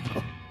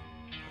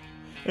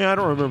 I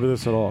don't remember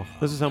this at all.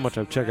 This is how much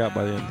I've checked out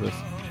by the end of this.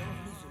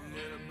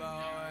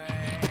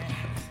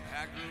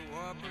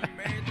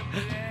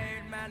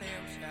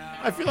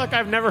 I feel like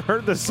I've never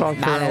heard this song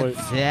currently.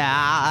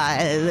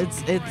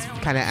 It's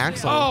kind of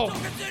excellent. Oh,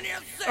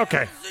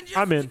 okay.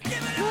 I'm in.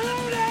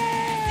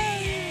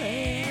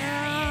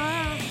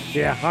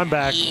 Yeah, I'm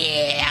back.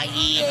 Yeah.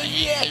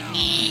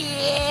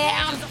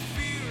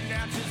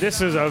 This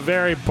is a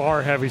very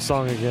bar-heavy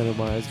song again in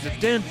my eyes.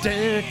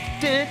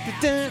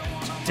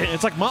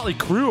 It's like Motley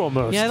Crue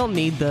almost. Yeah, I don't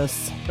need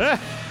this.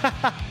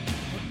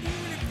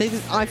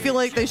 I feel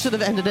like they should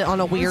have ended it on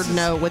a weird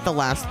note with the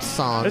last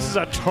song. This is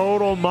a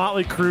total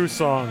Motley Crue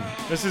song.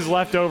 This is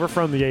left over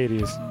from the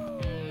 80s.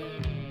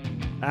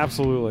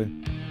 Absolutely.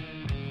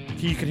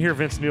 You can hear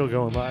Vince Neil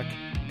going back.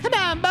 Come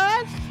on,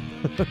 boys.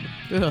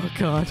 Oh,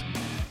 God.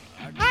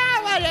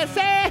 What you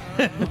say?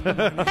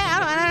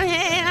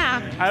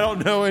 I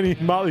don't know any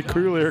Motley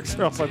Crue lyrics,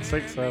 or else I'd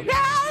sing some.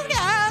 Girls,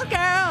 girls,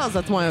 girls.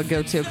 That's my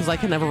go-to because I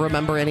can never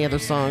remember any other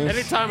songs.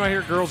 Anytime I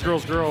hear girls,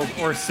 girls, girls,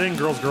 or sing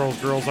girls, girls,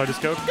 girls, I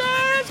just go,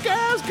 girls,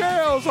 girls,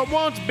 girls. I'm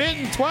once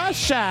bitten, twice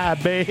shy,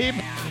 babe.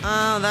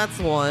 Oh, that's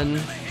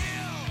one.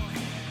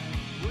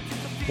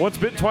 Once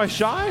bitten, twice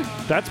shy?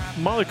 That's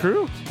Motley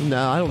Crue?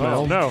 No, I don't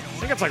know. Oh, no. I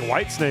think it's like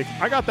Whitesnake.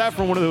 I got that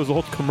from one of those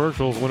old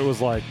commercials when it was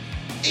like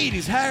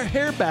 80s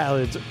hair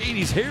ballads,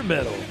 80s hair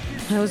metal.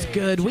 That was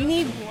good.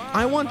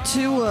 I want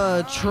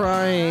to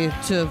try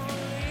to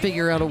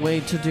figure out a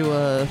way to do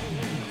a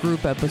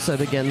group episode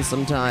again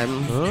sometime.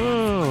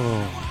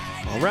 Oh.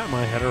 I'll wrap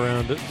my head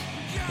around it.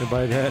 And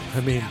by that,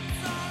 I mean,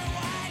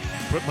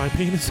 put my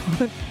penis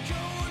on it.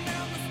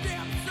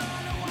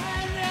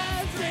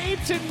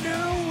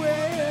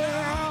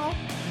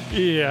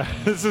 Yeah,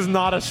 this is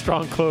not a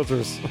strong closer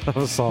of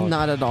a song.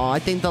 Not at all. I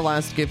think the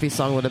last Goofy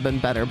song would have been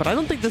better, but I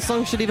don't think this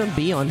song should even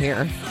be on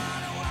here.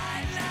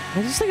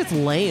 I just think it's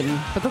lame,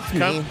 but that's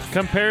me.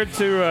 Compared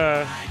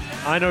to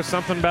I Know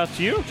Something About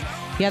You?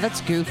 Yeah, that's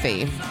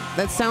goofy.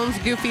 That sounds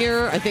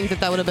goofier. I think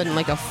that would have been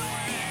like a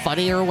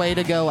funnier way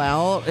to go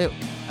out.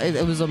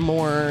 It was a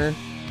more...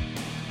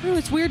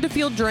 It's weird to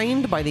feel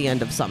drained by the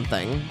end of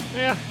something.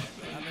 Yeah.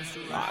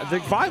 The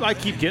vibe I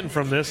keep getting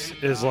from this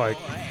is like,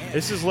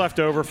 this is left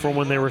over from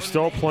when they were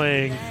still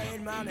playing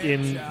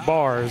in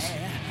bars.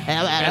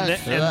 And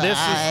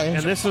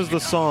this is the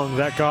song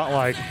that got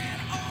like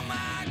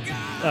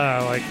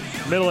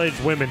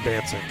middle-aged women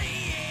dancing.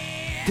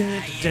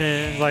 Dun,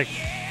 dun, like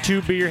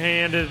two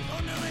beer-handed,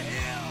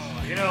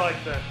 you know, like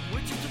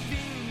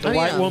the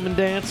white woman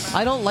dance.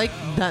 I don't like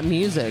that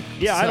music.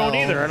 Yeah, I don't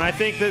either. And I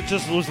think that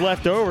just was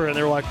left over, and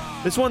they were like,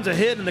 this one's a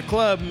hit in the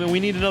club, and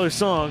we need another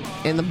song.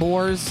 In the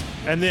Boars.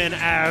 And then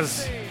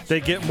as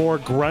they get more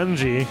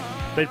grungy,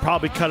 they'd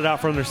probably cut it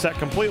out from their set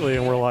completely,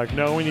 and we're like,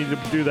 no, we need to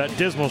do that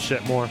dismal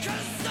shit more.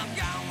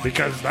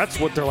 Because that's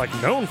what they're like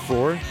known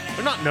for.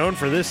 They're not known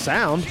for this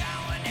sound.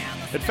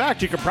 In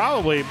fact, you could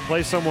probably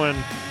play someone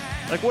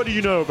like, what do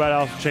you know about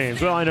Alice in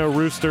Chains? Well, I know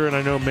Rooster and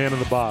I know Man in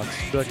the Box.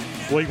 Be like,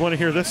 well, you want to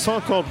hear this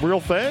song called Real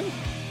Thing?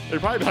 They'd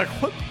probably be like,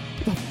 what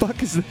the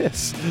fuck is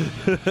this?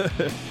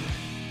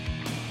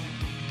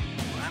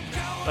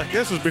 Like,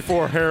 this was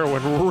before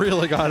heroin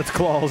really got its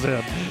claws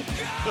in.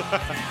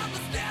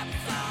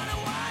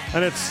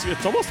 And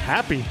it's almost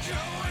happy.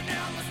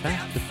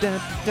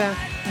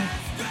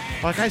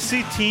 Like, I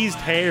see teased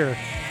hair.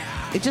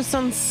 It just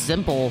sounds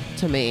simple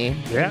to me.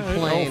 Yeah,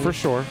 oh, for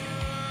sure.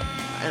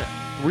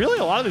 Really,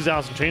 a lot of these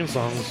Alice in Chains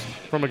songs,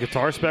 from a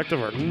guitar perspective,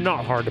 are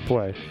not hard to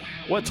play.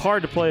 What's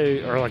hard to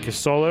play are like his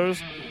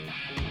solos,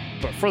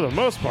 but for the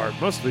most part,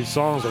 most of these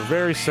songs are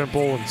very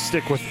simple and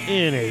stick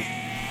within a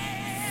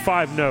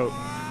 5-note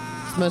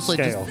it's mostly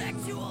scale.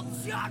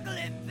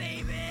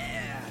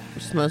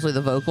 Just mostly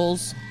the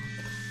vocals.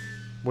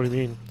 What do you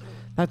mean?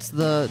 That's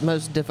the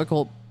most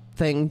difficult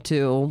thing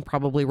to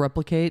probably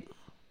replicate.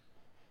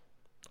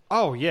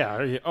 Oh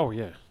yeah, oh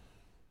yeah.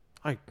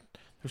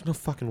 There's no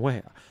fucking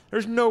way.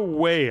 There's no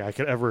way I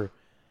could ever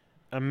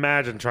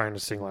imagine trying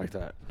to sing like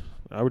that.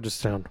 I would just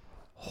sound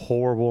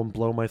horrible and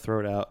blow my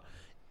throat out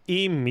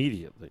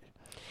immediately.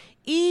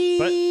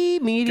 But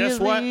guess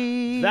what?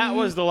 That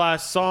was the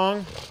last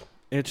song.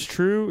 It's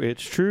true.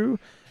 It's true.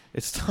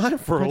 It's time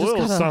for a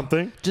little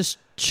something. Just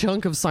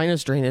chunk of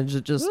sinus drainage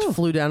that just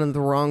flew down at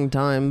the wrong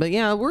time. But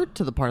yeah, we're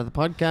to the part of the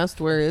podcast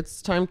where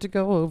it's time to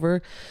go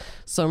over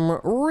some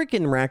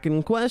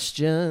rickin'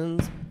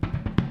 questions.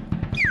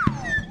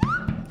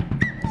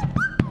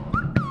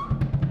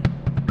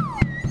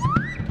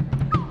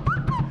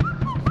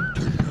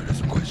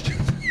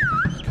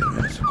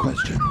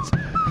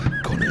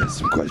 Gonna ask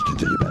some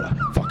questions, and you better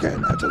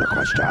fucking answer the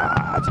questions.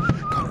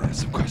 Gonna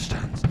ask some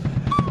questions.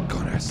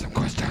 Gonna ask some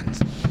questions.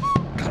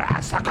 Gonna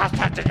ask some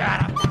questions, and you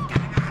better.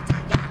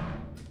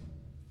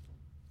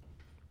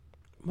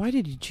 Why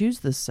did you choose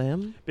this,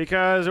 Sam?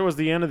 Because it was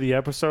the end of the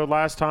episode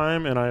last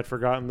time, and I had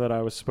forgotten that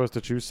I was supposed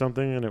to choose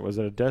something, and it was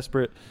a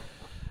desperate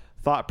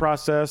thought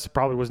process.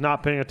 Probably was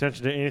not paying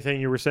attention to anything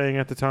you were saying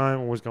at the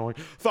time, and was going,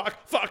 fuck,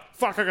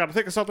 I gotta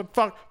think of something,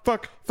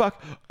 fuck.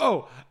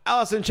 Oh,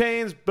 Alice in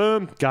Chains,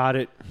 boom, got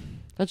it.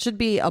 That should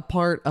be a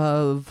part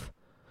of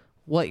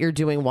what you're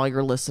doing while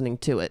you're listening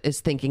to it,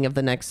 is thinking of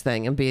the next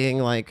thing and being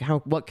like,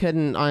 what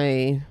couldn't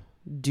I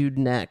do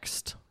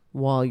next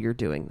while you're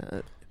doing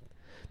that?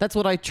 That's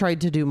what I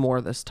tried to do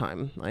more this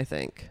time, I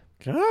think.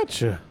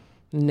 Gotcha.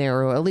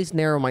 At least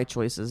narrow my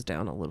choices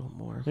down a little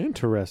more.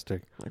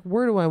 Interesting. Like,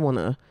 where do I want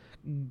to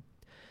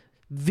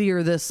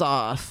veer this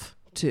off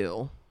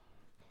to?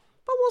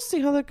 But we'll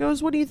see how that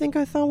goes. What do you think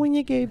I thought when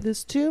you gave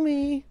this to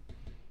me?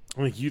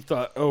 Like you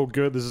thought, oh,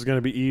 good, this is going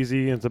to be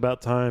easy. And it's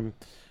about time.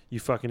 You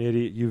fucking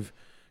idiot. You've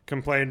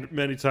complained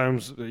many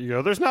times. You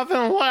go, there's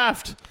nothing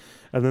left.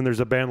 And then there's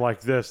a band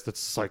like this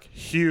that's like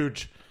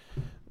huge.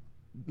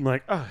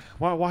 Like,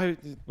 why?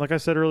 Like I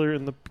said earlier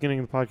in the beginning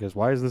of the podcast,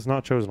 why is this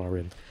not chosen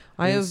already?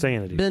 I have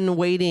Insanity. been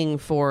waiting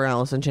for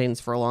Alice in Chains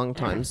for a long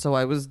time, so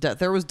I was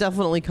there was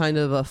definitely kind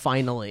of a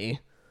finally.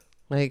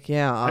 Like,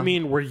 yeah. I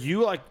mean, were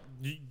you like,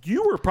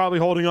 you were probably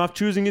holding off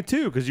choosing it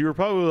too, because you were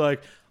probably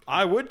like,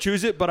 I would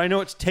choose it, but I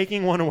know it's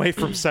taking one away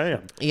from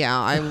Sam. Yeah,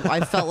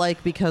 I felt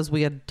like because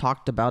we had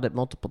talked about it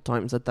multiple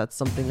times that's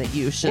something that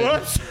you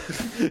should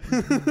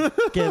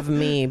give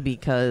me,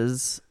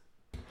 because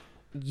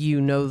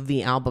you know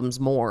the albums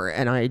more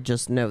and I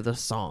just know the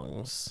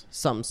songs,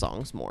 some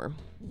songs more.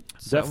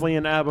 So Definitely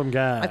an album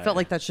guy. I felt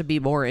like that should be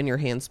more in your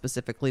hands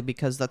specifically,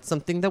 because that's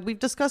something that we've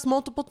discussed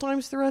multiple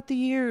times throughout the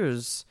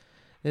years,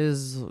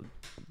 is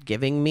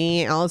giving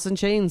me Alice in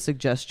Chains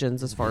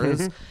suggestions as far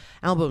as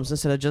albums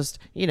instead of just,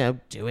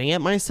 doing it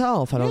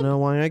myself. I don't know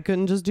why I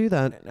couldn't just do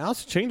that.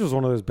 Alice in Chains was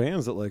one of those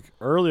bands that, like,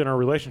 early in our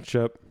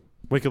relationship,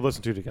 we could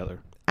listen to together.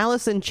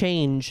 Alice in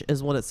Change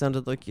is what it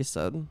sounded like you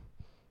said.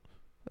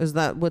 Is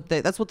that what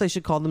that's what they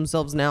should call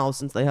themselves now,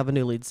 since they have a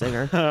new lead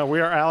singer? We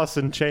are Alice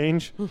in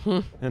Change.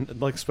 And,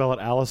 like, spell it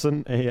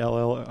Allison,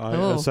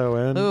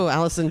 Allison. Oh,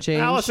 Alice in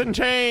Change. Alice in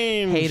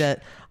Change. Hate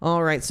it.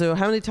 All right, so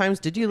how many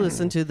times did you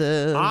listen to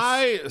this?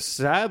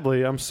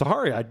 I'm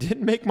sorry, I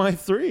didn't make my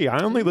 3.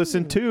 I only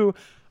listened 2,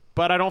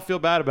 but I don't feel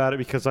bad about it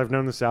because I've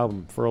known this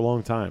album for a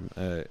long time.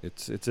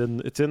 It's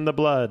in the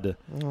blood.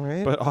 All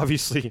right. But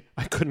obviously,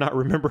 I could not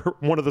remember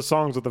one of the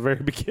songs at the very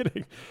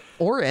beginning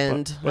Or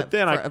end. But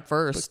then at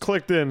first.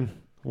 clicked in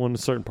when a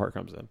certain part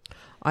comes in.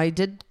 I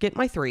did get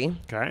my 3.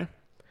 Okay.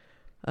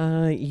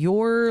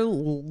 Your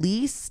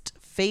least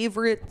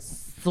favorite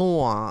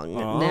song.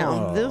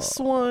 Now, this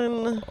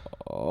one...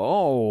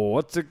 Oh,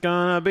 what's it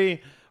gonna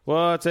be?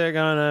 What's it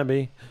gonna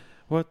be?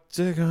 What's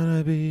it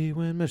gonna be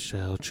when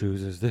Michelle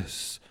chooses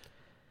this?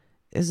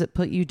 Is it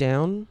Put You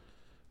Down?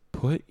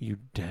 Put You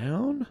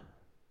Down?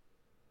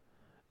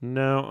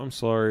 No, I'm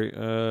sorry.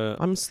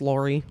 I'm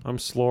Slory. I'm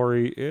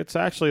Slory. It's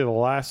actually the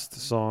last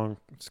song.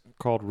 It's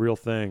called Real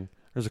Thing.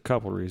 There's a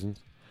couple reasons.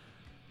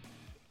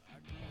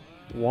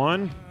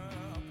 One,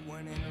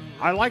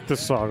 I like this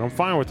song. I'm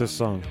fine with this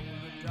song.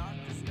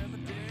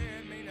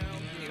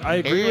 I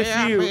agree with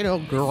you.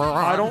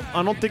 I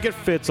don't think it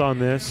fits on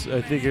this.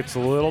 I think it's a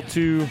little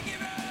too.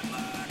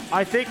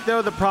 I think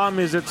though the problem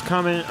is I'm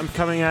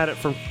coming at it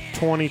from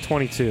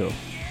 2022.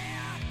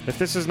 If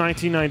this is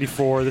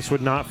 1994, this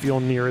would not feel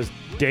near as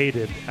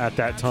dated at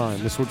that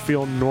time. This would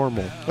feel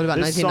normal. What about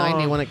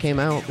 1990 when it came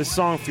out? This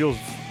song feels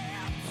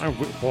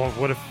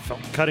would have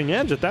felt cutting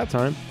edge at that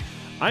time.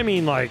 I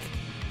mean, like,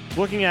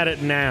 looking at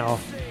it now,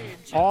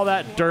 all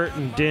that dirt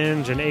and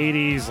dinge and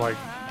 80s like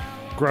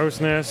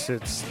grossness,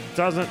 it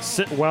doesn't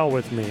sit well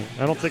with me.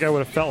 I don't think I would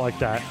have felt like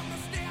that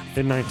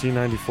in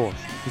 1994,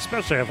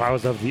 especially if I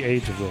was of the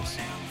age of this.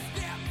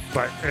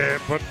 But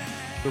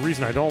the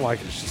reason I don't like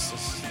it is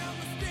just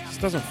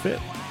doesn't fit.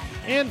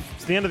 And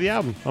it's the end of the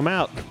album. I'm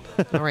out.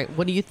 All right,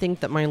 what do you think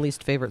that my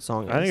least favorite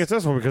song is? I think it's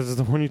this one because it's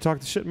the one you talk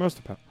the shit most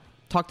about.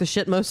 Talk the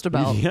shit most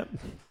about. Yep.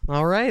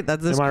 All right,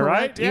 that's Am I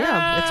correct. right?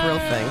 Yeah, it's Real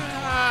Thing.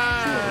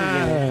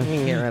 You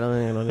can get rid of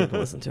it. I don't need to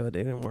listen to it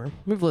anymore.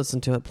 We've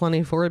listened to it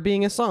plenty for it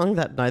being a song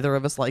that neither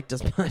of us liked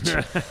as much.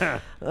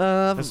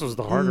 This was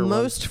the harder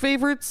Most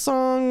favorite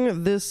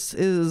song. This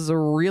is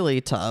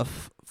really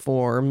tough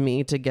for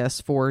me to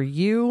guess for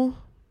you.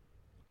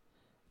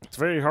 It's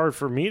very hard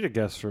for me to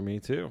guess for me,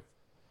 too.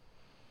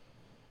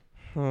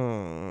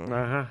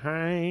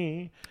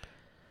 I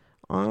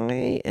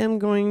am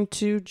going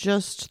to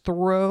just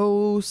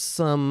throw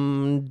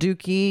some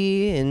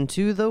Dookie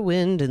into the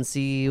wind and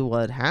see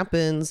what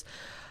happens.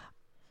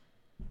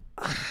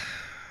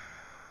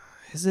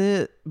 Is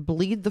it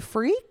Bleed the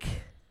Freak?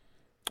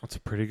 It's a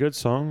pretty good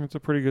song.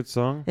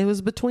 It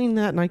was between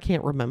that and I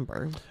can't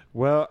remember.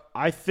 Well,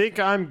 I think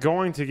I'm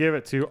going to give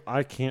it to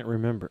I Can't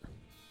Remember.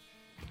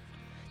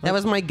 That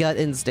was my gut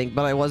instinct,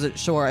 but I wasn't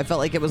sure. I felt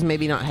like it was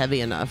maybe not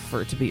heavy enough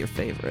for it to be your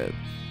favorite.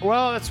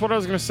 Well, that's what I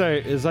was going to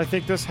say, is I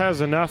think this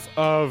has enough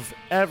of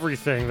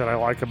everything that I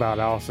like about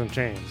Alice in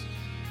Chains.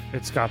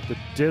 It's got the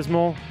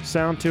dismal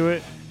sound to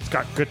it. It's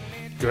got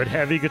good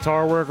heavy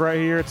guitar work right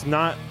here. It's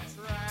not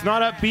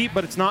upbeat,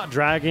 but it's not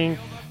dragging.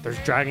 There's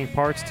dragging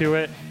parts to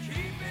it.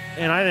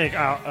 And I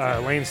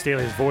think Lane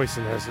Staley's voice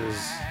in this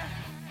is,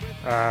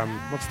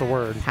 what's the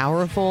word?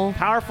 Powerful?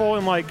 Powerful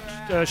and, like,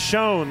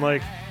 shown,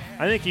 like,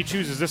 I think he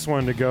chooses this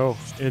one to go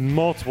in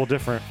multiple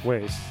different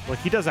ways. Like,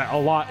 he does that a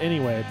lot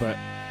anyway, but...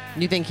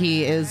 You think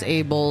he is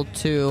able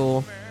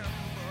to...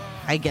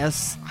 I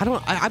guess...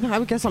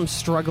 I guess I'm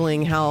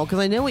struggling how... Because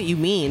I know what you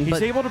mean,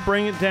 He's able to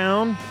bring it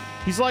down.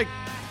 He's like...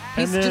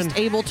 He's just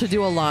able to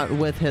do a lot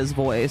with his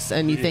voice,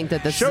 and you think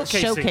that this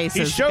showcases...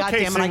 He's God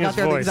damn it, I got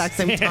there at the voice. exact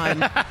same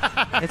time.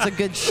 It's a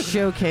good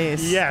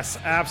showcase. Yes,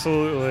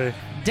 absolutely.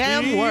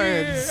 Damn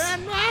words.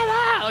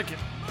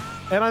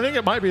 And I think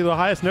it might be the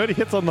highest note he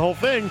hits on the whole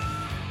thing.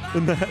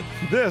 And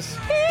this,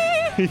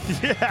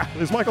 yeah,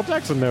 is Michael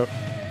Jackson note.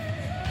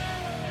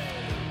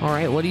 All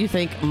right, what do you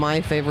think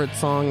my favorite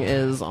song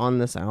is on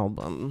this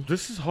album?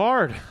 This is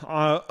hard.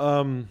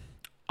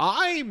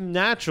 I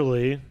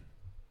naturally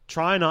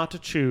try not to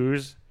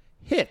choose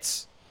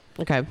hits.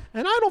 Okay.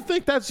 And I don't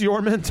think that's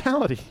your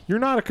mentality. You're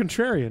not a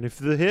contrarian. If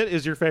the hit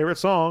is your favorite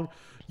song,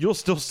 you'll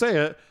still say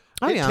it.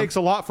 It takes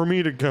a lot for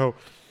me to go,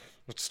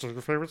 it's still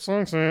your favorite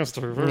song, say it's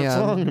still your favorite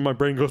song. And my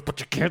brain goes, but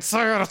you can't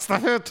say it, it's the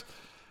hit.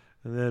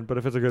 And then, but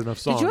if it's a good enough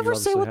song, did you ever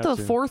say what the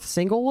to. fourth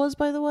single was,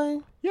 by the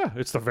way? Yeah,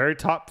 it's the very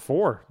top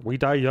 4. We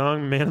Die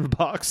Young, Man in the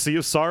Box, Sea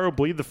of Sorrow,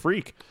 Bleed the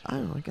Freak. I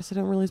don't know. I guess I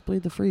didn't realize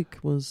Bleed the Freak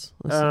was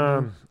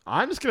a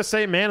I'm just going to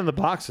say Man in the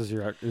Box is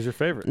your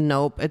favorite.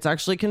 Nope, it's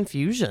actually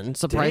Confusion,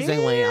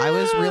 surprisingly. I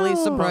was really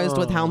surprised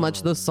with how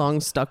much the song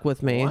stuck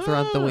with me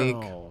throughout the week.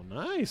 Oh,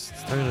 nice.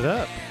 Let's turn it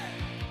up.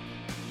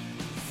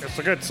 It's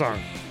a good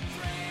song.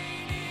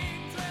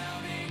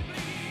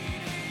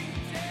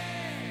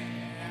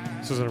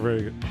 This isn't a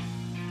very good...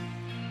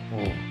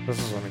 Oh, this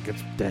is when it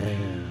gets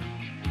Damn.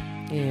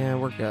 Yeah,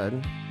 we're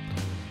good.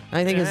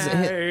 I think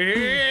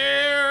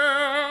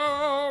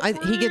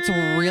he gets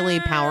really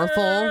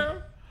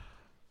powerful.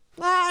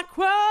 Like,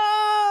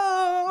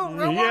 whoa,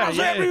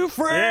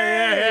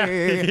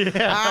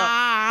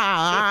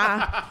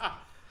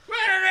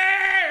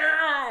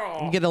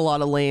 You get a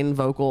lot of Lane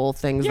vocal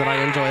things that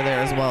I enjoy there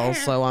as well.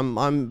 So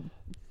I'm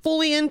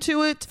fully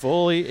into it.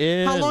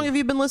 Fully in. How long have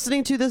you been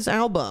listening to this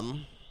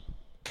album?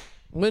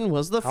 When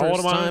was the How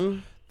old first am I?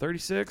 time?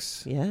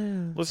 36. Yeah.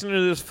 Listening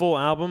to this full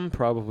album,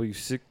 probably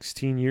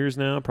 16 years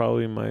now,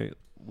 probably in my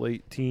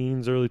late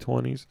teens, early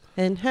 20s.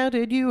 And how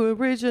did you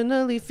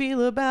originally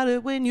feel about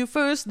it when you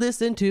first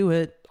listened to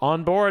it?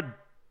 On board.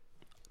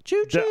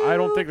 Choo choo. I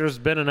don't think there's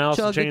been an Alice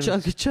in Chugga Chains.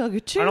 chugga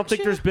chugga choo. I don't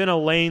think there's been a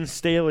Lane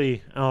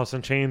Staley Alice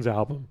in Chains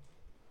album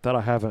that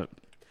I haven't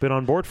been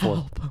on board for.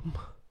 album.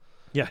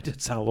 Yeah, I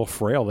did sound a little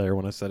frail there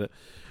when I said it.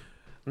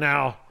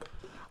 Now,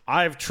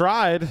 I've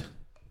tried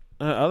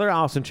other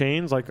Alice in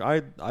Chains. Like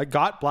I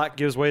got Black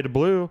Gives Way to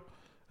Blue,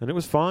 and it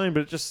was fine, but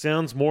it just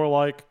sounds more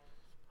like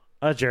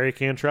a Jerry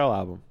Cantrell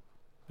album.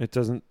 It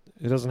doesn't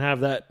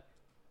have that.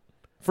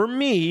 For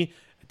me,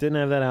 it didn't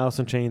have that Alice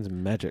in Chains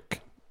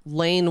magic.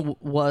 Lane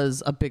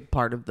was a big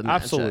part of the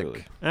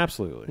magic.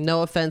 Absolutely.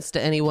 No offense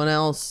to anyone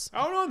else.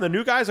 Oh no, the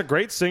new guy's a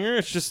great singer.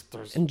 It's just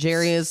And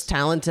Jerry is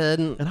talented.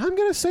 and I'm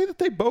gonna say that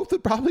they both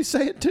would probably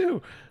say it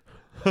too.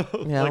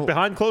 Yeah. Like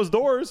behind closed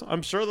doors,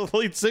 I'm sure the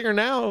lead singer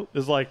now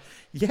is like,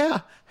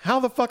 yeah, how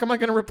the fuck am I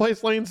going to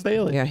replace Lane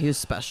Staley? Yeah, he's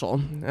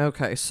special.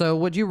 Okay, so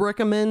would you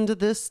recommend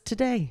this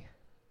today?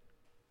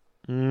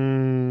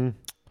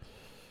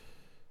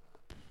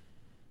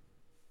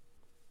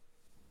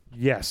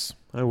 Yes,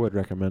 I would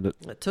recommend it.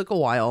 It took a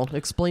while.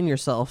 Explain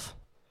yourself.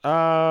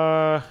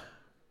 Because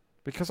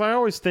I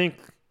always think,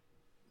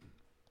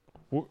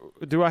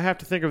 do I have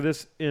to think of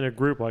this in a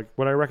group? Like,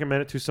 would I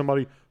recommend it to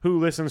somebody who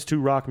listens to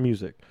rock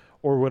music?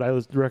 Or would I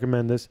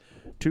recommend this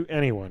to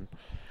anyone?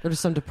 Or to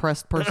some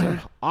depressed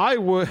person, I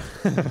would.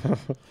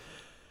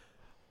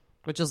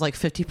 which is like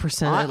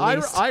 50% at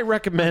least. I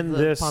recommend of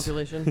the this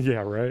population.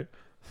 Yeah, right.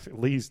 At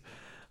least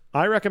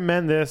I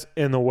recommend this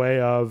in the way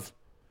of,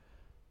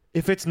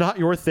 if it's not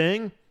your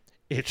thing,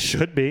 it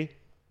should be.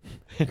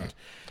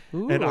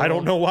 And I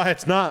don't know why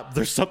it's not.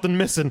 There's something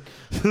missing.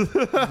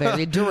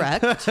 Very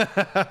direct.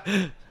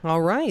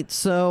 All right,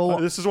 so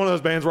This is one of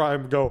those bands where I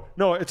go,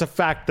 no, it's a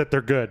fact that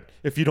they're good.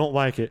 If you don't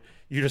like it,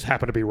 you just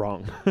happen to be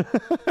wrong.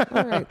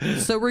 all right.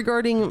 So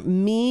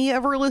regarding me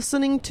ever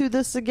listening to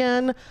this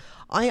again,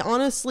 I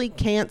honestly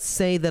can't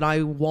say that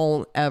I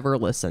won't ever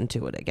listen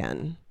to it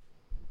again.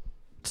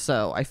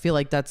 So I feel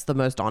like that's the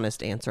most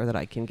honest answer that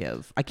I can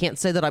give. I can't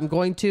say that I'm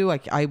going to.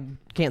 I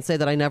can't say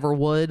that I never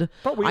would.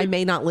 I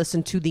may not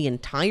listen to the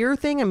entire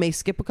thing. I may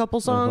skip a couple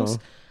songs,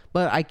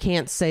 but I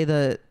can't say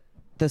that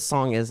this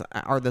song is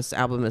or this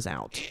album is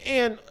out.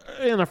 And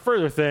a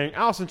further thing,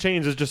 Alice in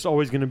Chains is just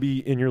always going to be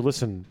in your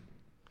listen.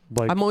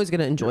 Like, I'm always going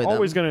to enjoy them.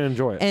 Always going to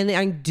enjoy it. And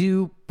I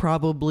do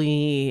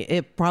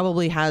it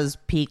probably has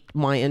piqued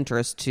my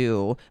interest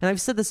too. And I've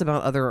said this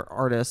about other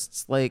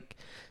artists, like,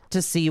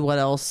 to see what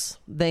else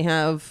they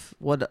have,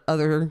 what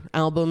other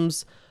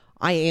albums.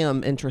 I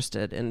am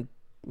interested in,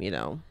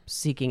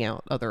 seeking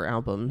out other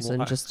albums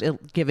and just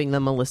giving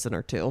them a listen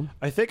or two.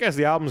 I think as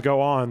the albums go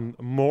on,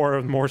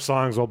 more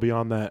songs will be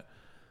on that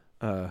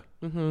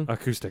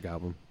acoustic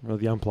album or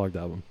the unplugged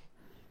album.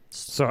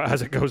 So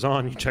as it goes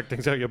on, you check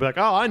things out, you'll be like,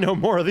 oh, I know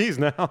more of these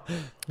now.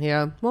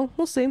 Yeah, well,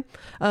 we'll see.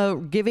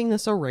 Giving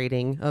this a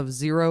rating of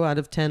 0 out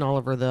of 10 all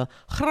over the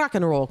rock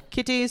and roll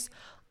kitties,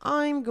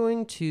 I'm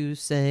going to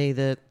say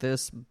that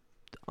I'm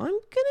going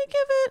to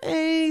give it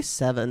a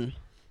 7.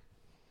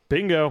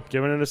 Bingo.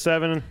 Giving it a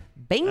 7.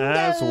 Bingo.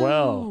 As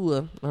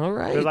well. All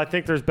right. Because I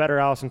think there's better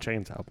Alice in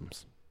Chains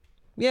albums.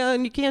 Yeah,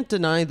 and you can't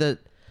deny that.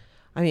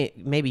 I mean,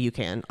 maybe you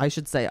can. I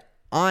should say,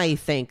 I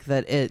think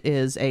that it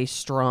is a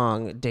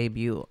strong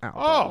debut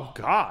album. Oh,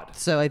 God.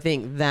 So I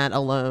think that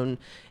alone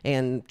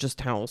and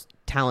just how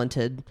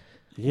talented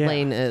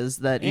lane is.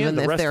 That And even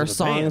the if rest there are of the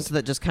songs band.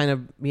 that just kind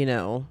of,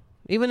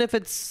 even if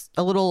it's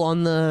a little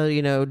on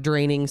the,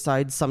 draining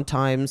side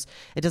sometimes,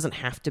 it doesn't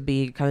have to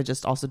be. Kind of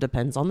just also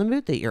depends on the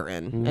mood that you're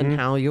in and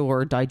how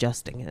you're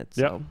digesting it.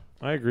 So. Yep,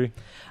 I agree.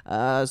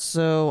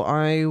 So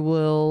I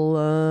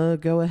will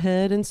go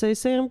ahead and say,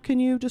 Sam, can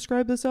you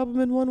describe this album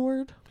in one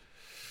word?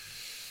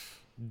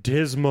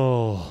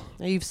 Dismal.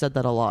 You've said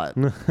that a lot.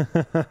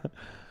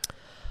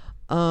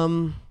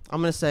 I'm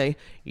gonna say,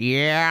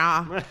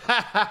 yeah.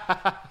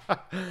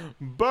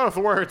 Both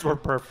words were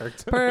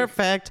perfect.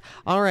 Perfect.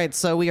 All right,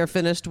 so we are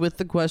finished with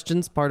the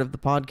questions part of the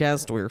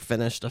podcast. We're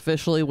finished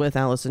officially with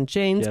Alice in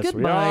Chains. Yes,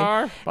 we Goodbye.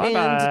 are. Bye-bye.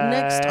 And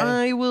next,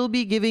 I will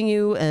be giving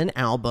you an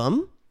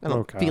album. I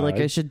don't feel like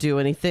I should do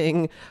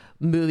anything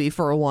movie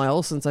for a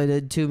while since I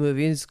did 2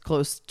 movies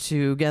close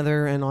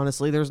together, and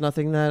honestly, there's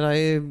nothing that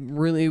I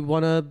really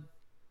want to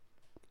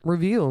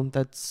review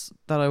that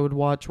I would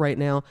watch right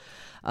now.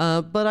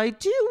 But I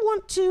do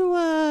want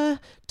to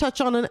touch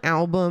on an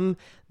album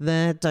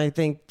that I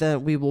think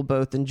that we will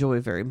both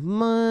enjoy very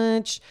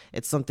much.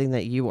 It's something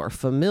that you are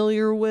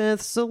familiar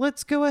with. So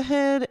let's go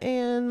ahead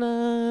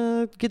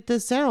and get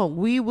this out.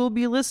 We will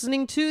be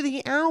listening to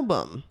the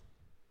album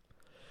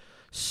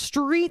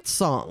Street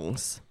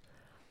Songs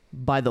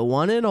by the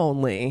one and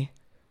only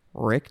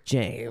Rick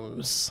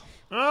James.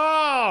 Oh,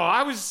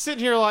 I was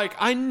sitting here like,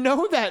 I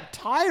know that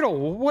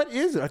title. What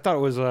is it? I thought it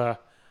was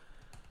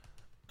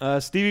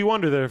Stevie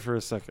Wonder there for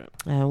a second.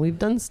 We've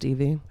done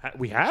Stevie.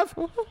 We have?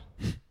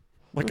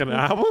 Like an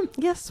album?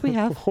 Yes, we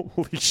have.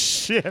 Holy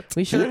shit.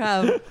 We sure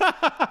have.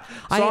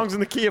 Songs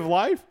in the Key of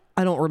Life?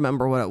 I don't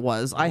remember what it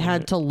was. I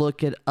had to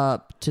look it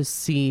up to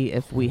see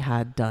if we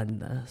had done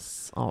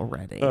this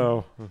already.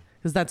 Oh.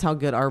 Because that's how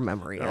good our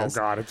memory is.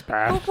 Oh, God, it's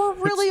bad. But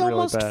we're really It's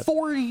almost bad.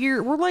 4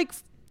 years. We're like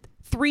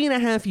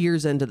 3.5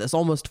 years into this.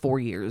 Almost 4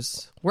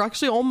 years. We're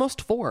actually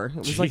almost 4. It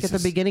was like at the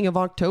Jesus. beginning of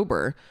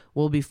October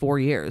will be 4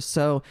 years.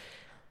 So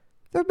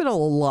there have been a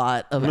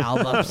lot of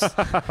albums.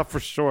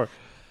 For sure.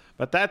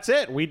 But that's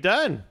it. We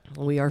done.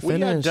 We are We are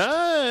finished.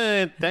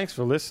 done. Thanks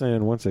for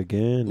listening once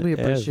again, We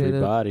appreciate it.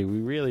 everybody. We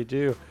really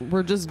do.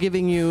 We're just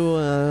giving you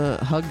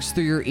hugs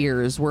through your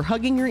ears. We're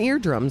hugging your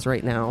eardrums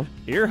right now.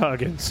 Ear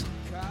huggins.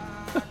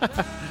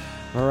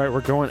 All right,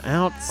 we're going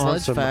out on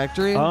Sludge some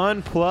Factory.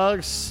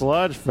 Unplugged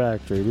Sludge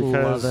Factory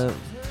because Love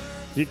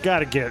it. you got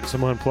to get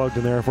some unplugged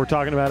in there. If we're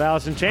talking about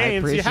Alice in I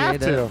Chains, appreciate you have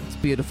it. to. It's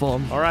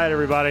beautiful. All right,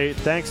 everybody.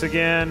 Thanks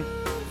again.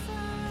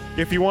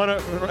 If you want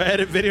to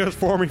edit videos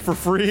for me for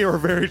free or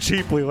very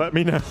cheaply, let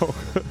me know.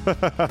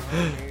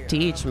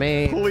 Teach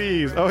me.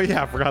 Please. Oh,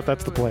 yeah, I forgot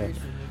that's the plan.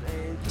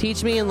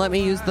 Teach me and let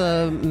me use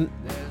the...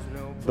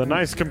 The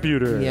nice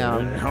computer.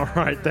 Yeah. All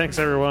right. Thanks,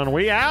 everyone.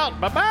 We out.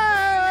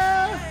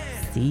 Bye-bye.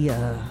 See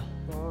ya.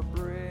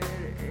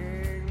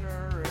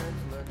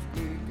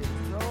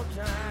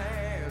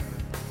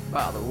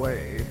 By the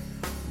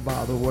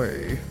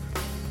way,